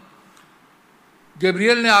हुआ,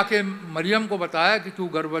 गैब्रियल ने आके मरियम को बताया कि तू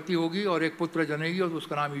गर्भवती होगी और एक पुत्र जनेगी और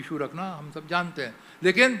उसका नाम यीशु रखना, हम सब जानते हैं।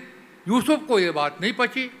 लेकिन यूसुफ को ये बात नहीं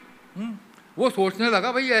पची। वो सोचने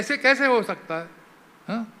लगा भाई ऐसे कैसे हो सकता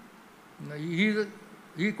है।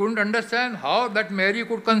 He couldn't understand how that Mary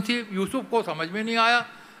could conceive. Yusuf को समझ में नहीं आया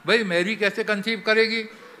भाई मैरी कैसे कंसीव करेगी।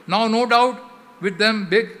 Now no doubt with them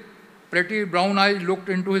big pretty brown eyes looked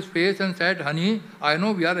into his face and said, honey, I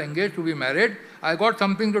know we are engaged to be married. I got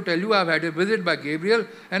something to tell you. I have had a visit by Gabriel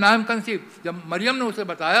and I am conceived. जब मरियम ने उसे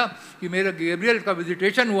बताया कि मेरा Gabriel का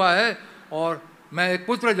visitation हुआ है और मैं एक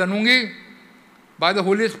पुत्र जनूंगी by the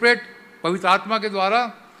Holy Spirit, पवित्र आत्मा के द्वारा,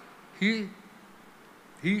 he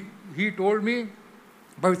told me,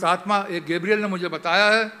 पवित्र आत्मा एक गैब्रियल ने मुझे बताया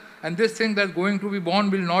है, and this thing that is going to be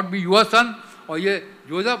born will not be your son. और ये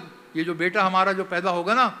जोसेफ, ये जो बेटा हमारा जो पैदा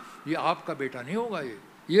होगा ना, ये आपका बेटा नहीं होगा,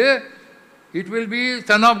 ये it will be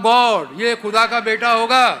son of God, ये खुदा का बेटा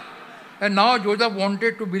होगा। And now Joseph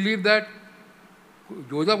wanted to believe that.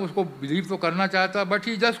 Joseph उसको बिलीव तो करना चाहता, but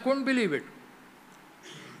he just couldn't believe it.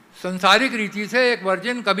 संसारिक रीति से एक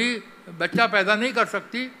वर्जिन कभी बच्चा पैदा नहीं कर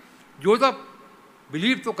सकती। जोसेफ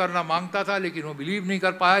बिलीव तो करना मांगता था, लेकिन वो बिलीव नहीं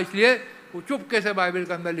कर पाया, इसलिए वो चुपके से, बाइबल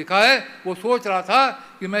के अंदर लिखा है, वो सोच रहा था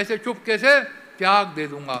कि मैं इसे चुपके से त्याग दे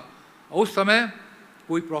दूंगा। उस समय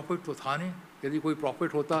कोई प्रॉफिट तो था नहीं। यदि कोई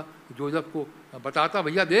प्रॉफिट होता जोसेफ को बताता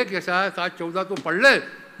भैया देख यशायाह 7:14 तो पढ़ ले,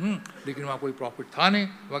 लेकिन वहाँ कोई प्रॉफिट था नहीं,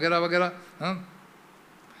 वगैरह वगैरह।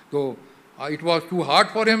 तो it was to hard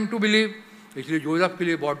for him to believe. इसलिए जोसेफ के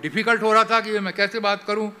लिए बहुत डिफिकल्ट हो रहा था कि मैं कैसे बात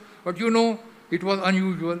करूँ। But you know it was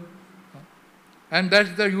unusual, and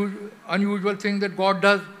that's the unusual thing that God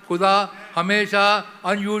does. खुदा हमेशा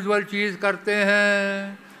अनयूजुअल चीज़ करते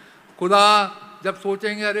हैं। खुदा जब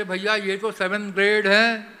सोचेंगे अरे भैया ये तो 7th ग्रेड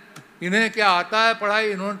है, इन्हें क्या आता है पढ़ाई,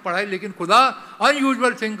 इन्होंने पढ़ाई, लेकिन खुदा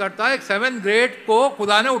अनयूजुअल थिंग करता है। एक 7th ग्रेड को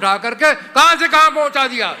खुदा ने उठा करके कहाँ से कहाँ पहुँचा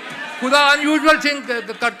दिया। खुदा अनयूजुअल थिंग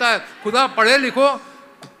करता है। खुदा पढ़े लिखो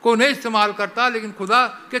को नहीं इस्तेमाल करता, लेकिन खुदा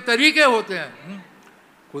के तरीके होते हैं।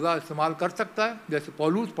 खुदा इस्तेमाल कर सकता है, जैसे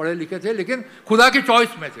पौलुस पढ़े लिखे थे लेकिन खुदा की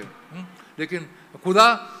चॉइस में थे। लेकिन खुदा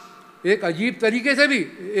एक अजीब तरीके से भी,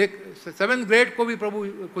 एक 7th ग्रेड को भी प्रभु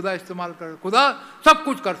खुदा इस्तेमाल कर, खुदा सब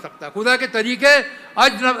कुछ कर सकता है। खुदा के तरीके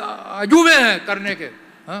अजूबे हैं करने के।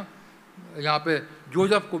 यहाँ पे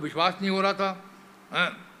जोसेफ को विश्वास नहीं हो रहा था।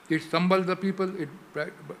 It stumbles the people,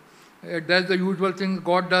 it that's the usual thing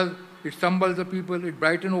God does, it stumbles the people, it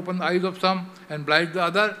Brighton open the eyes of some and blind the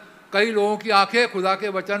other. कई लोगों की आंखें खुदा के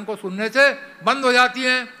वचन को सुनने से बंद हो जाती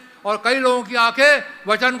हैं और कई लोगों की आंखें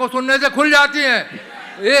वचन को सुनने से खुल जाती हैं।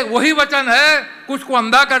 एक वही वचन है, कुछ को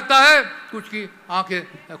अंधा करता है, कुछ की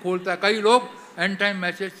आंखें खोलता है। कई लोग एंड टाइम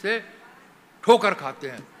मैसेज से ठोकर खाते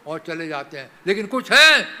हैं और चले जाते हैं, लेकिन कुछ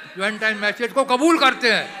हैं जो एंड टाइम मैसेज को कबूल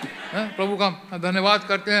करते हैं, प्रभु का धन्यवाद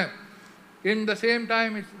करते हैं। इन the same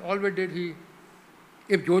time it always did he,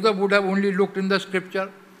 if Joseph would have only looked in the scripture,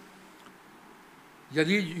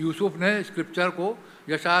 यदि यूसुफ ने स्क्रिप्चर को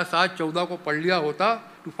यशायाह 7:14 को पढ़ लिया होता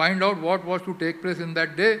to find out what was to take place in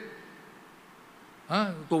that day,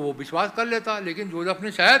 तो वो विश्वास कर लेता। लेकिन जोसेफ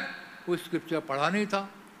ने शायद वो स्क्रिप्चर पढ़ा नहीं था,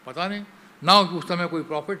 पता नहीं ना। उस समय कोई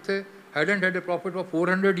प्रॉफिट थे, hadn't had a profit for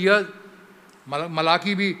 400 years.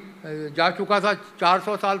 Malachi भी जा चुका था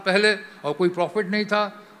 400 साल पहले और कोई प्रॉफिट नहीं था,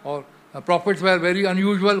 और प्रॉफिट्स वेर वेरी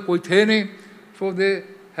अनयूजुअल, कोई थे नहीं। सो they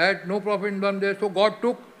had no profit in their, so God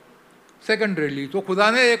टुक सेकेंडरीली। तो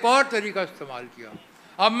खुदा ने एक और तरीका इस्तेमाल किया।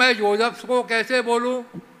 अब मैं जोसेफ को कैसे बोलूँ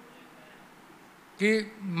कि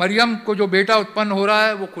मरियम को जो बेटा उत्पन्न हो रहा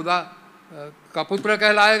है वो खुदा का पुत्र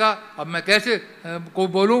कहलाएगा। अब मैं कैसे को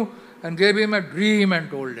बोलूं? And gave him a dream and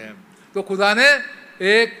told him. तो खुदा ने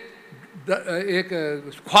एक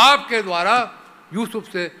ख्वाब के द्वारा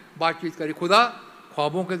यूसुफ से बातचीत करी। खुदा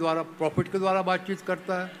ख्वाबों के द्वारा, प्रॉफिट के द्वारा बातचीत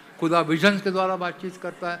करता है, खुदा विजन्स के द्वारा बातचीत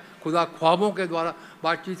करता है, खुदा ख्वाबों के द्वारा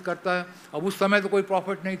बातचीत करता है। अब उस समय तो कोई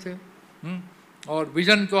प्रॉफिट नहीं थे और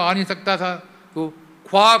विजन तो आ नहीं सकता था, तो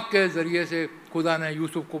ख्वाब के ज़रिए से खुदा ने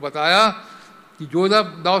यूसुफ को बताया कि Joseph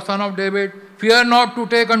thou son of David, fear not to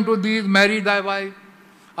take unto these Mary Dai wife.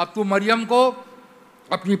 अब तू मरियम को,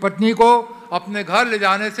 अपनी पत्नी को अपने घर ले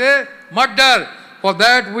जाने से मत डर, For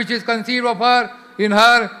that which is conceived of her in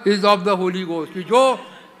her is of the Holy Ghost. कि जो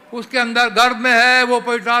उसके अंदर गर्भ में है वो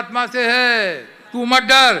पवित्र आत्मा से है. तू मत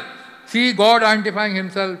डर. See God identifying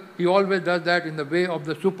himself, he always does that in the way of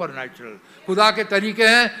the supernatural. खुदा के तरीके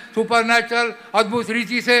हैं सुपरनैचुरल, अद्भुत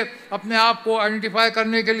रीति से अपने आप को आइडेंटिफाई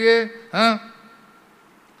करने के लिए.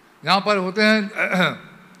 यहाँ पर होते हैं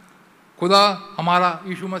खुदा हमारा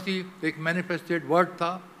यीशु मसीह एक मैनिफेस्टेड वर्ड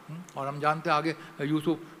था. और हम जानते हैं आगे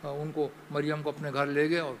यूसुफ उनको मरियम को अपने घर ले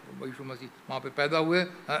गए और यीशु मसीह वहाँ पे पैदा हुए.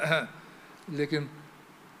 लेकिन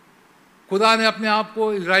खुदा ने अपने आप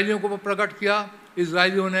को इजराइलियों को प्रकट किया,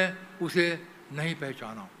 इजराइलियों ने उसे नहीं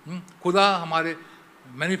पहचाना. खुदा हमारे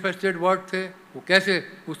मैनिफेस्टेड वर्ड थे. वो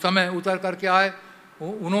कैसे उस समय उतर करके आए,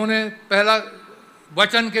 उन्होंने पहला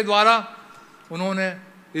वचन के द्वारा उन्होंने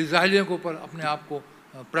इजराइलियों के ऊपर अपने आप को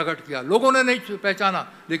प्रकट किया. लोगों ने नहीं पहचाना,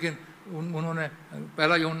 लेकिन उन्होंने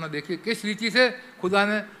पहला यूहन्ना देखिए किस रीति से खुदा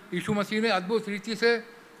ने यीशु मसीह ने अद्भुत रीति से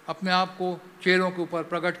अपने आप को चेहरों के ऊपर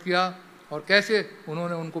प्रकट किया और कैसे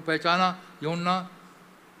उन्होंने उनको पहचाना. यूहन्ना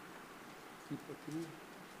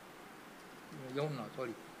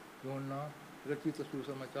रचित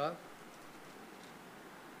सुसमाचार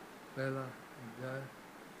पहला अध्याय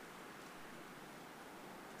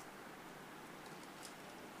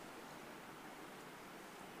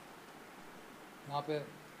वहाँ पे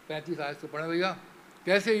 35 आयत से पढ़े भैया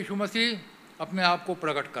कैसे यीशु मसीह अपने आप को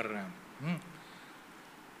प्रकट कर रहे हैं.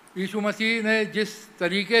 यीशु मसीह ने जिस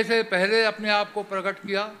तरीके से पहले अपने आप को प्रकट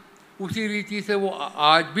किया उसी रीति से वो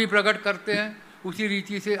आज भी प्रकट करते हैं, उसी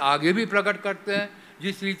रीति से आगे भी प्रकट करते हैं.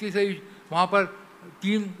 जिस रीति से वहाँ पर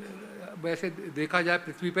तीन, वैसे देखा जाए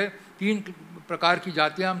पृथ्वी पे 3 प्रकार की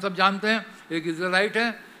जातियाँ हम सब जानते हैं. एक इज़राइट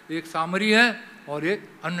है, एक सामरी है और एक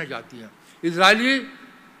अन्य जाति है. इजरायली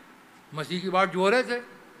मसीह की बाट जो रहे थे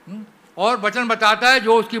और वचन बताता है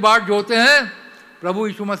जो उसकी बाट जोते हैं प्रभु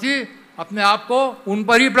यीशु मसीह अपने आप को उन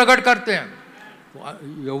पर ही प्रकट करते हैं.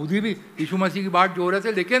 यहूदी भी यीशु मसीह की बाट जो रहे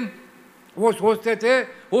थे, लेकिन वो सोचते थे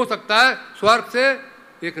हो सकता है स्वर्ग से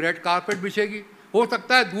एक रेड कारपेट बिछेगी, हो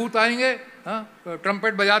सकता है दूत आएंगे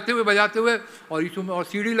ट्रम्पेट बजाते हुए और यीशु और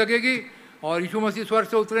सीढ़ी लगेगी और यीशु मसीह स्वर्ग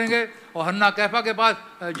से उतरेंगे और हन्ना कैफा के पास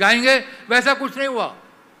जाएंगे. वैसा कुछ नहीं हुआ,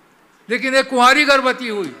 लेकिन एक कुंवारी गर्भवती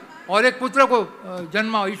हुई और एक पुत्र को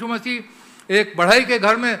जन्मा. यीशु मसीह एक बढ़ई के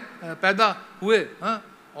घर में पैदा हुए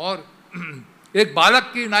और एक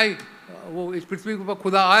बालक की नाई वो इस पृथ्वी के ऊपर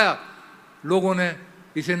खुदा आया. लोगों ने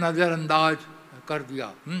इसे नज़रअंदाज कर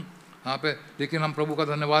दिया यहाँ पे. लेकिन हम प्रभु का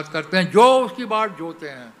धन्यवाद करते हैं जो उसकी बाट जोते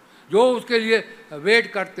हैं, जो उसके लिए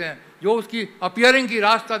वेट करते हैं, जो उसकी अपीयरिंग की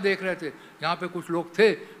रास्ता देख रहे थे. यहाँ पे कुछ लोग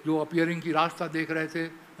थे जो अपीयरिंग की रास्ता देख रहे थे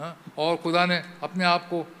और खुदा ने अपने आप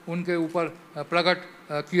को उनके ऊपर प्रकट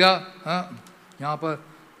किया. यहाँ पर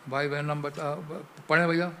भाई बहन हम पढ़े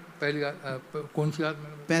भैया पहली कौन सी आयत?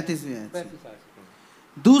 35वीं आयत.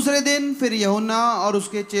 दूसरे दिन फिर यूहन्ना और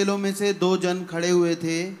उसके चेलों में से 2 जन खड़े हुए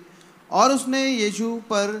थे और उसने यीशु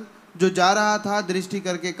पर जो जा रहा था दृष्टि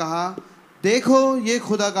करके कहा, देखो ये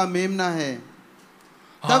खुदा का मेमना है.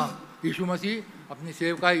 तब यीशु मसीह अपनी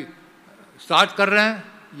सेवकाई स्टार्ट कर रहे हैं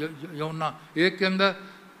यूहन्ना 1 के अंदर.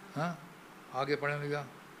 आगे पढ़े भैया.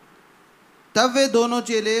 तब वे दोनों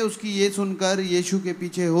चेले उसकी ये सुनकर यीशु के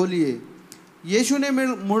पीछे हो लिए. यीशु ने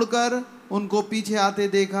मुड़कर उनको पीछे आते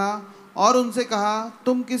देखा और उनसे कहा,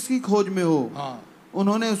 तुम किसकी खोज में हो?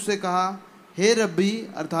 उन्होंने उससे कहा, हे रब्बी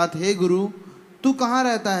अर्थात हे गुरु, तू कहाँ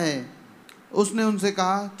रहता है? उसने उनसे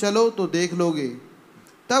कहा, चलो तो देख लोगे.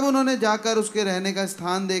 तब उन्होंने जाकर उसके रहने का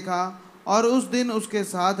स्थान देखा और उस दिन उसके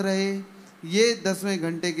साथ रहे. ये 10वें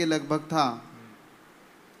घंटे के लगभग था.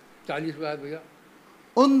 40 बात भैया.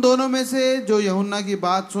 उन दोनों में से जो यूहन्ना की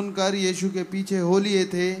बात सुनकर यीशु के पीछे हो लिए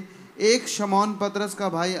थे, एक शमौन पतरस का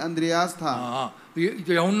भाई अंद्रियास था.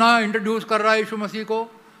 यूहन्ना इंट्रोड्यूस कर रहा है यीशु मसीह को.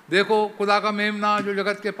 देखो खुदा का मेमना जो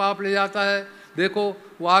जगत के पाप ले जाता है, देखो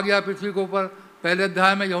वो आ गया पृथ्वी के ऊपर. पहले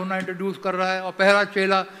अध्याय में यूहन्ना इंट्रोड्यूस कर रहा है और पहला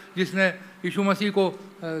चेला जिसने यीशु मसीह को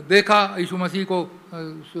देखा, यीशु मसीह को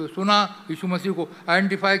सुना, यीशु मसीह को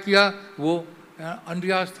आइडेंटिफाई किया, वो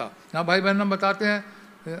अंद्रियास था. यहाँ भाई बहन हम बताते हैं.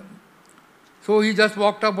 So he just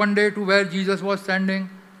walked up one day to where Jesus was standing.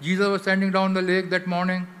 Jesus was standing down the lake that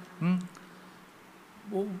morning.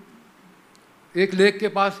 एक लेक के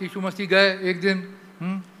पास यीशु मसीह गए एक दिन.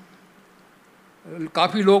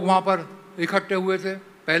 काफ़ी लोग वहाँ पर इकट्ठे हुए थे.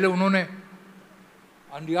 पहले उन्होंने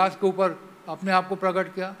अंद्रियास के ऊपर अपने आप को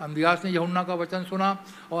प्रकट किया. अंद्रियास ने यूहन्ना का वचन सुना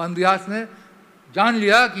और अंद्रियास ने जान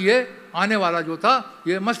लिया कि ये आने वाला जो था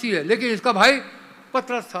ये मसीह है. लेकिन इसका भाई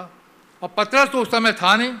पतरस था और पतरस तो उस समय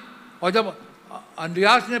था नहीं. और जब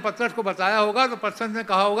अंद्रियास ने पतरस को बताया होगा तो पतरस ने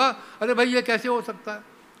कहा होगा, अरे भाई ये कैसे हो सकता है,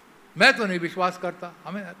 मैं तो नहीं विश्वास करता.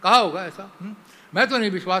 हमें कहा होगा ऐसा, मैं तो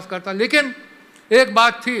नहीं विश्वास करता. लेकिन एक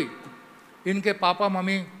बात थी, इनके पापा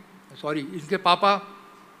इनके पापा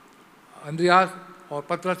अंद्रियास और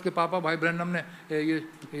पतरस के पापा भाई ब्रैनम ने ये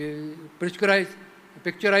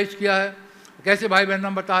पिक्चराइज किया है। कैसे भाई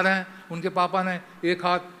ब्रैनम बता रहे हैं, उनके पापा ने एक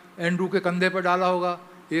हाथ एंड्रू के कंधे पर डाला होगा,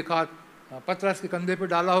 एक हाथ पतरस के कंधे पर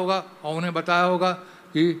डाला होगा और उन्हें बताया होगा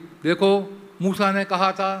कि देखो मूसा ने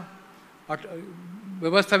कहा था,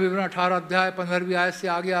 व्यवस्था विवरण 18 अध्याय 15वीं आयत से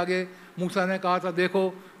आगे आगे मूसा ने कहा था,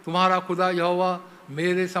 देखो तुम्हारा खुदा यहोवा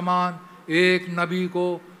मेरे समान एक नबी को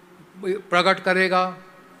प्रकट करेगा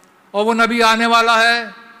और वो नबी आने वाला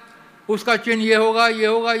है, उसका चिन्ह ये होगा, ये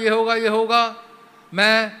होगा, ये होगा, ये होगा।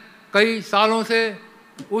 मैं कई सालों से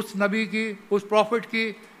उस नबी की, उस प्रॉफिट की,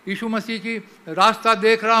 यीशु मसीह की रास्ता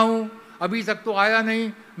देख रहा हूँ, अभी तक तो आया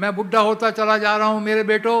नहीं, मैं बुढ़ा होता चला जा रहा हूँ मेरे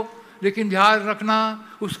बेटो, लेकिन ध्यान रखना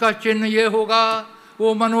उसका चिन्ह ये होगा,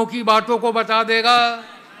 वो मनों की बातों को बता देगा,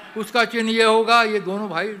 उसका चिन्ह ये होगा। ये दोनों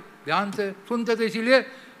भाई ध्यान से सुनते थे, इसीलिए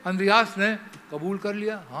अंद्रियास ने कबूल कर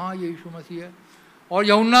लिया, हाँ ये यीशु मसीह है। और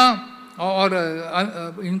यूहन्ना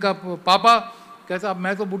और इनका पापा कहता अब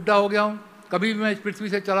मैं तो बुढ़ा हो गया हूँ, कभी भी मैं इस पृथ्वी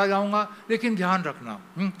से चला जाऊँगा, लेकिन ध्यान रखना।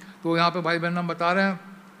 तो यहाँ पे भाई बहन बता रहे हैं,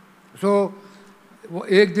 वो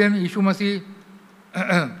एक दिन यीशु मसीह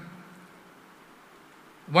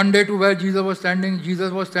one day to where Jesus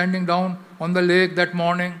was standing down on the lake that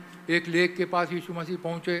morning. एक लेक के पास यीशु मसीह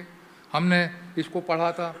पहुँचे। हमने इसको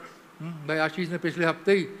पढ़ा था, भाई आशीष ने पिछले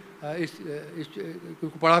हफ्ते ही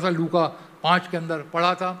इसको पढ़ा था, लूका 5 के अंदर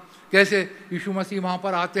पढ़ा था, कैसे यीशु मसीह वहाँ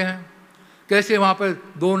पर आते हैं, कैसे वहाँ पर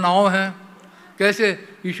 2 नाव हैं, कैसे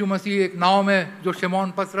यीशु मसीह एक नाव में जो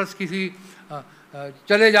शिमोन पतरस की थी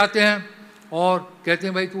चले जाते हैं और कहते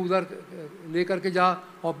हैं भाई तू उधर लेकर के जा,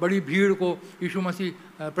 और बड़ी भीड़ को यीशु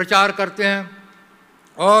मसीह प्रचार करते हैं।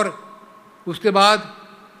 और उसके बाद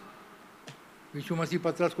यीशु मसीह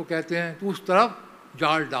पतरस को कहते हैं तू उस तरफ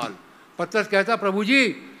जाल डाल। पतरस कहता प्रभु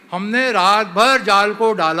जी हमने रात भर जाल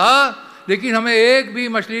को डाला लेकिन हमें एक भी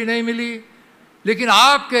मछली नहीं मिली, लेकिन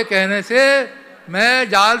आपके कहने से मैं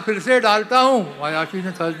जाल फिर से डालता हूँ। भाई आशीष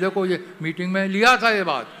ने थर्सडे को ये मीटिंग में लिया था ये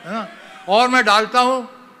बात, है ना, और मैं डालता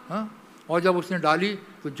हूँ। और जब उसने डाली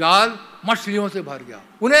तो जाल मछलियों से भर गया।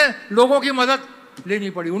 उन्हें लोगों की मदद लेनी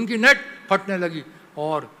पड़ी, उनकी नेट फटने लगी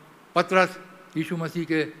और पतरस यीशु मसीह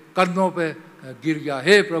के कंधों पे गिर गया,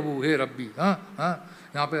 हे प्रभु हे रब्बी।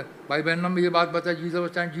 यहाँ पे भाई बहन में ये बात बताया,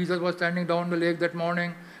 Jesus was standing down the lake that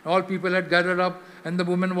morning, all people had gathered up and the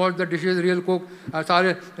women wash the dishes real cook.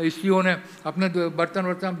 सारे स्त्रियों ने अपने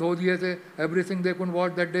बर्तन धो दिए थे, everything they could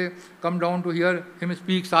watch that day come down to hear him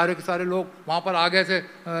speak. सारे के सारे लोग वहाँ पर आ गए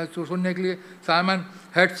थे सुनने के लिए। Simon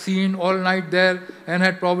had seen all night there and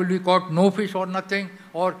had probably caught no fish और नथिंग।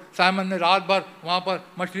 और साइमन ने रात भर वहाँ पर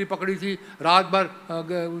मछली पकड़ी थी, रात भर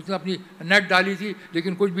उसने अपनी नेट डाली थी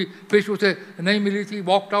लेकिन कुछ भी फिश उसे नहीं मिली थी।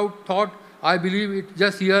 Walked out, thought I believe it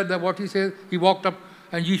just here that what he said, he walked up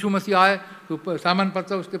and यीशु मसीह आए तो साइमन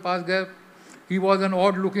पतरस उसके पास गए। He was an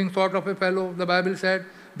odd looking sort of A fellow, the Bible said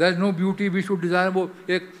there is know beauty we should Dzire. वो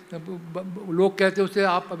एक लोग कहते उससे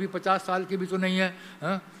आप अभी 50 साल के भी तो नहीं है,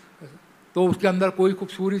 तो उसके अंदर कोई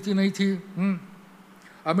खूबसूरती नहीं थी।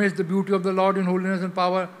 Amidst the beauty of the Lord in holiness and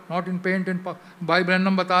power, not in paint and भाई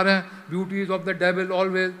ब्रैनम बता रहे हैं beauty is of the devil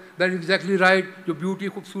always, that is exactly right। जो beauty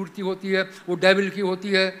खूबसूरती होती है वो devil की होती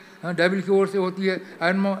है, devil की ओर से होती है।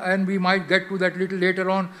 and we might get to that little later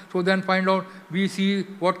on, so then find out we see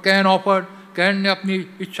what Cain offered। Cain ने अपनी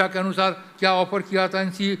इच्छा के अनुसार क्या ऑफर किया था,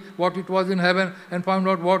 and see what it was in heaven and find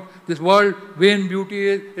out what this world vain beauty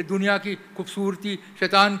is। ये दुनिया की खूबसूरती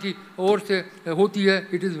शैतान की ओर से होती है,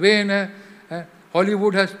 it is vain है।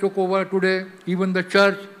 Hollywood has took over today, even the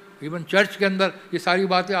church, even church के अंदर ये सारी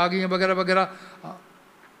बातें आ गई हैं वगैरह वगैरह।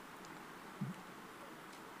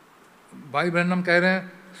 भाई ब्रैनम कह रहे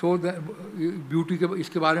हैं सो ब्यूटी के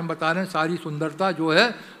इसके बारे में बता रहे हैं, सारी सुंदरता जो है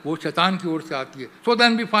वो शैतान की ओर से आती है। So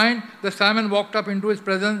then we find the Simon walked up into his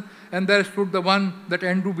presence and there stood the one that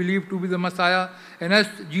Andrew believed to be the Messiah. And as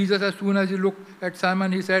Jesus as soon as he looked at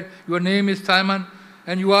Simon he said your name is Simon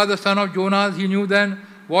and you are the son of Jonas. He knew then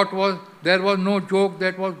what was, there was no joke,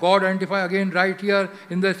 that was God identified again right here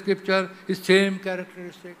in the scripture his same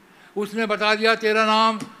characteristic। उसने बता दिया तेरा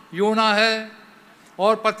नाम योना है,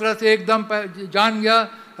 और पतरस एकदम जान गया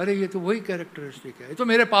अरे ये तो वही कैरेक्टरिस्टिक है, ये तो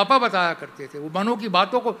मेरे पापा बताया करते थे। वो मनों की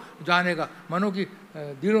बातों को जानेगा, मनों की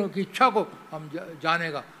दिलों की इच्छा को हम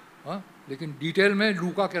जानेगा। लेकिन डिटेल में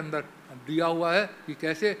लूका के अंदर दिया हुआ है कि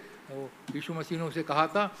कैसे यीशु मसीह ने उसे कहा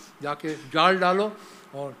था जाके जाल डालो,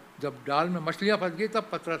 और जब जाल में मछलियाँ फंस गई तब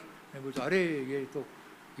पतरस ने पूछा अरे ये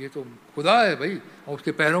तो खुदा है भाई, और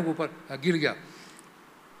उसके पैरों के ऊपर गिर गया।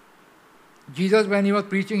 Jesus when he was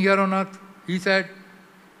preaching here on earth, he said,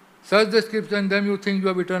 search the scriptures and then you think you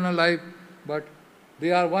have eternal life, but they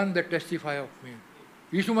are one that testify of me.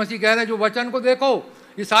 यीशु मसीह कह रहे हैं जो वचन को देखो,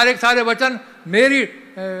 ये सारे के सारे वचन मेरी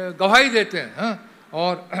गवाही देते हैं। हाँ?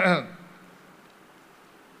 और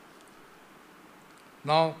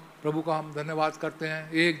नाउ प्रभु का हम धन्यवाद करते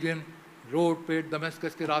हैं। एक दिन रोड पे दमिश्क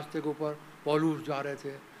के रास्ते के ऊपर पौलुस जा रहे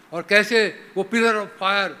थे और कैसे वो पिलर ऑफ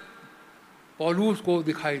फायर पौलुस को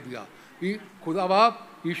दिखाई दिया। खुदा बाप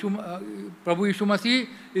प्रभु यीशु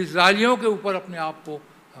मसीह इजराइलियों के ऊपर अपने आप को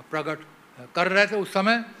प्रकट कर रहे थे। उस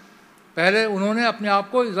समय पहले उन्होंने अपने आप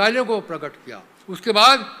को इजराइलियों को प्रकट किया, उसके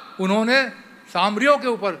बाद उन्होंने सामरियों के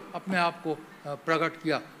ऊपर अपने आप को प्रकट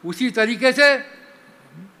किया। उसी तरीके से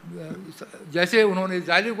जैसे उन्होंने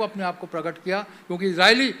इजराइली को अपने आप को प्रकट किया, क्योंकि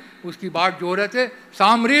इजराइली उसकी बाट जो रहे थे,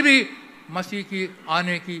 सामरी भी मसीह की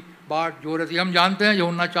आने की बाट जो रहे थे। हम जानते हैं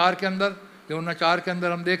यूहन्ना 4 के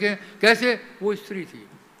अंदर हम देखें कैसे वो स्त्री थी,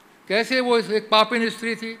 कैसे वो एक पापिन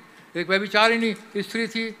स्त्री थी, एक व्यभिचारिणी स्त्री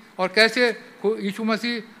थी, और कैसे यीशु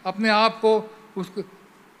मसीह अपने आप को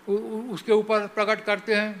उसके ऊपर प्रकट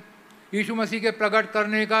करते हैं। यीशु मसीह के प्रकट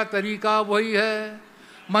करने का तरीका वही है,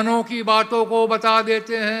 मनों की बातों को बता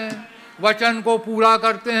देते हैं, वचन को पूरा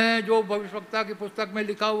करते हैं। जो भविष्यवक्ता की पुस्तक में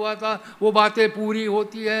लिखा हुआ था वो बातें पूरी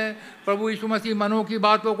होती हैं। प्रभु यीशु मसीह मनों की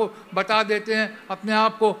बातों को बता देते हैं, अपने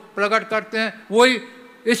आप को प्रकट करते हैं। वही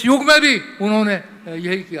इस युग में भी उन्होंने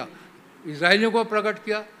यही किया, इजराइलियों को प्रकट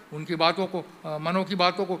किया, उनकी बातों को, मनों की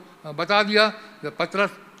बातों को बता दिया,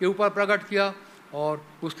 पतरस के ऊपर प्रकट किया। और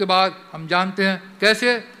उसके बाद हम जानते हैं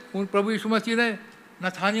कैसे उन प्रभु यीशु मसीह ने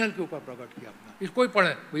नथानियल के ऊपर प्रकट किया अपना। इसको ही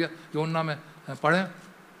पढ़ें भैया, यूहन्ना में पढ़ें,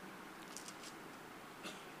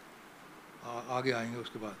 आगे आएंगे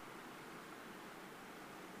उसके बाद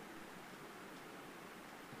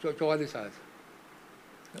 44 आयत से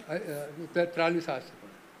 43 आयत से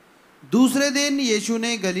पढ़ें। दूसरे दिन यीशु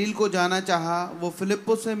ने गलील को जाना चाहा, वो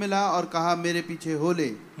फिलिप्पुस से मिला और कहा मेरे पीछे हो ले।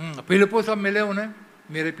 फिलिप्पुस अब मिले उन्हें,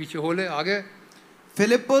 मेरे पीछे हो ले। आगे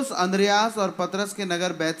फिलिप्पुस अंद्रयास और पतरस के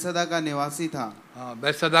नगर बैतसैदा का निवासी था। हाँ,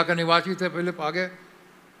 बैतसैदा का निवासी थे फिलिप। आगे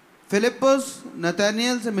फिलिप्पुस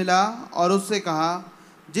नतनएल से मिला और उससे कहा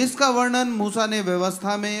जिसका वर्णन मूसा ने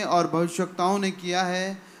व्यवस्था में और भविष्यवक्ताओं ने किया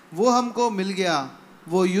है वो हमको मिल गया,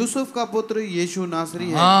 वो यूसुफ का पुत्र यीशु नासरी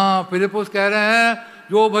है। हाँ, फिलिप्पुस कह रहे हैं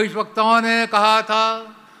जो भविष्यवक्ताओं ने कहा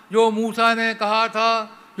था, जो मूसा ने कहा था,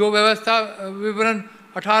 जो व्यवस्था विवरण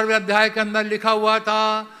 18वें अध्याय के अंदर लिखा हुआ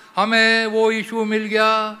था, हमें वो यीशु मिल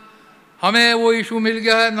गया, हमें वो यीशु मिल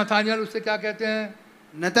गया है। नथानियल उससे क्या कहते हैं?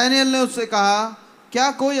 नतनएल ने उससे कहा क्या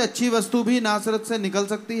कोई अच्छी वस्तु भी नासरत से निकल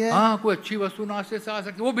सकती है? हाँ, कोई अच्छी वस्तु नासरत से आ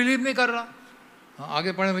सकती है। वो बिलीव नहीं कर रहा। हाँ,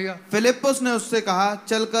 आगे पढ़े भैया। फिलिप्पुस ने उससे कहा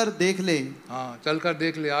चलकर देख ले। हाँ, चलकर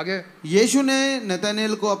देख ले। आगे यीशु ने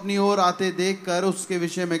नतनएल को अपनी ओर आते देखकर उसके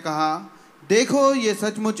विषय में कहा देखो ये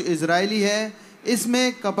सचमुच इजरायली है,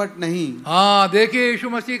 इसमें कपट नहीं। हाँ, देखिए यीशु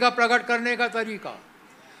मसीह का प्रकट करने का तरीका,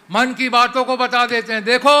 मन की बातों को बता देते हैं।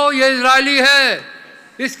 देखो ये इजरायली है,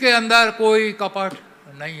 इसके अंदर कोई कपट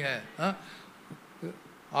नहीं है। हाँ?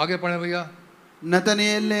 आगे पढ़े भैया।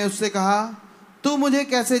 नतनएल ने उससे कहा तू मुझे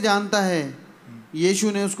कैसे जानता है?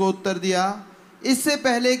 यीशु ने उसको उत्तर दिया इससे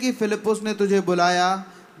पहले कि फिलिप्पुस ने तुझे बुलाया,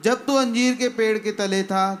 जब तू अंजीर के पेड़ के तले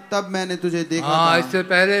था तब मैंने तुझे देखा था। इससे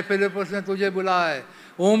पहले फिलिप्पुस ने तुझे बुलाया है।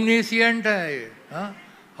 ओमनीसिएंट है ये। हाँ?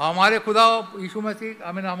 हमारे खुदा यीशु मसीह,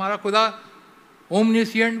 हमारा खुदा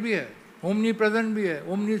ओमनीसिएंट भी है, ओमनी प्रेजेंट भी है,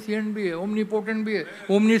 ओमनीसिएंट भी है, ओमनीपोटेंट भी है।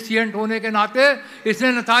 ओमनीसिएंट होने के नाते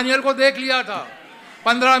इसने नथानियल को देख लिया था।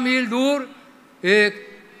 15 मील दूर एक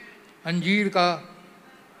अंजीर का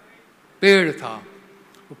पेड़ था,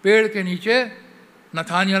 वो पेड़ के नीचे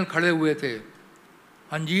नथानियल खड़े हुए थे।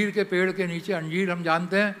 अंजीर के पेड़ के नीचे, अंजीर हम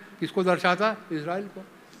जानते हैं किसको दर्शाता? इजराइल को।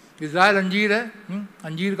 इजराइल अंजीर है,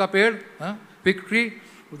 अंजीर का पेड़, फिग ट्री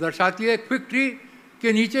वो दर्शाती है। फिग ट्री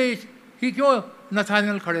के नीचे ही क्यों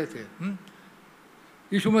नथानियल खड़े थे?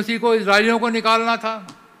 यीशु मसीह को इजराइलियों को निकालना था।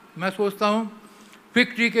 मैं सोचता हूँ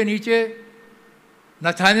फिग ट्री के नीचे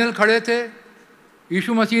नथानियल खड़े थे,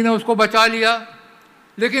 यीशु मसीह ने उसको बचा लिया।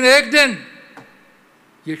 लेकिन एक दिन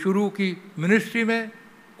ये शुरू की मिनिस्ट्री में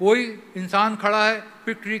कोई इंसान खड़ा है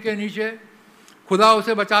फिग ट्री के नीचे, खुदा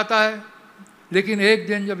उसे बचाता है। लेकिन एक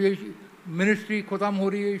दिन जब ये मिनिस्ट्री ख़त्म हो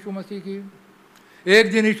रही है यीशु मसीह की,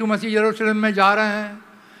 एक दिन यीशु मसीह यरूशलेम में जा रहे हैं,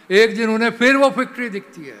 एक दिन उन्हें फिर वो फिग ट्री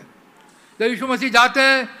दिखती है। जब यीशु मसीह जाते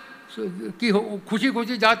हैं कि खुशी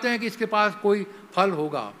खुशी जाते हैं कि इसके पास कोई फल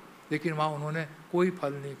होगा, लेकिन वहाँ उन्होंने कोई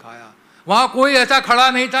फल नहीं खाया। वहाँ कोई ऐसा खड़ा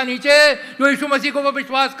नहीं था नीचे जो यीशु मसीह को वो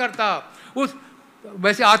विश्वास करता। उस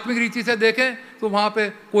वैसे आत्मिक रीति से देखें तो वहाँ पे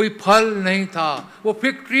कोई फल नहीं था। वो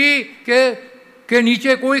फिग ट्री के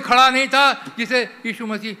नीचे कोई खड़ा नहीं था जिसे यीशु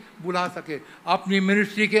मसीह बुला सके। अपनी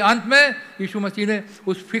मिनिस्ट्री के अंत में यीशु मसीह ने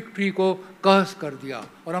उस फिग ट्री को कहस कर दिया,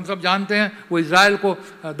 और हम सब जानते हैं वो इज़राइल को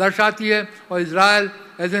दर्शाती है, और Israel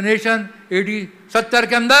as a nation AD 70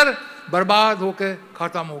 के अंदर बर्बाद होकर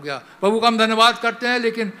ख़त्म हो गया। प्रभु का हम धन्यवाद करते हैं।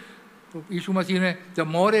 लेकिन तो यीशु मसीह ने जब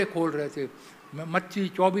मोहरे खोल रहे थे मत्ती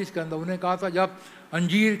 24 के अंदर, उन्हें कहा था जब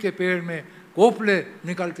अंजीर के पेड़ में कोपले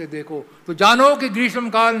निकलते देखो तो जानो कि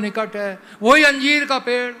ग्रीष्मकाल निकट है। वही अंजीर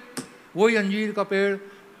का पेड़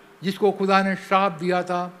जिसको खुदा ने श्राप दिया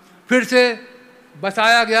था फिर से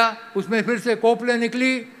बसाया गया, उसमें फिर से कोपले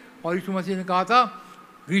निकली, और यीशु मसीह ने कहा था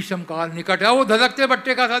ग्रीष्मकाल निकट है, वो धधकते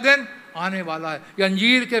बट्टे का सा दिन आने वाला है। ये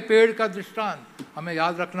अंजीर के पेड़ का दृष्टांत हमें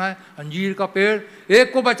याद रखना है। अंजीर का पेड़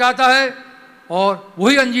एक को बचाता है, और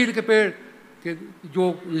वही अंजीर के पेड़ कि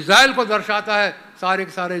जो इज़राइल को दर्शाता है, सारे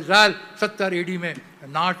के सारे इज़राइल 70 AD में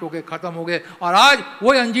नाश हो गए, ख़त्म हो गए, और आज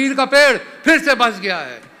वही अंजीर का पेड़ फिर से बच गया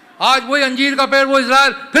है। आज वही अंजीर का पेड़, वो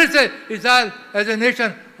इज़राइल फिर से इज़राइल एज ए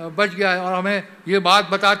नेशन बच गया है, और हमें ये बात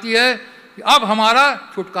बताती है कि अब हमारा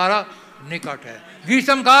छुटकारा निकट है,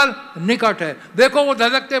 ग्रीष्मकाल निकट है। देखो वो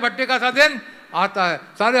धधकते भट्टे का सा दिन आता है,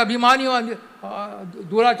 सारे अभिमानी और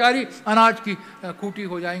दुराचारी अनाज की खूटी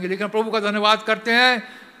हो जाएंगे। लेकिन प्रभु का धन्यवाद करते हैं,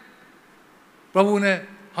 प्रभु ने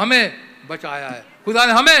हमें बचाया है, खुदा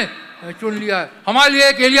ने हमें चुन लिया है, हमारे लिए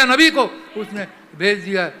एक एलिया नबी को उसने भेज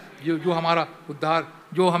दिया है, जो हमारा उद्धार,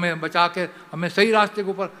 जो हमें बचा के हमें सही रास्ते के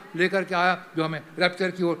ऊपर लेकर के आया, जो हमें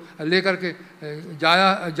रैप्चर की ओर लेकर के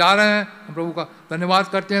जा रहे हैं। हम प्रभु का धन्यवाद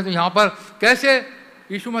करते हैं। तो यहाँ पर कैसे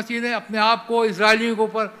यीशु मसीह ने अपने आप को इजरायलियों के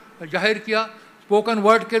ऊपर जाहिर किया, स्पोकन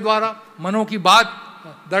वर्ड के द्वारा, मनों की बात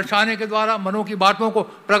दर्शाने के द्वारा, मनों की बातों को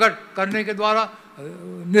प्रकट करने के द्वारा,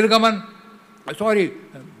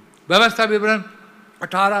 व्यवस्था विवरण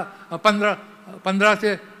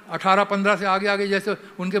 15 से आगे जैसे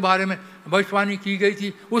उनके बारे में भविष्यवाणी की गई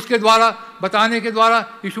थी, उसके द्वारा बताने के द्वारा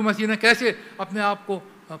यीशु मसीह ने कैसे अपने आप को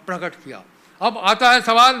प्रकट किया। अब आता है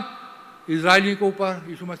सवाल, इजरायली के ऊपर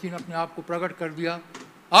यीशु मसीह ने अपने आप को प्रकट कर दिया।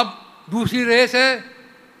 अब दूसरी रेस है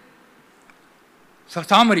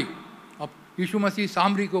सामरी। अब यीशु मसीह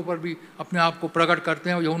सामरी के ऊपर भी अपने आप को प्रकट करते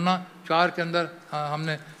हैं। यूहन्ना 4 के अंदर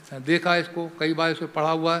हमने देखा इसको, कई बार इसको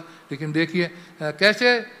पढ़ा हुआ है, लेकिन देखिए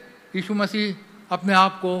कैसे यीशु मसीह अपने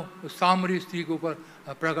आप को सामरी स्त्री के ऊपर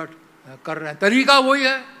प्रकट कर रहे हैं। तरीका वही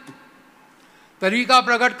है, तरीका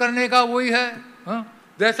प्रकट करने का वही है,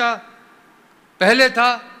 जैसा पहले था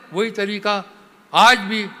वही तरीका आज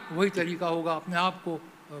भी वही तरीका होगा अपने आप को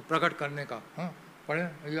प्रकट करने का। पढ़े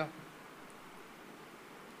भैया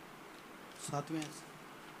 7वें।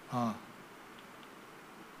 हाँ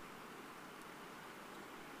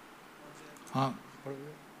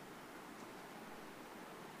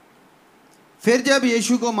फिर जब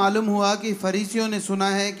यीशु को मालूम हुआ कि फरीसियों ने सुना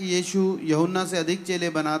है कि यीशु यूहन्ना से अधिक चेले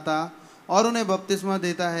बनाता और उन्हें बपतिस्मा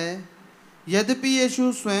देता है, यद्यपि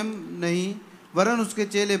यीशु स्वयं नहीं वरन उसके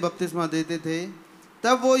चेले बपतिस्मा देते थे,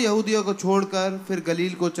 तब वो यहूदियों को छोड़कर फिर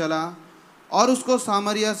गलील को चला और उसको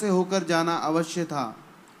सामरिया से होकर जाना अवश्य था।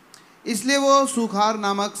 इसलिए वो सुखार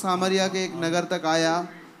नामक सामरिया के एक नगर तक आया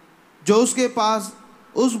जो उसके पास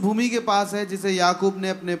उस भूमि के पास है जिसे याकूब ने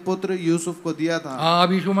अपने पुत्र यूसुफ को दिया था।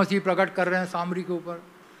 अब यीशु मसीह प्रकट कर रहे हैं सामरी के ऊपर।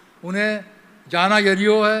 उन्हें जाना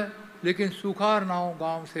यरीहो है, लेकिन सुखार नाव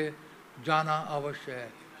गांव से जाना अवश्य है।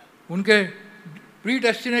 उनके प्री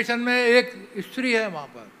डेस्टिनेशन में एक स्त्री है वहाँ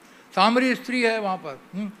पर, सामरी स्त्री है वहाँ पर,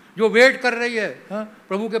 जो वेट कर रही है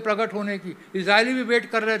प्रभु के प्रकट होने की। इजरायली भी वेट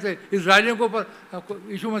कर रहे थे, इजरायलियों के ऊपर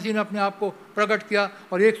यीशु मसीह ने अपने आप को प्रकट किया,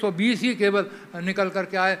 और 120 ही केवल निकल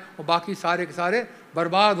करके आए, और बाकी सारे के सारे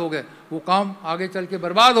बर्बाद हो गए। वो कौम आगे चल के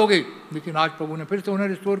बर्बाद हो गई, लेकिन आज प्रभु ने फिर से उन्हें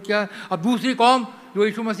रिस्टोर किया है। अब दूसरी कौम जो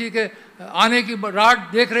यीशु मसीह के आने की राह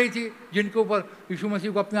देख रही थी, जिनके ऊपर यीशु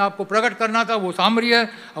मसीह को अपने आप को प्रकट करना था, वो सामरी है।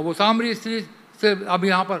 अब वो सामरी स्त्री से अब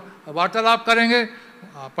यहाँ पर वार्तालाप करेंगे।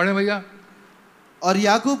 पढ़े भैया। और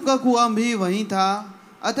याकूब का कुआं भी वहीं था,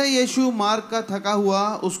 अतः यीशु मार्ग का थका हुआ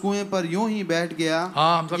उस कुएं पर यूं ही बैठ गया।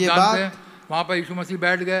 हाँ, हम सब जानते हैं वहाँ पर यीशु मसीह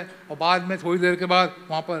बैठ गए, और बाद में थोड़ी देर के बाद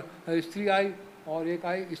वहाँ पर स्त्री आई, और एक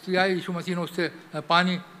स्त्री आई, यीशु मसीह ने उससे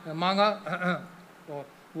पानी मांगा, तो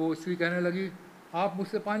वो स्त्री कहने लगी, आप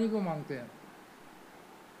मुझसे पानी क्यों मांगते हैं?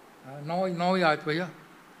 9 ही आयत भैया।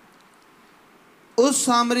 उस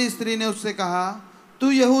सामरी स्त्री ने उससे कहा, तू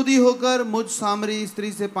यहूदी होकर मुझ सामरी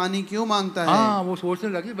स्त्री से पानी क्यों मांगता है? हाँ, वो सोचने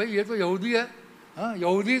लगी, भाई ये तो यहूदी है,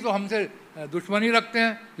 यहूदी तो हमसे दुश्मनी रखते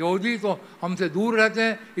हैं, यहूदी तो हमसे दूर रहते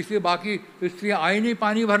हैं, इसलिए बाकी स्त्रियाँ आई नहीं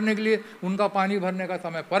पानी भरने के लिए। उनका पानी भरने का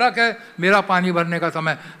समय फ़र्क है, मेरा पानी भरने का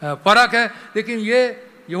समय फ़र्क है, लेकिन ये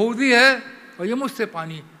यहूदी है और ये मुझसे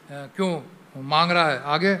पानी क्यों मांग रहा है?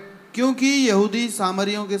 आगे क्योंकि यहूदी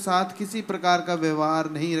सामरियों के साथ किसी प्रकार का व्यवहार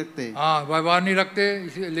नहीं रखते। हाँ, व्यवहार नहीं रखते,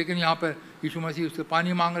 इसलिए लेकिन यहाँ पर यीशु मसीह उससे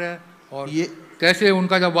पानी मांग रहे हैं। और ये कैसे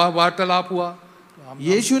उनका जब वार्तालाप हुआ तो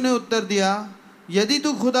यीशु ने उत्तर दिया, यदि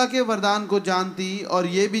तू खुदा के वरदान को जानती और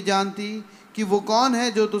ये भी जानती कि वो कौन है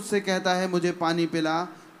जो तुझसे कहता है मुझे पानी पिला,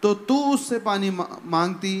 तो तू उससे पानी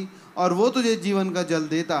मांगती और वो तुझे जीवन का जल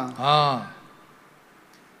देता। हाँ,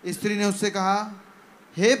 स्त्री ने उससे कहा,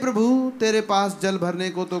 हे प्रभु, तेरे पास जल भरने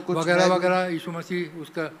को तो कुछ वगैरह है भी वगैरह। यीशु मसीह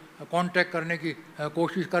उसका कांटेक्ट करने की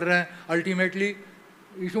कोशिश कर रहे हैं। अल्टीमेटली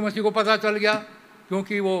यीशु मसीह को पता चल गया,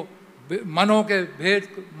 क्योंकि वो मनों के भेद,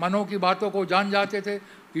 मनों की बातों को जान जाते थे।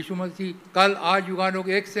 यीशु मसीह कल आज युगानुग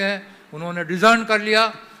एक से हैं। उन्होंने डिज़र्न कर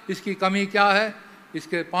लिया इसकी कमी क्या है।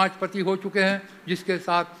 इसके 5 पति हो चुके हैं, जिसके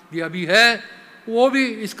साथ ये अभी है वो भी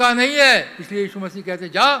इसका नहीं है। इसलिए यीशु मसीह कहते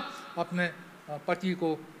जा अपने पति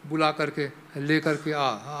को बुला करके ले करके आ।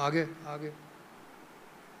 आगे आगे।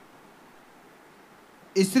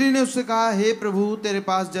 स्त्री ने उससे कहा, हे प्रभु, तेरे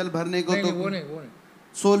पास जल भरने को तो वो नहीं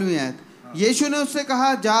 16वीं आयत। यीशु ने उससे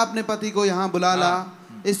कहा, जा अपने पति को यहाँ बुला ला।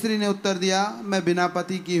 स्त्री ने उत्तर दिया, मैं बिना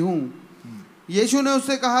पति की हूँ। यीशु ने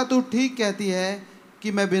उससे कहा, तू ठीक कहती है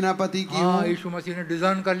कि मैं बिना पति की हूँ। यीशु मसीह ने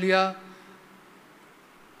डिज़र्न कर लिया।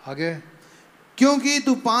 आगे, क्योंकि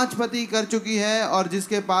तू 5 पति कर चुकी है और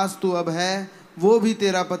जिसके पास तू अब है वो भी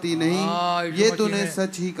तेरा पति नहीं। ये तूने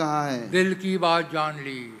सच ही कहा है। दिल की बात जान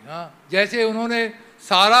ली। हाँ, जैसे उन्होंने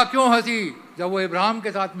सारा क्यों हंसी जब वो इब्राहिम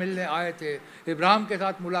के साथ मिलने आए थे, इब्राहिम के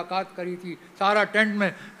साथ मुलाकात करी थी, सारा टेंट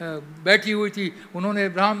में बैठी हुई थी। उन्होंने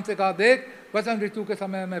इब्राहिम से कहा, देख वसंत ऋतु के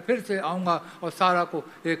समय मैं फिर से आऊँगा और सारा को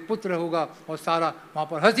एक पुत्र होगा। और सारा वहाँ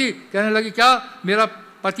पर हंसी, कहने लगी, क्या मेरा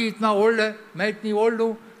पति इतना ओल्ड है, मैं इतनी ओल्ड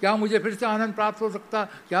हूँ, क्या मुझे फिर से आनंद प्राप्त हो सकता,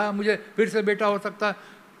 क्या मुझे फिर से बेटा हो सकता।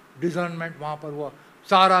 डिजर्नमेंट वहाँ पर हुआ।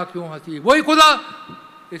 सारा क्यों हंसी। वही खुदा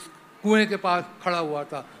इस कुएं के पास खड़ा हुआ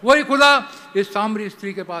था, वही खुदा इस सामरी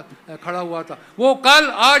स्त्री के पास खड़ा हुआ था। वो कल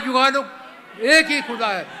आज युगानुग एक ही खुदा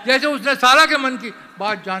है। जैसे उसने सारा के मन की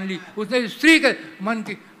बात जान ली, उसने स्त्री के मन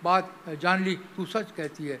की बात जान ली। तू सच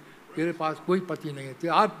कहती है, तेरे पास कोई पति नहीं है,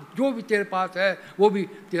 आप जो भी तेरे पास है वो भी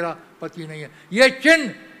तेरा पति नहीं है। ये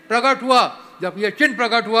चिन्ह प्रकट हुआ। जब ये चिन्ह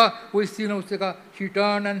प्रकट हुआ, वो स्त्री ने उससे कहा, she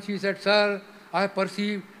turn and she said, sir I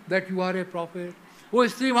perceive that you are a prophet. वो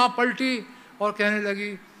स्त्री वहाँ पलटी और कहने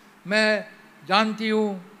लगी, मैं जानती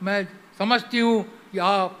हूँ, मैं समझती हूँ कि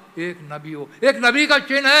आप एक नबी हो। एक नबी का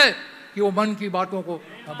चिन्ह है कि वो मन की बातों को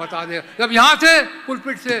बता देगा। जब यहाँ से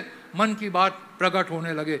पुलपिट से मन की बात प्रकट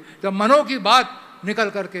होने लगे, जब मनों की बात निकल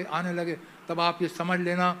करके आने लगे, तब आप ये समझ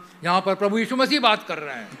लेना यहाँ पर प्रभु यीशु मसीह बात कर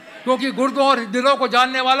रहे हैं। क्योंकि गुर्दों और दिलों को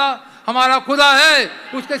जानने वाला हमारा खुदा है,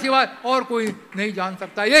 उसके सिवाय और कोई नहीं जान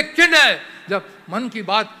सकता। एक चिन्ह है, जब मन की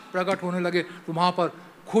बात प्रकट होने लगे तो वहाँ पर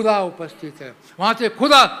खुदा उपस्थित है, वहाँ से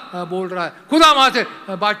खुदा बोल रहा है, खुदा वहाँ से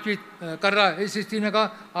बातचीत कर रहा है। इस स्त्री ने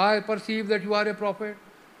कहा, I perceive that you are a prophet,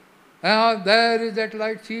 there is that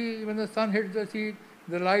light, see when the sun hits the seed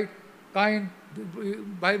the light kind.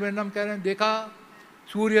 भाई ब्रैनम कह रहे हैं, देखा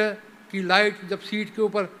सूर्य की लाइट जब सीड के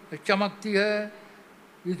ऊपर चमकती है,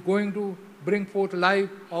 is going to bring forth life,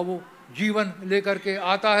 और वो जीवन लेकर के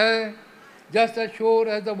आता है। Just as sure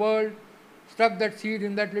as the world struck that seed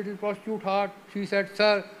in that little prostitute heart, she said,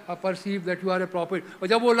 sir, I perceive that you are a prophet. और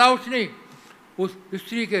जब वो लाउडनी उस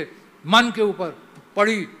स्त्री के मन के ऊपर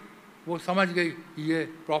पड़ी, वो समझ गई ये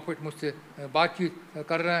प्रॉफिट मुझसे बातचीत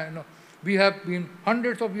कर रहे हैं। We have been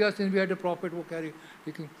hundreds of years since we had a prophet, वो कह रही,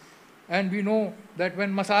 लेकिन and we know that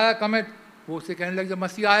when Messiah cometh, वो उसे कहने लगे, जब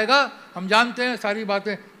मसीह आएगा हम जानते हैं सारी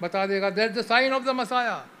बातें बता देगा। That's the sign of the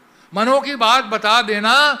Messiah. मनों की बात बता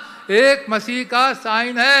देना एक मसीह का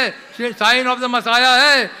साइन है, साइन ऑफ द मसाया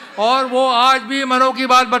है। और वो आज भी मनों की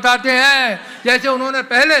बात बताते हैं, जैसे उन्होंने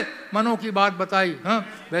पहले मनों की बात बताई, हाँ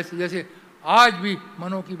वैसे जैसे आज भी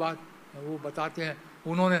मनों की बात वो बताते हैं।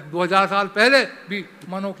 उन्होंने 2000 साल पहले भी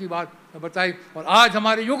मनों की बात बताई, और आज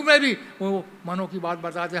हमारे युग में भी वो मनों की बात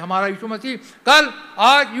बताते हैं। हमारा यीशु मसीह कल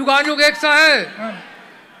आज युगानुग एक सा है।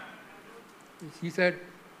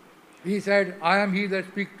 He said, I am he that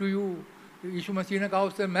speak to you. यीशु मसीह ने कहा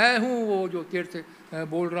उससे, मैं हूँ वो जो तेरे से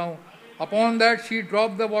बोल रहा हूँ। Upon that she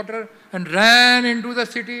dropped the water and ran into the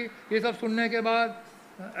city. ये सब सुनने के बाद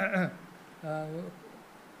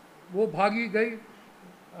वो भागी गई।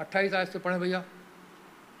 28 आयत से पढ़े भैया।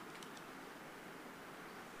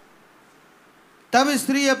 तब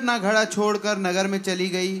स्त्री अपना घड़ा छोड़कर नगर में चली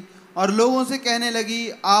गई और लोगों से कहने लगी,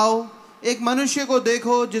 आओ एक मनुष्य को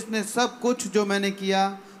देखो जिसने सब कुछ जो मैंने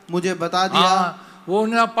किया मुझे बता दिया। वो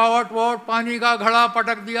ने पानी का घड़ा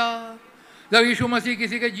पटक दिया। जब यीशु मसीह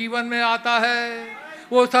किसी के जीवन में आता है,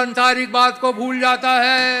 वो संसारिक बात को भूल जाता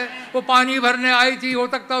है। वो पानी भरने आई थी, हो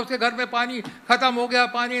सकता है उसके घर में पानी खत्म हो गया,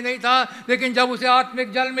 पानी नहीं था, लेकिन जब उसे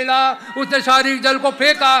आत्मिक जल मिला उसने शारीरिक जल को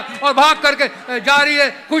फेंका और भाग करके जा रही है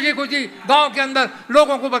खुशी खुशी गांव के अंदर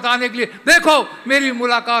लोगों को बताने के लिए, देखो मेरी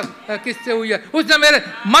मुलाकात किससे हुई है, उसने मेरे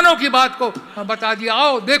मनों की बात को बता दिया,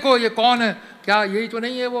 आओ देखो ये कौन है, क्या यही तो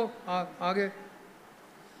नहीं है वो। आगे,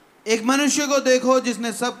 एक मनुष्य को देखो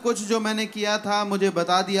जिसने सब कुछ जो मैंने किया था मुझे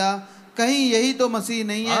बता दिया, कहीं यही तो मसीह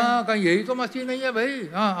नहीं है? हाँ, कहीं यही तो मसीह नहीं है भाई।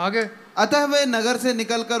 हाँ, आगे, अतः वे नगर से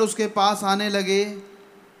निकलकर उसके पास आने लगे।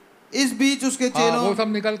 इस बीच उसके चेलों, वो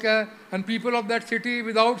सब निकल के, and people of that city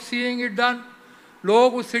without seeing it done,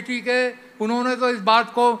 लोग उस सिटी के, उन्होंने तो इस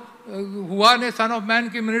बात को हुआ ने सन ऑफ मैन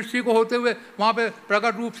की मिनिस्ट्री को होते हुए वहाँ पे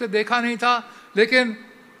प्रकट रूप से देखा नहीं था, लेकिन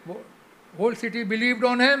whole city believed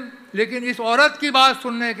on him. लेकिन इस औरत की बात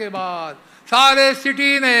सुनने के बाद सारे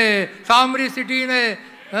सिटी ने, सामरी सिटी ने,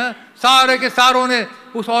 सारे के सारों ने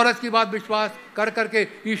उस औरत की बात विश्वास कर करके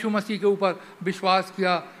यीशु मसीह के ऊपर विश्वास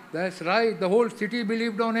किया। That's right, the whole city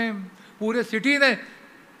believed on him. पूरे सिटी ने,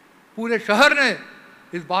 पूरे शहर ने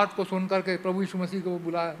इस बात को सुन करके प्रभु यीशु मसीह को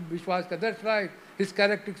बुलाया, विश्वास किया। That's right, his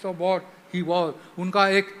characters of what he was, उनका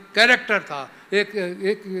एक कैरेक्टर था,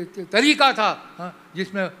 एक तरीका था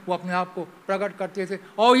जिसमें वो अपने आप को प्रकट करते थे,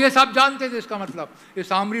 और ये सब जानते थे। इसका मतलब ये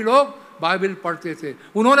सामरी लोग बाइबल पढ़ते थे,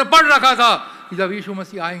 उन्होंने पढ़ रखा था कि जब यीशु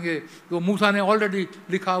मसीह आएंगे तो मूसा ने ऑलरेडी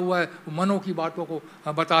लिखा हुआ है, वो मनों की बातों को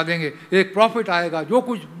बता देंगे, एक प्रॉफिट आएगा, जो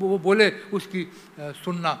कुछ वो बोले उसकी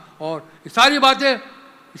सुनना, और ये सारी बातें।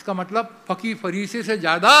 इसका मतलब फकीर फरीसी से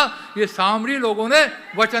ज़्यादा ये सामरी लोगों ने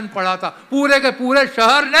वचन पढ़ा था। पूरे के पूरे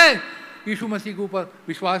शहर ने यीशु मसीह के ऊपर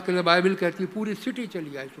विश्वास के लिए, बाइबल कहती है पूरी सिटी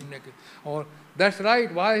चली आई सुनने के। और that's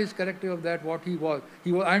right, why his character of that what he was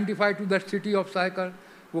identified to that city of Sychar.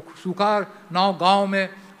 वो सुखार नाव गांव में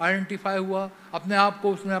आइडेंटिफाई हुआ, अपने आप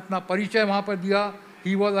को उसने अपना परिचय वहाँ पर दिया।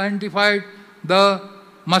 He was identified the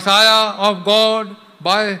Messiah of God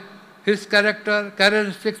by his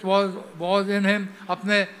characteristics was in him.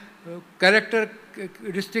 अपने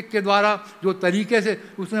कैरेक्टरिस्टिक के द्वारा, जो तरीके से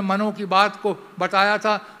उसने मनों की बात को बताया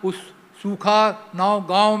था, उस सूखा नाव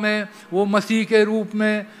गांव में वो मसीह के रूप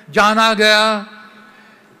में जाना गया।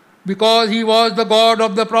 Because he was the God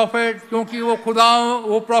of the prophet, क्योंकि वो खुदा,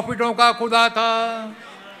 वो प्रॉफिटों का खुदा था।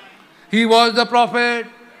 ही वॉज द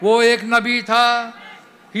प्रॉफिट, वो एक नबी था।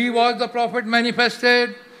 He was the prophet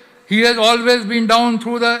manifested, he has always been down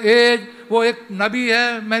through the age. वो एक नबी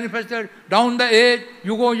है, मैनिफेस्टेड डाउन द एज,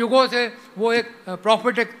 युगों युगों से वो एक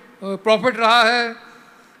प्रॉफिट रहा है।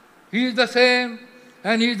 He is the same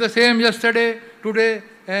and he is the same yesterday today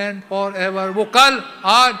and for ever. वो कल,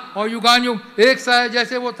 आज और युगानुयुग एक सा है,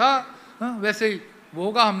 जैसे वो था वैसे ही वो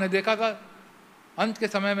होगा। हमने देखा था अंत के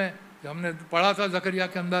समय में, हमने पढ़ा था जकरिया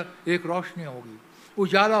के अंदर, एक रोशनी होगी,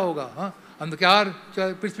 उजाला होगा। अंधकार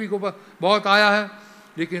पृथ्वी के ऊपर बहुत आया है,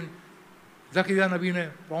 लेकिन जकरिया नबी ने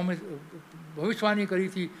भविष्यवाणी करी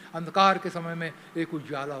थी, अंधकार के समय में एक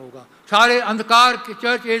उजाला होगा। सारे अंधकार के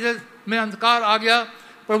चर्च एजेस में अंधकार आ गया,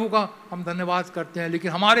 प्रभु का हम धन्यवाद करते हैं,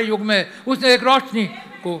 लेकिन हमारे युग में उसने एक रोशनी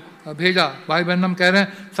को भेजा। भाई बहन हम कह रहे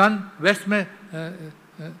हैं सन वेस्ट में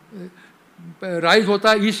राइज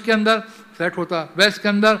होता है, ईस्ट के अंदर सेट होता है वेस्ट के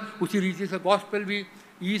अंदर। उसी रीति से गॉस्पेल भी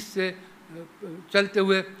ईस्ट से चलते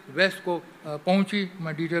हुए वेस्ट को पहुंची।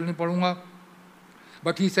 मैं डिटेल नहीं पढ़ूंगा,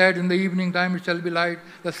 but he said in the evening time it shall be light,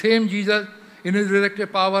 the same Jesus in his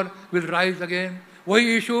resurrected power will rise again. वही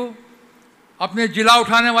यीशु अपने जिला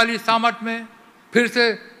उठाने वाली सामर्थ में फिर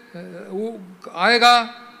से वो आएगा,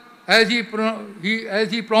 एज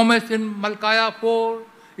ही प्रॉमिस्ड इन मलकाया 4।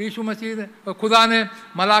 यीशु मसीह ने, खुदा ने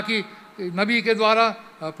मलाकी नबी के द्वारा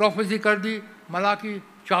प्रोफेसी कर दी मलाकी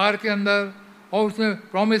 4 के अंदर, और उसने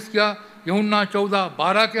प्रॉमिस किया यूहन्ना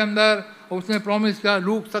 14:12 के अंदर, और उसने प्रॉमिस किया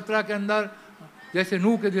लूक 17 के अंदर। जैसे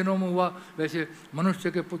नूह के दिनों में हुआ वैसे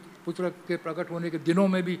मनुष्य के पुत्र के प्रकट होने के दिनों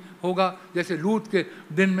में भी होगा। जैसे लूत के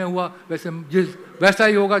दिन में हुआ वैसा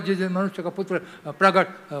ही होगा जिस दिन मनुष्य का पुत्र प्रकट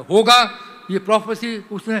होगा। ये प्रोफेसी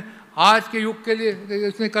उसने आज के युग के लिए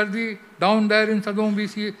उसने कर दी। Down there in Sodom we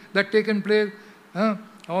see that taken place.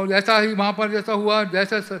 और ऐसा ही वहाँ पर जैसा हुआ,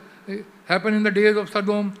 जैसा happened in the days of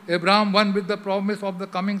Sodom, Abraham won with the promise of the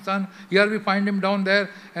coming son. Here we find him down there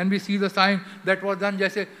and we see the sign that was done.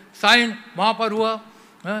 जैसे sign वहाँ पर हुआ,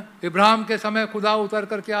 इब्राहिम के समय खुदा उतर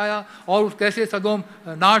करके आया और उस कैसे सदोम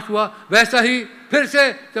नाश हुआ, वैसा ही फिर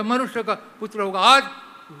से जब मनुष्य का पुत्र होगा। आज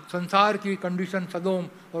संसार की कंडीशन सदोम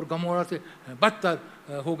और गमोरा से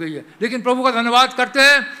बदतर हो गई है, लेकिन प्रभु का धन्यवाद करते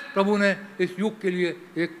हैं, प्रभु ने इस युग के लिए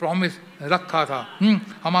एक प्रॉमिस रखा था।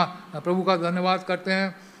 हम प्रभु का धन्यवाद करते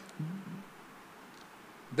हैं।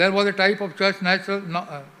 There was a type of church natural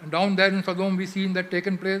down there in Sodom we seen that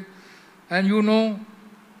taken place, and you know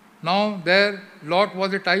Now there Lot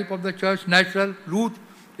was a type of the church, natural. Ruth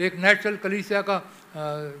एक natural कलीसिया का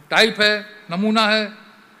type है, नमूना है.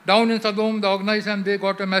 Down in Sodom, the organization they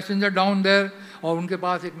got a messenger down there, और उनके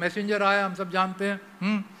पास एक messenger आया, हम सब जानते हैं.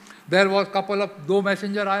 There was couple of दो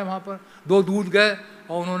messenger आए वहाँ पर, दो दूत गए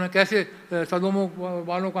और उन्होंने कैसे सदोम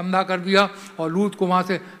वालों को अंधा कर दिया और लूत को वहाँ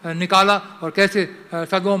से निकाला और कैसे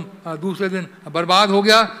सदोम दूसरे दिन बर्बाद हो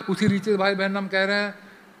गया. उसी रीति भाई बहन हम कह रहे हैं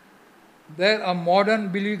there a modern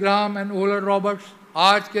Billy Graham and Oral Roberts.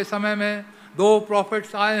 आज के समय में दो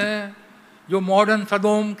प्रॉफिट्स आए हैं जो मॉडर्न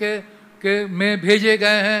सदोम के में भेजे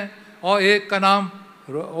गए हैं, और एक का नाम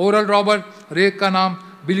ओरल रॉबर्ट और एक का नाम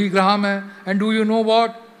बिली ग्राहम है. And do you know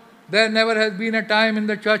what, there never has been a time in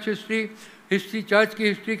the church history church की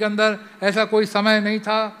हिस्ट्री के अंदर ऐसा कोई समय नहीं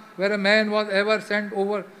था where a man was ever sent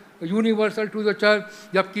over universal to the church,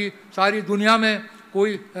 जबकि सारी दुनिया में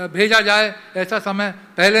कोई भेजा जाए ऐसा समय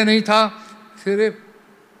पहले नहीं था. सिर्फ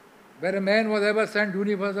where a man was ever sent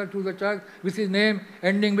universal to the church which is name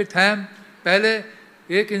ending with हैम. पहले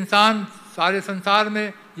एक इंसान सारे संसार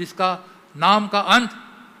में जिसका नाम का अंत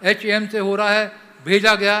HM से हो रहा है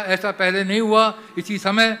भेजा गया, ऐसा पहले नहीं हुआ. इसी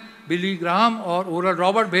समय बिली ग्राहम और ओरल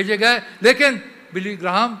रॉबर्ट भेजे गए, लेकिन बिली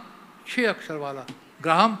ग्राहम 6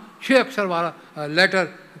 अक्षर वाला लेटर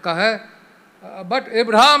का है, बट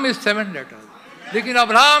अब्राहम इज 7 लेटर. लेकिन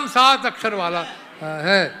अब्राहम 7 अक्षर वाला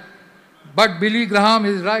है. But Billy Graham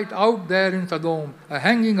is right out there in Sodom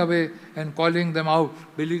hanging away and calling them out.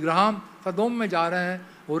 Billy Graham सदोम में जा रहे हैं,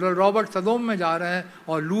 ओरल रॉबर्ट सदोम में जा रहे हैं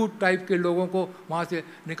और लूट टाइप के लोगों को वहाँ से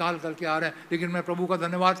निकाल करके आ रहे हैं. लेकिन मैं प्रभु का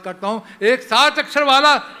धन्यवाद करता हूँ, एक 7 अक्षर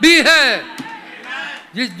वाला भी है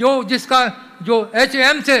जिसका जो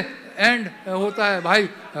HM से एंड होता है भाई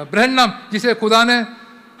ब्रहन्नम, जिसे खुदा ने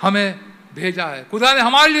हमें भेजा है, खुदा ने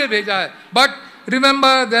हमारे लिए भेजा है. But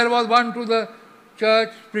remember there was one two the church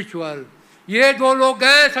spiritual. ये दो लोग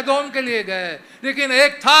गए सदोम के लिए गए, लेकिन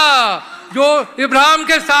एक था जो इब्राहिम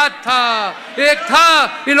के साथ था, एक था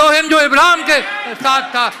इलोहिम जो इब्राहिम के साथ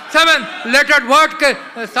था, 7 लेटर्ड वर्ड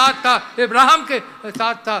के साथ था, इब्राहिम के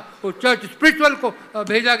साथ था. वो चर्च स्पिरिचुअल को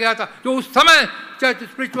भेजा गया था, जो उस समय चर्च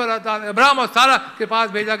स्पिरिचुअल था, इब्राहिम और सारा के पास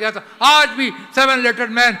भेजा गया था. आज भी 7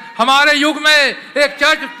 लेटर्ड मैन हमारे युग में एक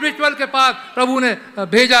चर्च स्पिरिचुअल के पास प्रभु ने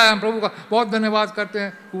भेजा है. हम प्रभु का बहुत धन्यवाद करते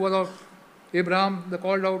हैं. Abraham, the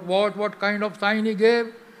called out, what kind of sign he gave?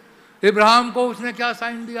 Ibrahim को उसने क्या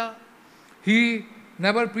साइन दिया? He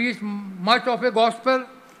never preached much of a gospel.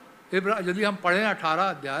 यदि हम पढ़ें 18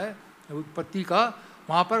 अध्याय उत्पत्ति का,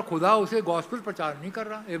 वहाँ पर खुदा उसे गॉस्पेल प्रचार नहीं कर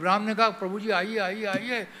रहा. इब्राहिम ने कहा प्रभु जी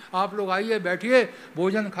आइए आप लोग आइए, बैठिए,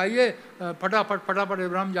 भोजन खाइए. फटाफट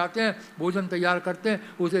इब्राहिम जाते हैं, भोजन तैयार करते हैं,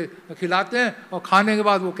 उसे खिलाते हैं और खाने के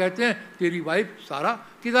बाद वो कहते हैं तेरी वाइफ सारा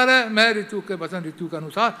किधर है? मैं ऋतु के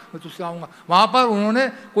अनुसार मैं तुझसे आऊँगा. वहाँ पर उन्होंने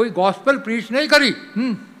कोई गॉस्पेल प्रीच नहीं करी.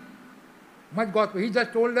 Much gospel, he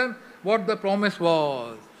just told them what the promise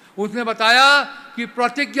was. उसने बताया कि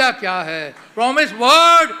प्रतिज्ञा क्या है. प्रॉमिस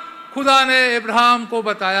वर्ड खुदा ने इब्राहिम को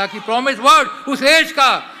बताया कि प्रॉमिस वर्ड उस एज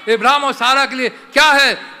का इब्राहिम और सारा के लिए क्या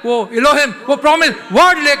है. वो इलोहिम वो प्रॉमिस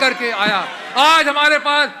वर्ड लेकर के आया. आज हमारे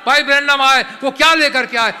पास भाई ब्रैनम आए, वो क्या लेकर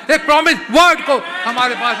के आए? एक प्रॉमिस वर्ड को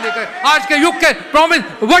हमारे पास लेकर, आज के युग के प्रॉमिस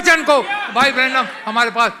वचन को भाई ब्रैनम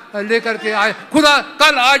हमारे पास लेकर के आए. खुदा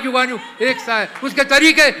कल आज युगानुयुग एक सा है. उसके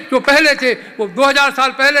तरीके जो पहले थे, वो 2000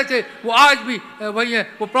 साल पहले थे, वो आज भी वही है.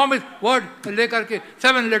 वो प्रॉमिस वर्ड लेकर के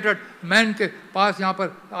 7 लेटर्ड मैन के पास यहाँ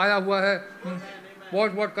पर आया हुआ है.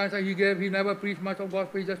 What kind of he gave? He never preached much of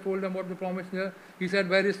gospel. He just told them what the promise here. He said,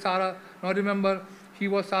 where is Sarah? Now remember, he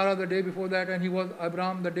was Sarah the day before that, and he was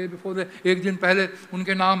Abraham the day before that. एक दिन पहले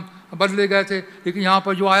उनके नाम बदले गए थे, लेकिन यहाँ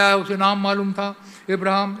पर जो आया है उसे नाम मालूम था.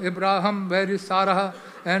 Abraham, where is Sarah?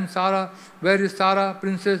 And Sarah, where is Sarah,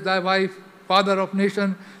 princess, thy wife, father of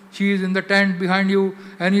nation? She is in the tent behind you.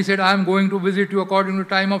 And he said, I am going to visit you according to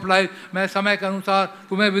time of life. मैं समय के अनुसार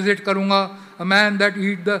तुम्हें visit करूँगा. A man that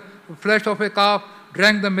eat the flesh of a calf,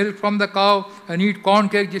 drank the milk from the cow, and eat corn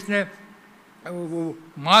cake. जिसने वो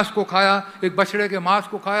मांस को खाया, एक बछड़े के मांस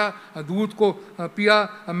को खाया, दूध को पिया.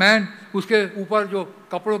 A man, उसके ऊपर जो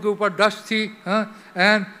कपड़ों के ऊपर डस्ट थी,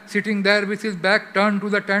 and sitting there with his back turned to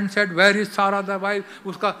the tent said, where is Sarah the wife?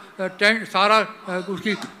 उसका टेंट सारा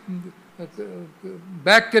उसकी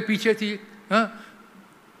बैक के पीछे थी,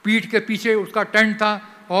 पीठ के पीछे उसका टेंट था,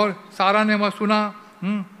 और सारा ने वह सुना.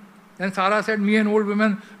 एंड सारा said, me an old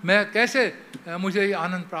women, मैं कैसे मुझे ये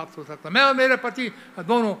आनंद प्राप्त हो सकता? मैं और मेरे पति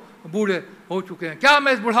दोनों बूढ़े हो चुके हैं, क्या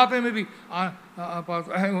मैं इस बुढ़ापे में भी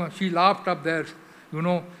she laughed up there, you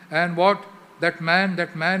know. And what that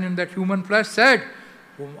man in that human flesh said,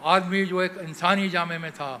 वो आदमी जो एक इंसानी जामे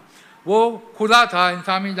में था, वो खुदा था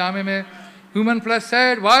इंसानी जामे में. Human flesh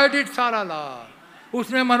said, why did सारा लाफ?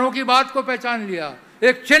 उसने मनों की बात को पहचान लिया।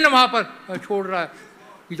 एक चिन्ह वहां पर छोड़ रहा है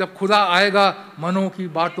कि जब खुदा आएगा मनों की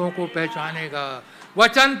बातों को पहचानेगा।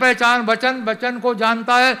 वचन पहचान, वचन वचन को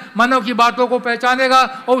जानता है, मनों की बातों को पहचानेगा।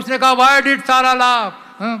 और उसने कहा व्हाई डिड सारा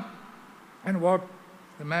laugh and what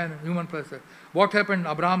man human person, what happened?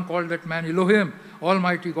 Abraham called that man Elohim,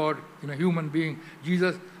 Almighty God, in a human being.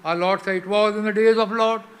 Jesus, our Lord said, it was in the days of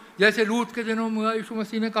Lord. जैसे लूत के दिनों में यीशु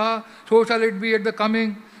मसीह ने कहा, so shall it be at the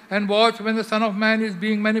coming, and watch when the Son of Man is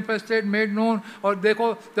being manifested, made known. और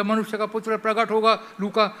देखो जब मनुष्य का पुत्र प्रकट होगा,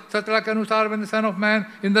 लूका 17 के अनुसार, when the Son of Man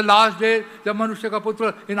in the last day, जब मनुष्य का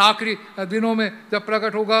पुत्र इन आखिरी दिनों में जब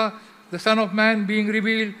प्रकट होगा, the Son of Man being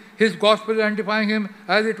revealed, his gospel identifying him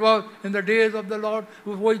as it was in the days of the Lord.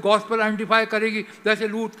 वही gospel identify करेगी जैसे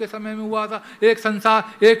लूत के समय में हुआ था। एक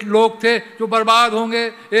संसार, एक लोग थे जो बर्बाद होंगे,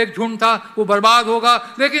 एक झुंड था वो बर्बाद होगा,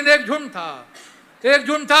 लेकिन एक झुंड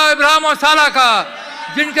था इब्राहिम और सारा का,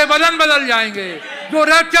 जिनके बदन बदल जाएंगे, जो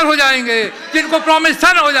रैप्चर हो जाएंगे, जिनको प्रॉमिस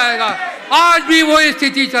सन हो जाएगा। आज भी वही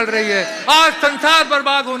स्थिति चल रही है। आज संसार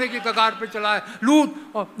बर्बाद होने की कगार पे चला है, लूत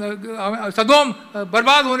सदोम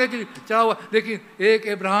बर्बाद होने की चला हुआ, लेकिन एक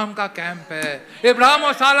इब्राहिम का कैंप है, इब्राहिम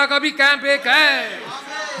और सारा का भी कैंप एक है,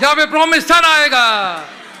 जहाँ पे प्रॉमिस सन आएगा।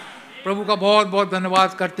 प्रभु का बहुत बहुत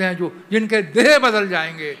धन्यवाद करते हैं जो जिनके देह बदल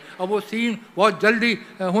जाएंगे, और वो सीन बहुत जल्दी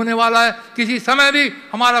होने वाला है। किसी समय भी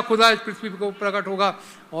हमारा खुदा इस पृथ्वी को प्रकट होगा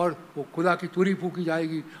और वो खुदा की तुरी फूकी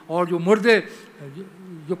जाएगी, और जो मुर्दे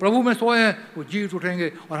जो प्रभु में सोए हैं वो जीवित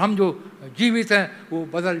उठेंगे, और हम जो जीवित हैं वो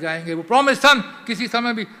बदल जाएंगे। वो प्रॉमिस सन किसी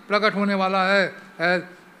समय भी प्रकट होने वाला है। As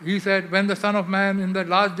he said, when the Son of Man in the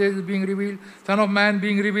last days is being revealed, Son of Man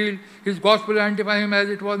being revealed, his gospel identify him as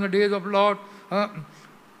it was in the days of Lord.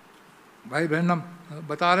 भाई Branham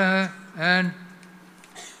बता रहे हैं, and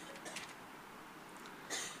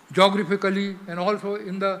geographically and also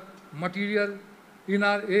in the material in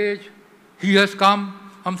our age he has come.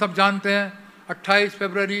 हम सब जानते हैं 28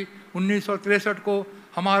 फरवरी 1963 को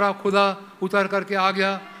हमारा खुदा उतर करके आ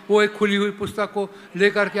गया। वो एक खुली हुई पुस्तक को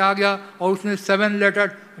लेकर के आ गया, और उसने 7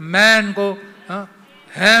 लेटर्ड मैन को,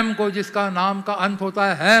 हैम को, जिसका नाम का अंत होता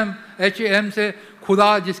है हैम, HAM से,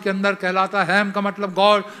 खुदा जिसके अंदर कहलाता है, हैम का मतलब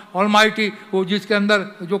गॉड ऑलमाइटी, वो जिसके अंदर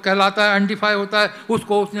जो कहलाता है आइडेंटिफाई होता है,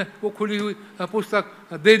 उसको उसने वो खुली हुई पुस्तक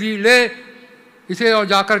दे दी, ले इसे और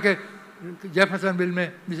जाकर के जेफरसनविल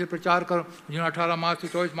में इसे प्रचार करो। जिन्होंने 18 मार्च से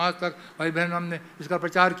 24 मार्च तक भाई बहन हमने इसका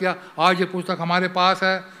प्रचार किया। आज ये पुस्तक हमारे पास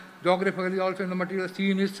है। Geographically also in the material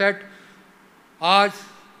scene is set. आज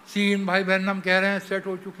सीन भाई बहन हम कह रहे हैं सेट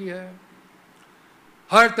हो चुकी है।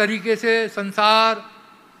 हर तरीके से संसार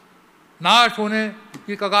नाश होने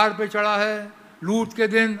की कगार पे चढ़ा है। लूत के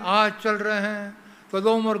दिन आज चल रहे हैं,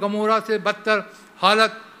 सदोम और गमोरा से बदतर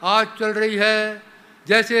हालत आज चल रही है।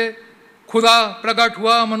 जैसे खुदा प्रकट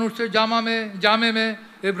हुआ मनुष्य जामे में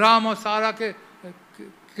इब्राहिम और सारा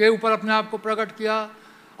के ऊपर अपने आप को प्रकट किया,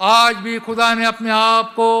 आज भी खुदा ने अपने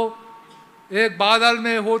आप को एक बादल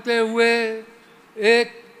में होते हुए,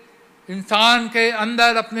 एक इंसान के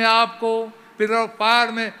अंदर अपने आप को पिलर ऑफ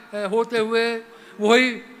फायर में होते हुए,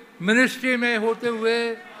 वही मिनिस्ट्री में होते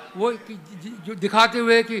हुए, वो जो दिखाते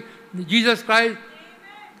हुए कि जीसस क्राइस्ट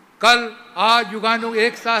कल आज युगानुयुग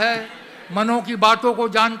एक सा है, मनों की बातों को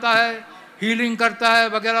जानता है, हीलिंग करता है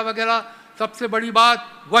वगैरह वगैरह। सबसे बड़ी बात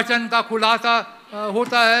वचन का खुलासा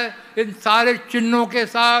होता है। इन सारे चिन्हों के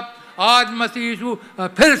साथ आज मसीह यीशु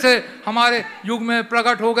फिर से हमारे युग में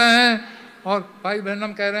प्रकट हो गए हैं। और भाई बहन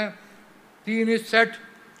हम कह रहे हैं सीन इज सेट,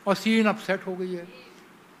 और सीन अब सेट हो गई है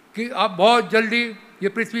कि अब बहुत जल्दी ये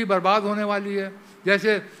पृथ्वी बर्बाद होने वाली है।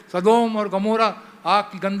 जैसे सदोम और गमोरा आग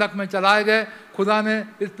की गंधक में चलाए गए, खुदा ने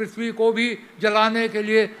इस पृथ्वी को भी जलाने के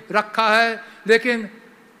लिए रखा है। लेकिन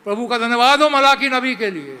प्रभु का धन्यवाद हो मलाकी नबी के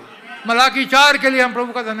लिए, मलाकी 4 के लिए हम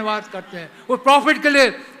प्रभु का धन्यवाद करते हैं। उस प्रॉफिट के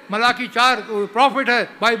लिए, मलाकी 4 प्रॉफिट है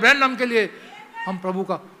भाई ब्रैनम के लिए, हम प्रभु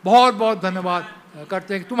का बहुत बहुत धन्यवाद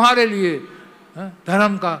करते हैं कि तुम्हारे लिए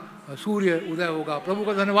धर्म का सूर्य उदय होगा। प्रभु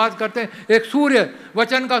का धन्यवाद करते हैं, एक सूर्य,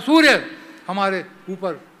 वचन का सूर्य हमारे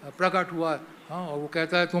ऊपर प्रकट हुआ है। हाँ, और वो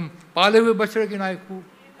कहता है तुम पाले हुए बछड़े की नाई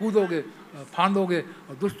कूदोगे, फांदोगे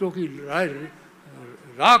और दुष्टों की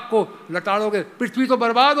राख को लटाड़ोगे। पृथ्वी तो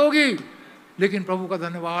बर्बाद होगी, लेकिन प्रभु का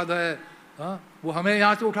धन्यवाद है वो हमें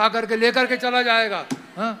यहाँ से उठा करके लेकर के चला जाएगा।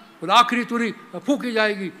 और आखिरी तुरी फूकी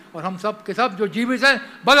जाएगी, और हम सब के सब जो जीवित हैं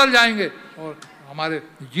बदल जाएंगे, और हमारे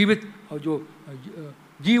जीवित और जो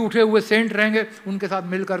जी उठे हुए सेंट रहेंगे उनके साथ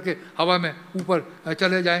मिल करके हवा में ऊपर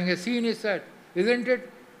चले जाएंगे। Scene is set, isn't it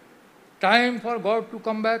time for God to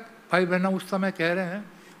come back. भाई बहना उस समय कह रहे हैं,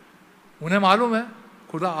 उन्हें मालूम है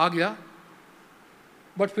खुदा आ गया,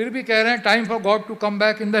 बट फिर भी कह रहे हैं time for God to come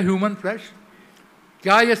back in the human flesh.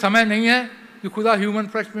 क्या ये समय नहीं है कि खुदा ह्यूमन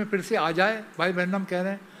फ्लैश में फिर से आ जाए। भाई ब्रैनम कह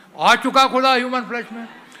रहे हैं आ चुका खुदा ह्यूमन फ्लैश में।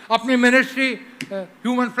 अपनी मिनिस्ट्री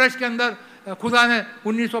ह्यूमन फ्लैश के अंदर खुदा ने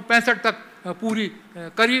 1965 तक पूरी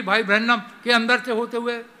करी भाई ब्रैनम के अंदर से होते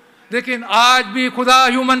हुए। लेकिन आज भी खुदा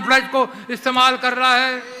ह्यूमन फ्लैश को इस्तेमाल कर रहा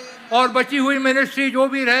है और बची हुई मिनिस्ट्री जो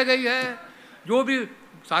भी रह गई है, जो भी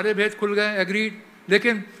सारे भेद खुल गए, एग्रीड,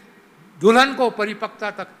 लेकिन दुल्हन को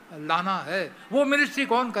परिपक्वता तक लाना है, वो मिनिस्ट्री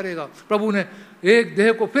कौन करेगा? प्रभु ने एक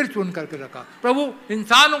देह को फिर चुन करके रखा। प्रभु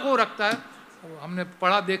इंसानों को रखता है। हमने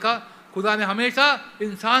पढ़ा देखा, खुदा ने हमेशा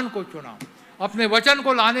इंसान को चुना। अपने वचन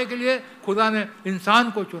को लाने के लिए खुदा ने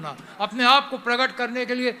इंसान को चुना। अपने आप को प्रकट करने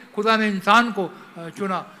के लिए खुदा ने इंसान को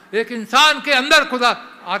चुना। एक इंसान के अंदर खुदा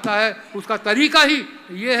आता है, उसका तरीका ही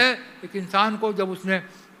ये है। एक इंसान को जब उसने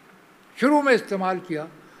शुरू में इस्तेमाल किया,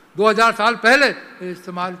 2000 साल पहले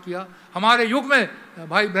इस्तेमाल किया, हमारे युग में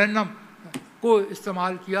भाई ब्रैनम को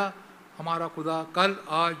इस्तेमाल किया। हमारा खुदा कल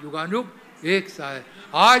आज युगानुग एक सा है।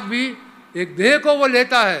 आज भी एक देह को वो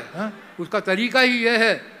लेता है, उसका तरीका ही ये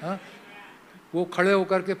है। वो खड़े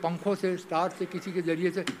होकर के पंखों से, स्टार से, किसी के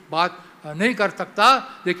जरिए से बात नहीं कर सकता,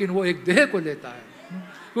 लेकिन वो एक देह को लेता है,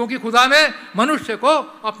 क्योंकि खुदा ने मनुष्य को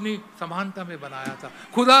अपनी समानता में बनाया था।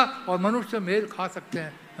 खुदा और मनुष्य मेल खा सकते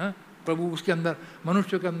हैं। प्रभु उसके अंदर,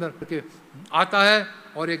 मनुष्य के अंदर के आता है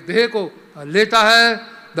और एक देह को लेता है।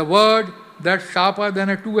 The word that sharper than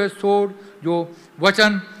a two edge sword, जो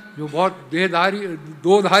वचन जो बहुत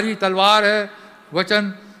दो धारी तलवार है,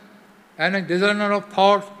 वचन, and a discerner of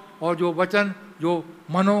thoughts, और जो वचन जो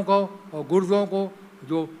मनों को और गुर्दों को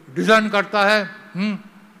जो डिजर्न करता है,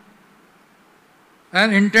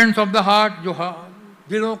 and intents of the heart, जो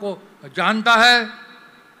दिलों को जानता है।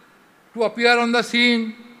 To appear on the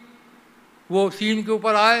scene, वो सीन के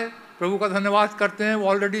ऊपर आए। प्रभु का धन्यवाद करते हैं, वो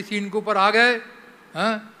ऑलरेडी सीन के ऊपर आ गए।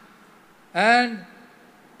 And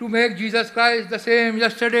to make Jesus Christ the same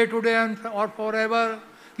yesterday today and और फॉर एवर,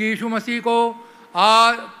 कि यीशु मसीह को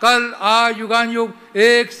आज, कल, आज, युगान युग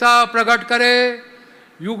एक सा प्रकट करे।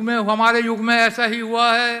 युग में, हमारे युग में ऐसा ही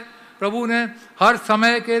हुआ है। प्रभु ने हर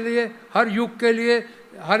समय के लिए, हर युग के लिए,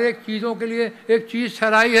 हर एक चीज़ों के लिए एक चीज़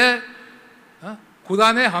ठहराई है।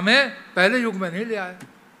 खुदा ने हमें पहले युग में नहीं ले आया,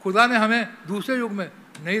 खुदा ने हमें दूसरे युग में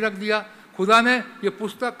नहीं रख दिया। खुदा ने ये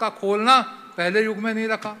पुस्तक का खोलना पहले युग में नहीं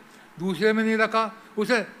रखा, दूसरे में नहीं रखा।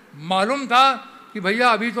 उसे मालूम था कि भैया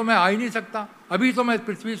अभी तो मैं आ ही नहीं सकता, अभी तो मैं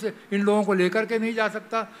पृथ्वी से इन लोगों को लेकर के नहीं जा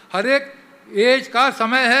सकता। हर एक एज का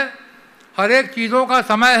समय है, हर एक चीज़ों का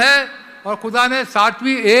समय है। और खुदा ने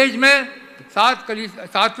 7वीं एज में,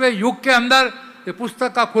 7वें युग के अंदर ये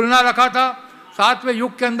पुस्तक का खुलना रखा था। 7वें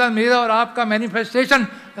युग के अंदर मेरा और आपका मैनिफेस्टेशन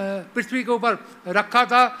पृथ्वी के ऊपर रखा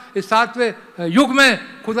था। इस 7वें युग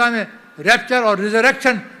में खुदा ने रैप्चर और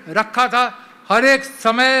रिजरेक्शन रखा था। हर एक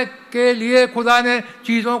समय के लिए खुदा ने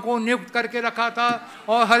चीज़ों को नियुक्त करके रखा था,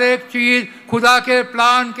 और हर एक चीज़ खुदा के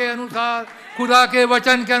प्लान के अनुसार, खुदा के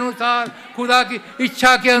वचन के अनुसार, खुदा की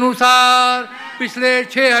इच्छा के अनुसार पिछले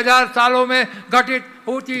 6000 सालों में घटित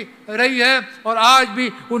होती रही है, और आज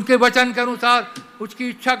भी उनके वचन के अनुसार, उसकी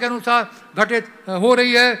इच्छा के अनुसार घटित हो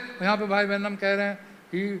रही है। यहाँ पे भाई ब्रैनम कह रहे हैं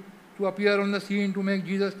he to appear on the scene to make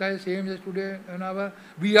Jesus Christ same as today and ever,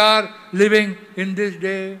 we are living in this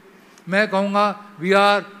day. मैं कहूँगा we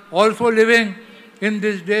are also living in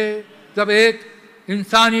this day, जब एक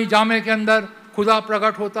इंसानी जामे के अंदर खुदा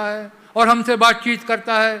प्रकट होता है और हमसे बातचीत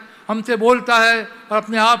करता है, हमसे बोलता है और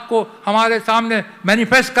अपने आप को हमारे सामने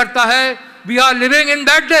मैनिफेस्ट करता है। We are living in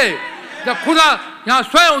that day, जब खुदा यहाँ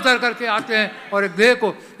स्वयं उतर करके आते हैं और एक देह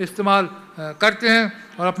को इस्तेमाल करते हैं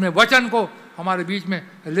और अपने वचन को हमारे बीच में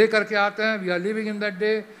ले करके आते हैं। We are living in that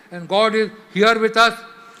day and God is here with us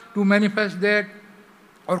to manifest that,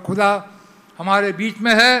 और खुदा हमारे बीच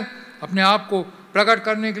में है अपने आप को प्रकट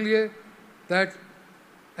करने के लिए। That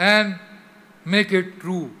and make it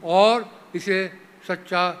true, और इसे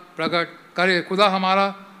सच्चा प्रकट करे। खुदा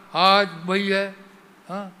हमारा आज वही है,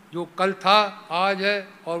 जो कल था आज है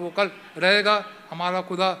और वो कल रहेगा। हमारा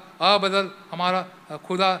खुदा अबदल हमारा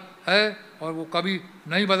खुदा है और वो कभी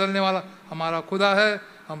नहीं बदलने वाला हमारा खुदा है।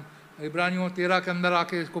 हम इब्रानियों 13 के अंदर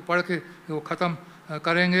आके इसको पढ़ के वो ख़त्म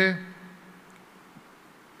करेंगे।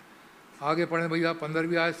 आगे पढ़ें भैया,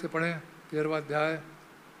 15वीं आयत से पढ़ें, 13वां अध्याय।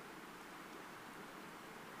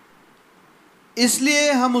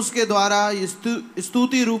 इसलिए हम उसके द्वारा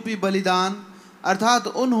स्तुति रूपी बलिदान, अर्थात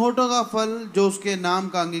उन होठों का फल जो उसके नाम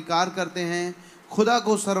का अंगीकार करते हैं, खुदा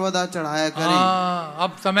को सर्वदा चढ़ाया करें।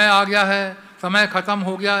 अब समय आ गया है, समय खत्म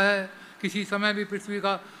हो गया है। किसी समय भी पृथ्वी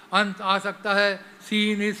का अंत आ सकता है।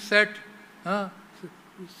 Scene is set,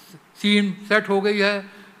 scene set हो गई है।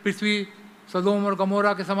 पृथ्वी सदोम और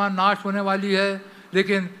गमोरा के समान नाश होने वाली है,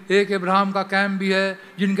 लेकिन एक इब्राहिम का कैंप भी है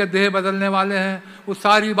जिनके देह बदलने वाले हैं। वो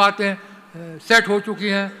सारी बातें सेट हो चुकी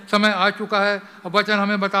हैं, समय आ चुका है। अब वचन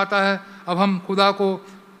हमें बताता है अब हम खुदा को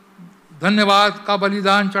धन्यवाद का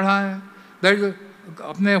बलिदान चढ़ाएं,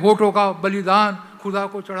 अपने होठों का बलिदान खुदा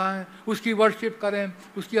को चढ़ाएं, उसकी वर्शिप करें,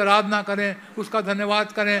 उसकी आराधना करें, उसका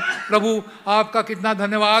धन्यवाद करें। प्रभु आपका कितना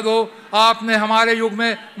धन्यवाद हो, आपने हमारे युग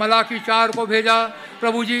में मलाकी 4 को भेजा।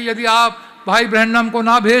 प्रभु जी यदि आप भाई ब्रैनम को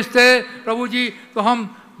ना भेजते प्रभु जी तो हम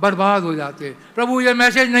बर्बाद हो जाते। प्रभु ये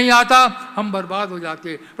मैसेज नहीं आता हम बर्बाद हो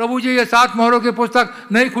जाते। प्रभु जी ये 7 मोहरों की पुस्तक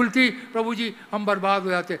नहीं खुलती प्रभु जी हम बर्बाद हो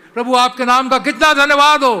जाते। प्रभु आपके नाम का कितना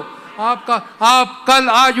धन्यवाद हो। आप कल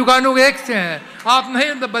आज युगानुग एक से हैं, आप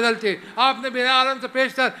नहीं बदलते। आपने बिना आलम से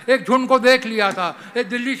पेशतर एक झुंड को देख लिया था, एक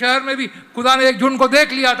दिल्ली शहर में भी खुदा ने एक झुंड को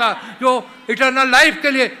देख लिया था जो इटर्नल लाइफ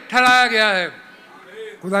के लिए ठहराया गया है।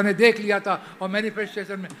 खुदा ने देख लिया था और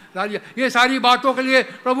मैनिफेस्टेशन में ला लिया। ये सारी बातों के लिए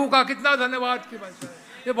प्रभु का कितना धन्यवाद की बात है।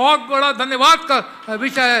 ये बहुत बड़ा धन्यवाद का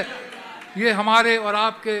विषय है। ये हमारे और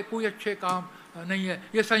आपके कोई अच्छे काम नहीं है,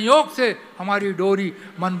 ये संयोग से हमारी डोरी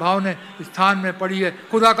मन भावने स्थान में पड़ी है।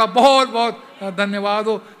 खुदा का बहुत बहुत धन्यवाद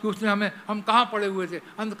हो कि उसने हम कहाँ पड़े हुए थे,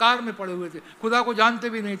 अंधकार में पड़े हुए थे, खुदा को जानते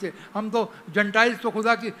भी नहीं थे। हम तो जेंटाइल्स तो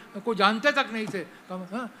खुदा को जानते तक नहीं थे,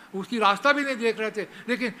 उसकी रास्ता भी नहीं देख रहे थे,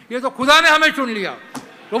 लेकिन ये तो खुदा ने हमें चुन लिया।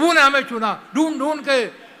 प्रभु ने हमें चुना, ढूंढ ढूंढ के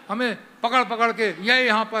हमें पकड़ पकड़ के, यह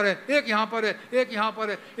यहाँ पर है, एक यहाँ पर है, एक यहाँ पर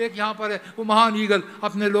है, एक यहाँ पर है। वो महान ईगल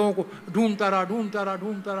अपने लोगों को ढूंढता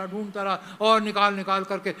रहा और निकाल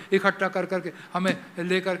करके इकट्ठा कर करके हमें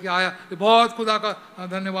लेकर के आया। ये बहुत खुदा का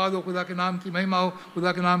धन्यवाद हो, खुदा के नाम की महिमा हो,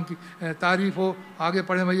 खुदा के नाम की तारीफ हो। आगे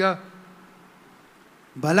पढ़े भैया।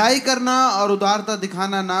 भलाई करना और उदारता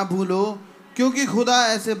दिखाना ना भूलो, क्योंकि खुदा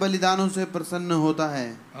ऐसे बलिदानों से प्रसन्न होता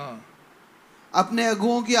है। हाँ, अपने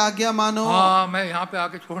अगुओं की आज्ञा मानो। हाँ, मैं यहाँ पे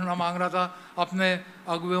आके छोड़ना मांग रहा था। अपने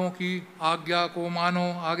अगुओं की आज्ञा को मानो।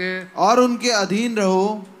 आगे, और उनके अधीन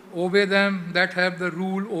रहो। Obey them that have the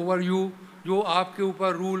rule over you, जो आपके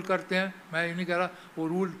ऊपर रूल करते हैं। मैं ये नहीं कह रहा वो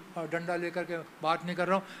रूल डंडा लेकर के बात नहीं कर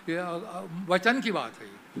रहा हूँ, ये वचन की बात है।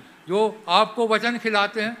 ये जो आपको वचन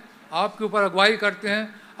खिलाते हैं, आपके ऊपर अगुवाई करते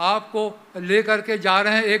हैं, आपको लेकर के जा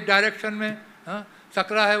रहे हैं एक डायरेक्शन में। हाँ,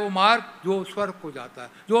 सकरा है वो मार्ग जो स्वर्ग को जाता है,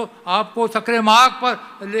 जो आपको सकरे मार्ग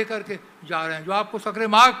पर लेकर के जा रहे हैं, जो आपको सकरे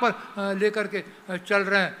मार्ग पर लेकर के चल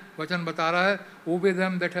रहे हैं। वचन बता रहा है obey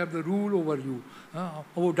them that have the rule over you.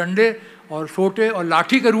 वो डंडे और सोटे और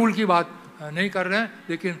लाठी के रूल की बात नहीं कर रहे हैं,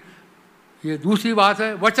 लेकिन ये दूसरी बात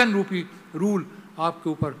है, वचन रूपी रूल आपके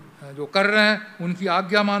ऊपर जो कर रहे हैं उनकी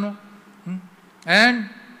आज्ञा मानो। एंड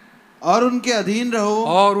और उनके अधीन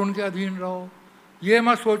रहो। ये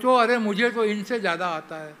मत सोचो अरे मुझे तो इनसे ज़्यादा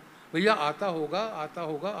आता है। भैया आता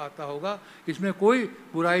होगा, इसमें कोई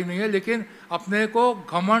बुराई नहीं है, लेकिन अपने को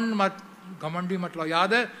घमंडी मत लो।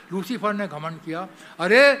 याद है लूसीफर ने घमंड किया,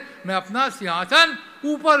 अरे मैं अपना सिंहासन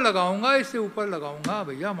ऊपर लगाऊंगा, इससे ऊपर लगाऊंगा,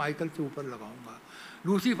 भैया माइकल से ऊपर लगाऊंगा।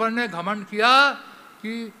 लूसीफर ने घमंड किया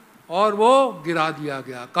कि और वो गिरा दिया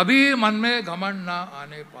गया। कभी मन में घमंड ना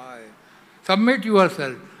आने पाए। सबमिट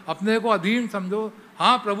यूअरसेल्फ, अपने को अधीन समझो।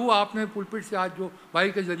 हाँ प्रभु, आपने पुलपिट से आज जो भाई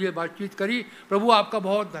के जरिए बातचीत करी, प्रभु आपका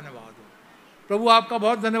बहुत धन्यवाद हो। प्रभु आपका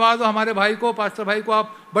बहुत धन्यवाद हो। हमारे भाई को, पास्टर भाई को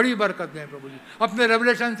आप बड़ी बरकत दें प्रभु जी, अपने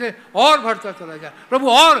रेवलेशन से और बढ़ता चला जाए प्रभु,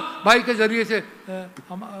 और भाई के जरिए से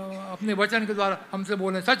हम अपने वचन के द्वारा हमसे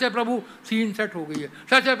बोलें। सच है प्रभु, सीन सेट हो गई है।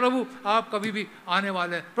 सच है प्रभु, आप कभी भी आने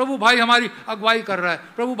वाले हैं। प्रभु भाई हमारी अगुवाई कर रहा है।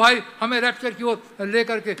 प्रभु भाई हमें रैप्चर की ओर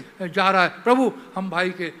लेकर के जा रहा है। प्रभु हम भाई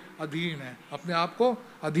के अधीन हैं, अपने आप को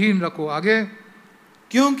अधीन रखो। आगे,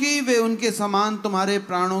 क्योंकि वे उनके समान तुम्हारे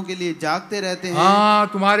प्राणों के लिए जागते रहते हैं। हाँ,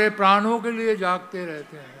 तुम्हारे प्राणों के लिए जागते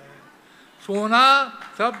रहते हैं। सोना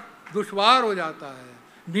सब दुश्वार हो जाता है,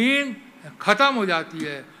 नींद खत्म हो जाती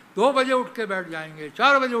है। 2 बजे उठ के बैठ जाएंगे,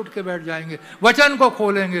 4 बजे उठ के बैठ जाएंगे, वचन को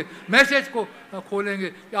खोलेंगे, मैसेज को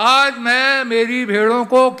खोलेंगे। आज मैं मेरी भेड़ों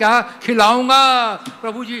को क्या खिलाऊंगा।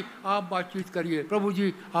 प्रभु जी आप बातचीत करिए, प्रभु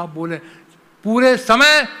जी आप बोलें। पूरे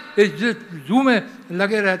समय इस जू में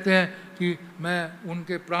लगे रहते हैं कि मैं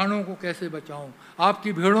उनके प्राणों को कैसे बचाऊं,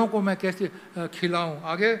 आपकी भेड़ों को मैं कैसे खिलाऊं।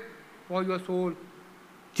 आगे, फॉर योर सोल,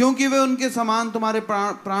 क्योंकि वे उनके समान तुम्हारे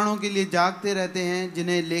प्राणों के लिए जागते रहते हैं,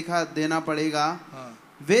 जिन्हें लेखा देना पड़ेगा। हाँ।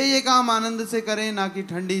 वे ये काम आनंद से करें, ना कि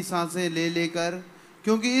ठंडी सांसें ले लेकर,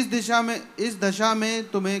 क्योंकि इस दशा में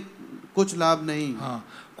तुम्हें कुछ लाभ नहीं। हाँ,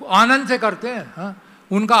 आनंद से करते हैं। हाँ,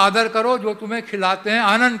 उनका आदर करो जो तुम्हें खिलाते हैं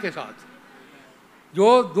आनंद के साथ, जो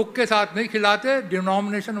दुख के साथ नहीं खिलाते।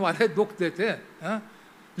 डिनोमिनेशन वाले दुख देते हैं। हाँ?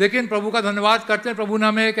 लेकिन प्रभु का धन्यवाद करते हैं, प्रभु ने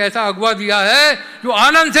हमें एक ऐसा अगुवा दिया है जो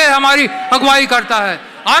आनंद से हमारी अगुवाई करता है,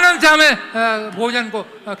 आनंद से हमें भोजन को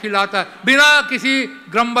खिलाता है, बिना किसी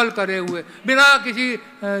ग्रम्बल करे हुए, बिना किसी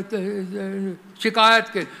शिकायत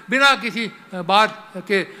के, बिना किसी बात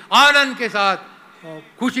के, आनंद के साथ,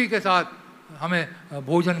 खुशी के साथ हमें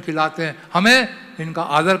भोजन खिलाते हैं, हमें इनका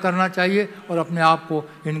आदर करना चाहिए और अपने आप को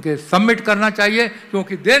इनके सबमिट करना चाहिए,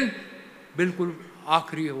 क्योंकि दिन बिल्कुल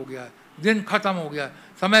आखिरी हो गया है, दिन ख़त्म हो गया है,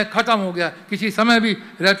 समय ख़त्म हो गया है, किसी समय भी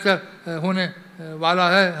रैप्चर होने वाला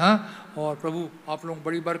है। हाँ, और प्रभु आप लोग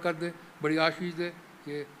बड़ी बरकत दे, बड़ी आशीष दे।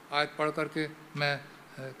 ये आयत पढ़ करके मैं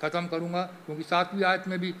ख़त्म करूँगा, क्योंकि 7वीं आयत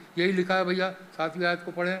में भी यही लिखा है। भैया 7वीं आयत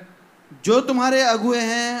को पढ़ें। जो तुम्हारे अगुए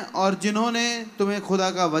हैं और जिन्होंने तुम्हें खुदा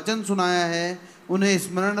का वचन सुनाया है उन्हें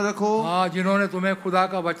स्मरण रखो। हाँ, जिन्होंने तुम्हें खुदा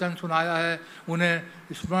का वचन सुनाया है उन्हें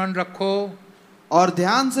स्मरण रखो, और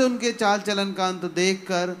ध्यान से उनके चाल चलन का अंत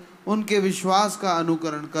देखकर उनके विश्वास का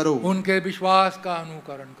अनुकरण करो। उनके विश्वास का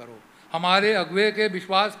अनुकरण करो। हमारे अगुए के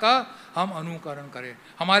विश्वास का हम अनुकरण करें,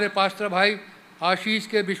 हमारे पास्टर भाई आशीष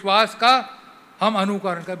के विश्वास का हम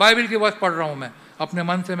अनुकरण करें। बाइबल की वर्ष पढ़ रहा हूँ मैं, अपने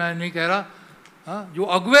मन से मैं नहीं कह रहा। हाँ, जो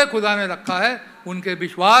अगुए खुदा ने रखा है उनके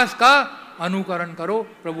विश्वास का अनुकरण करो।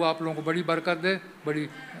 प्रभु आप लोगों को बड़ी बरकत दे, बड़ी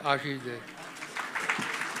आशीष दे।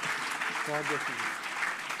 God bless you.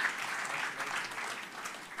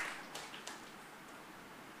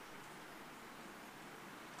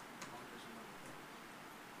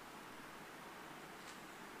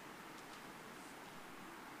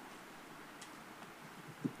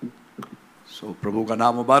 प्रभु का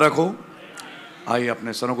नाम मुबारक हो। आइए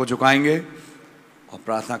अपने सरों को झुकाएंगे और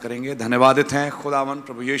प्रार्थना करेंगे। धन्यवादित हैं खुदावन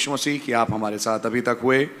प्रभु यीशु मसीह कि आप हमारे साथ अभी तक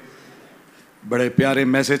हुए, बड़े प्यारे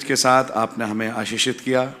मैसेज के साथ आपने हमें आशीषित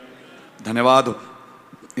किया। धन्यवाद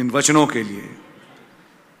इन वचनों के लिए।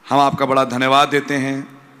 हम आपका बड़ा धन्यवाद देते हैं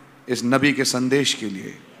इस नबी के संदेश के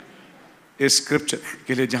लिए, इस स्क्रिप्चर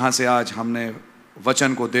के लिए, जहाँ से आज हमने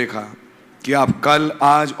वचन को देखा कि आप कल,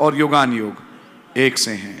 आज और युगान युग एक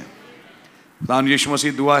से हैं। खुदावन यीशु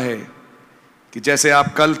मसीह, दुआ है कि जैसे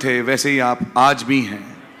आप कल थे वैसे ही आप आज भी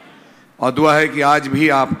हैं, और दुआ है कि आज भी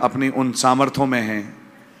आप अपनी उन सामर्थ्यों में हैं।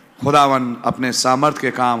 खुदावन अपने सामर्थ्य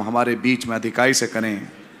के काम हमारे बीच में अधिकाई से करें,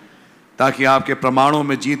 ताकि आपके प्रमाणों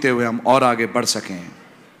में जीते हुए हम और आगे बढ़ सकें।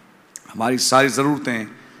 हमारी सारी ज़रूरतें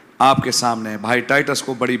आपके सामने। भाई टाइटस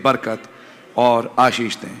को बड़ी बरकत और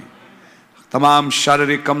आशीष दें। तमाम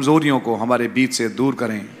शारीरिक कमज़ोरियों को हमारे बीच से दूर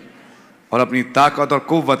करें और अपनी ताकत और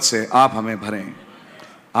कुव्वत से आप हमें भरें।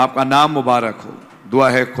 आपका नाम मुबारक हो। दुआ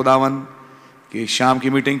है खुदावन कि शाम की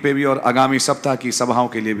मीटिंग पे भी और आगामी सप्ताह की सभाओं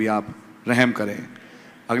के लिए भी आप रहम करें।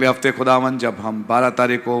 अगले हफ्ते खुदावन जब हम 12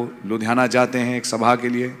 तारीख को लुधियाना जाते हैं एक सभा के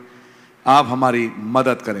लिए, आप हमारी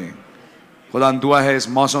मदद करें। खुदा दुआ है इस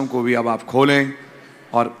मौसम को भी अब आप खोलें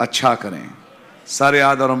और अच्छा करें। सारे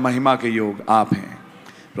आदर और महिमा के योग आप हैं।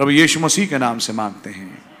 प्रभु यीशु मसीह के नाम से मांगते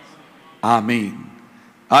हैं, आमीन।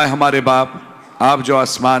 आए हमारे बाप, आप जो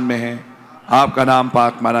आसमान में हैं, आपका नाम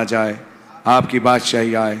पाक माना जाए, आपकी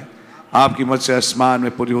बादशाही आए, आपकी मर्ज़ी से आसमान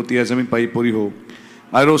में पूरी होती है, ज़मीन पर ही पूरी हो।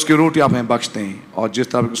 हमारे रोज़ की रोटी आप हमें बख्शते हैं, और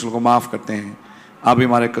जिस तरह कसूरों को माफ़ करते हैं आप भी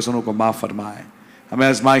हमारे कसूरों को माफ़ फरमाएं। हमें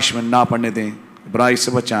आजमाइश में ना पड़ने दें, बुराई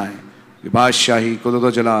से बचाएं। कि बादशाही, कुदरत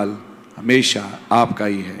और जलाल हमेशा आपका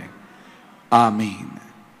ही है, आमीन।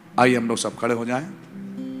 आइए हम लोग सब खड़े हो जाएं।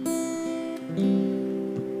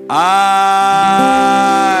 I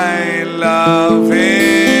love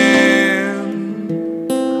him,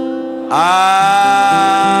 I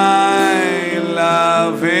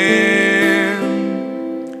love him,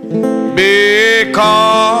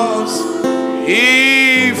 because he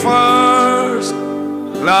first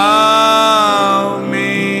loved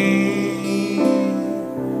me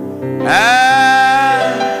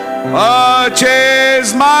and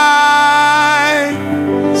purchased my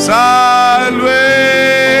salvation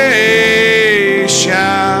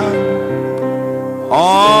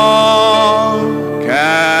on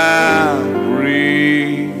Calvary's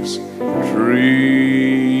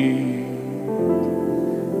tree।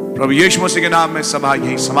 प्रभु यीशु मसीह के नाम में सभा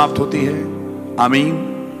यही समाप्त होती है, आमीन।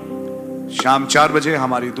 शाम 4 बजे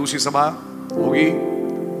हमारी दूसरी सभा होगी।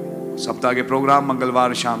 सप्ताह के प्रोग्राम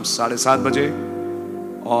मंगलवार शाम 7:30 बजे,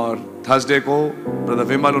 और थर्सडे को ब्रदर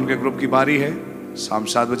विमल उनके ग्रुप की बारी है, शाम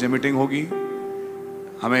 7 बजे मीटिंग होगी।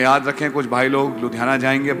 हमें याद रखें, कुछ भाई लोग लुधियाना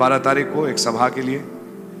जाएंगे 12 तारीख को एक सभा के लिए।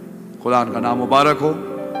 खुदा उनका नाम मुबारक हो।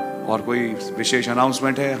 और कोई विशेष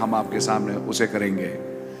अनाउंसमेंट है हम आपके सामने उसे करेंगे।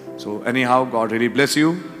 So anyhow, God really bless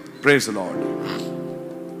you. Praise the Lord.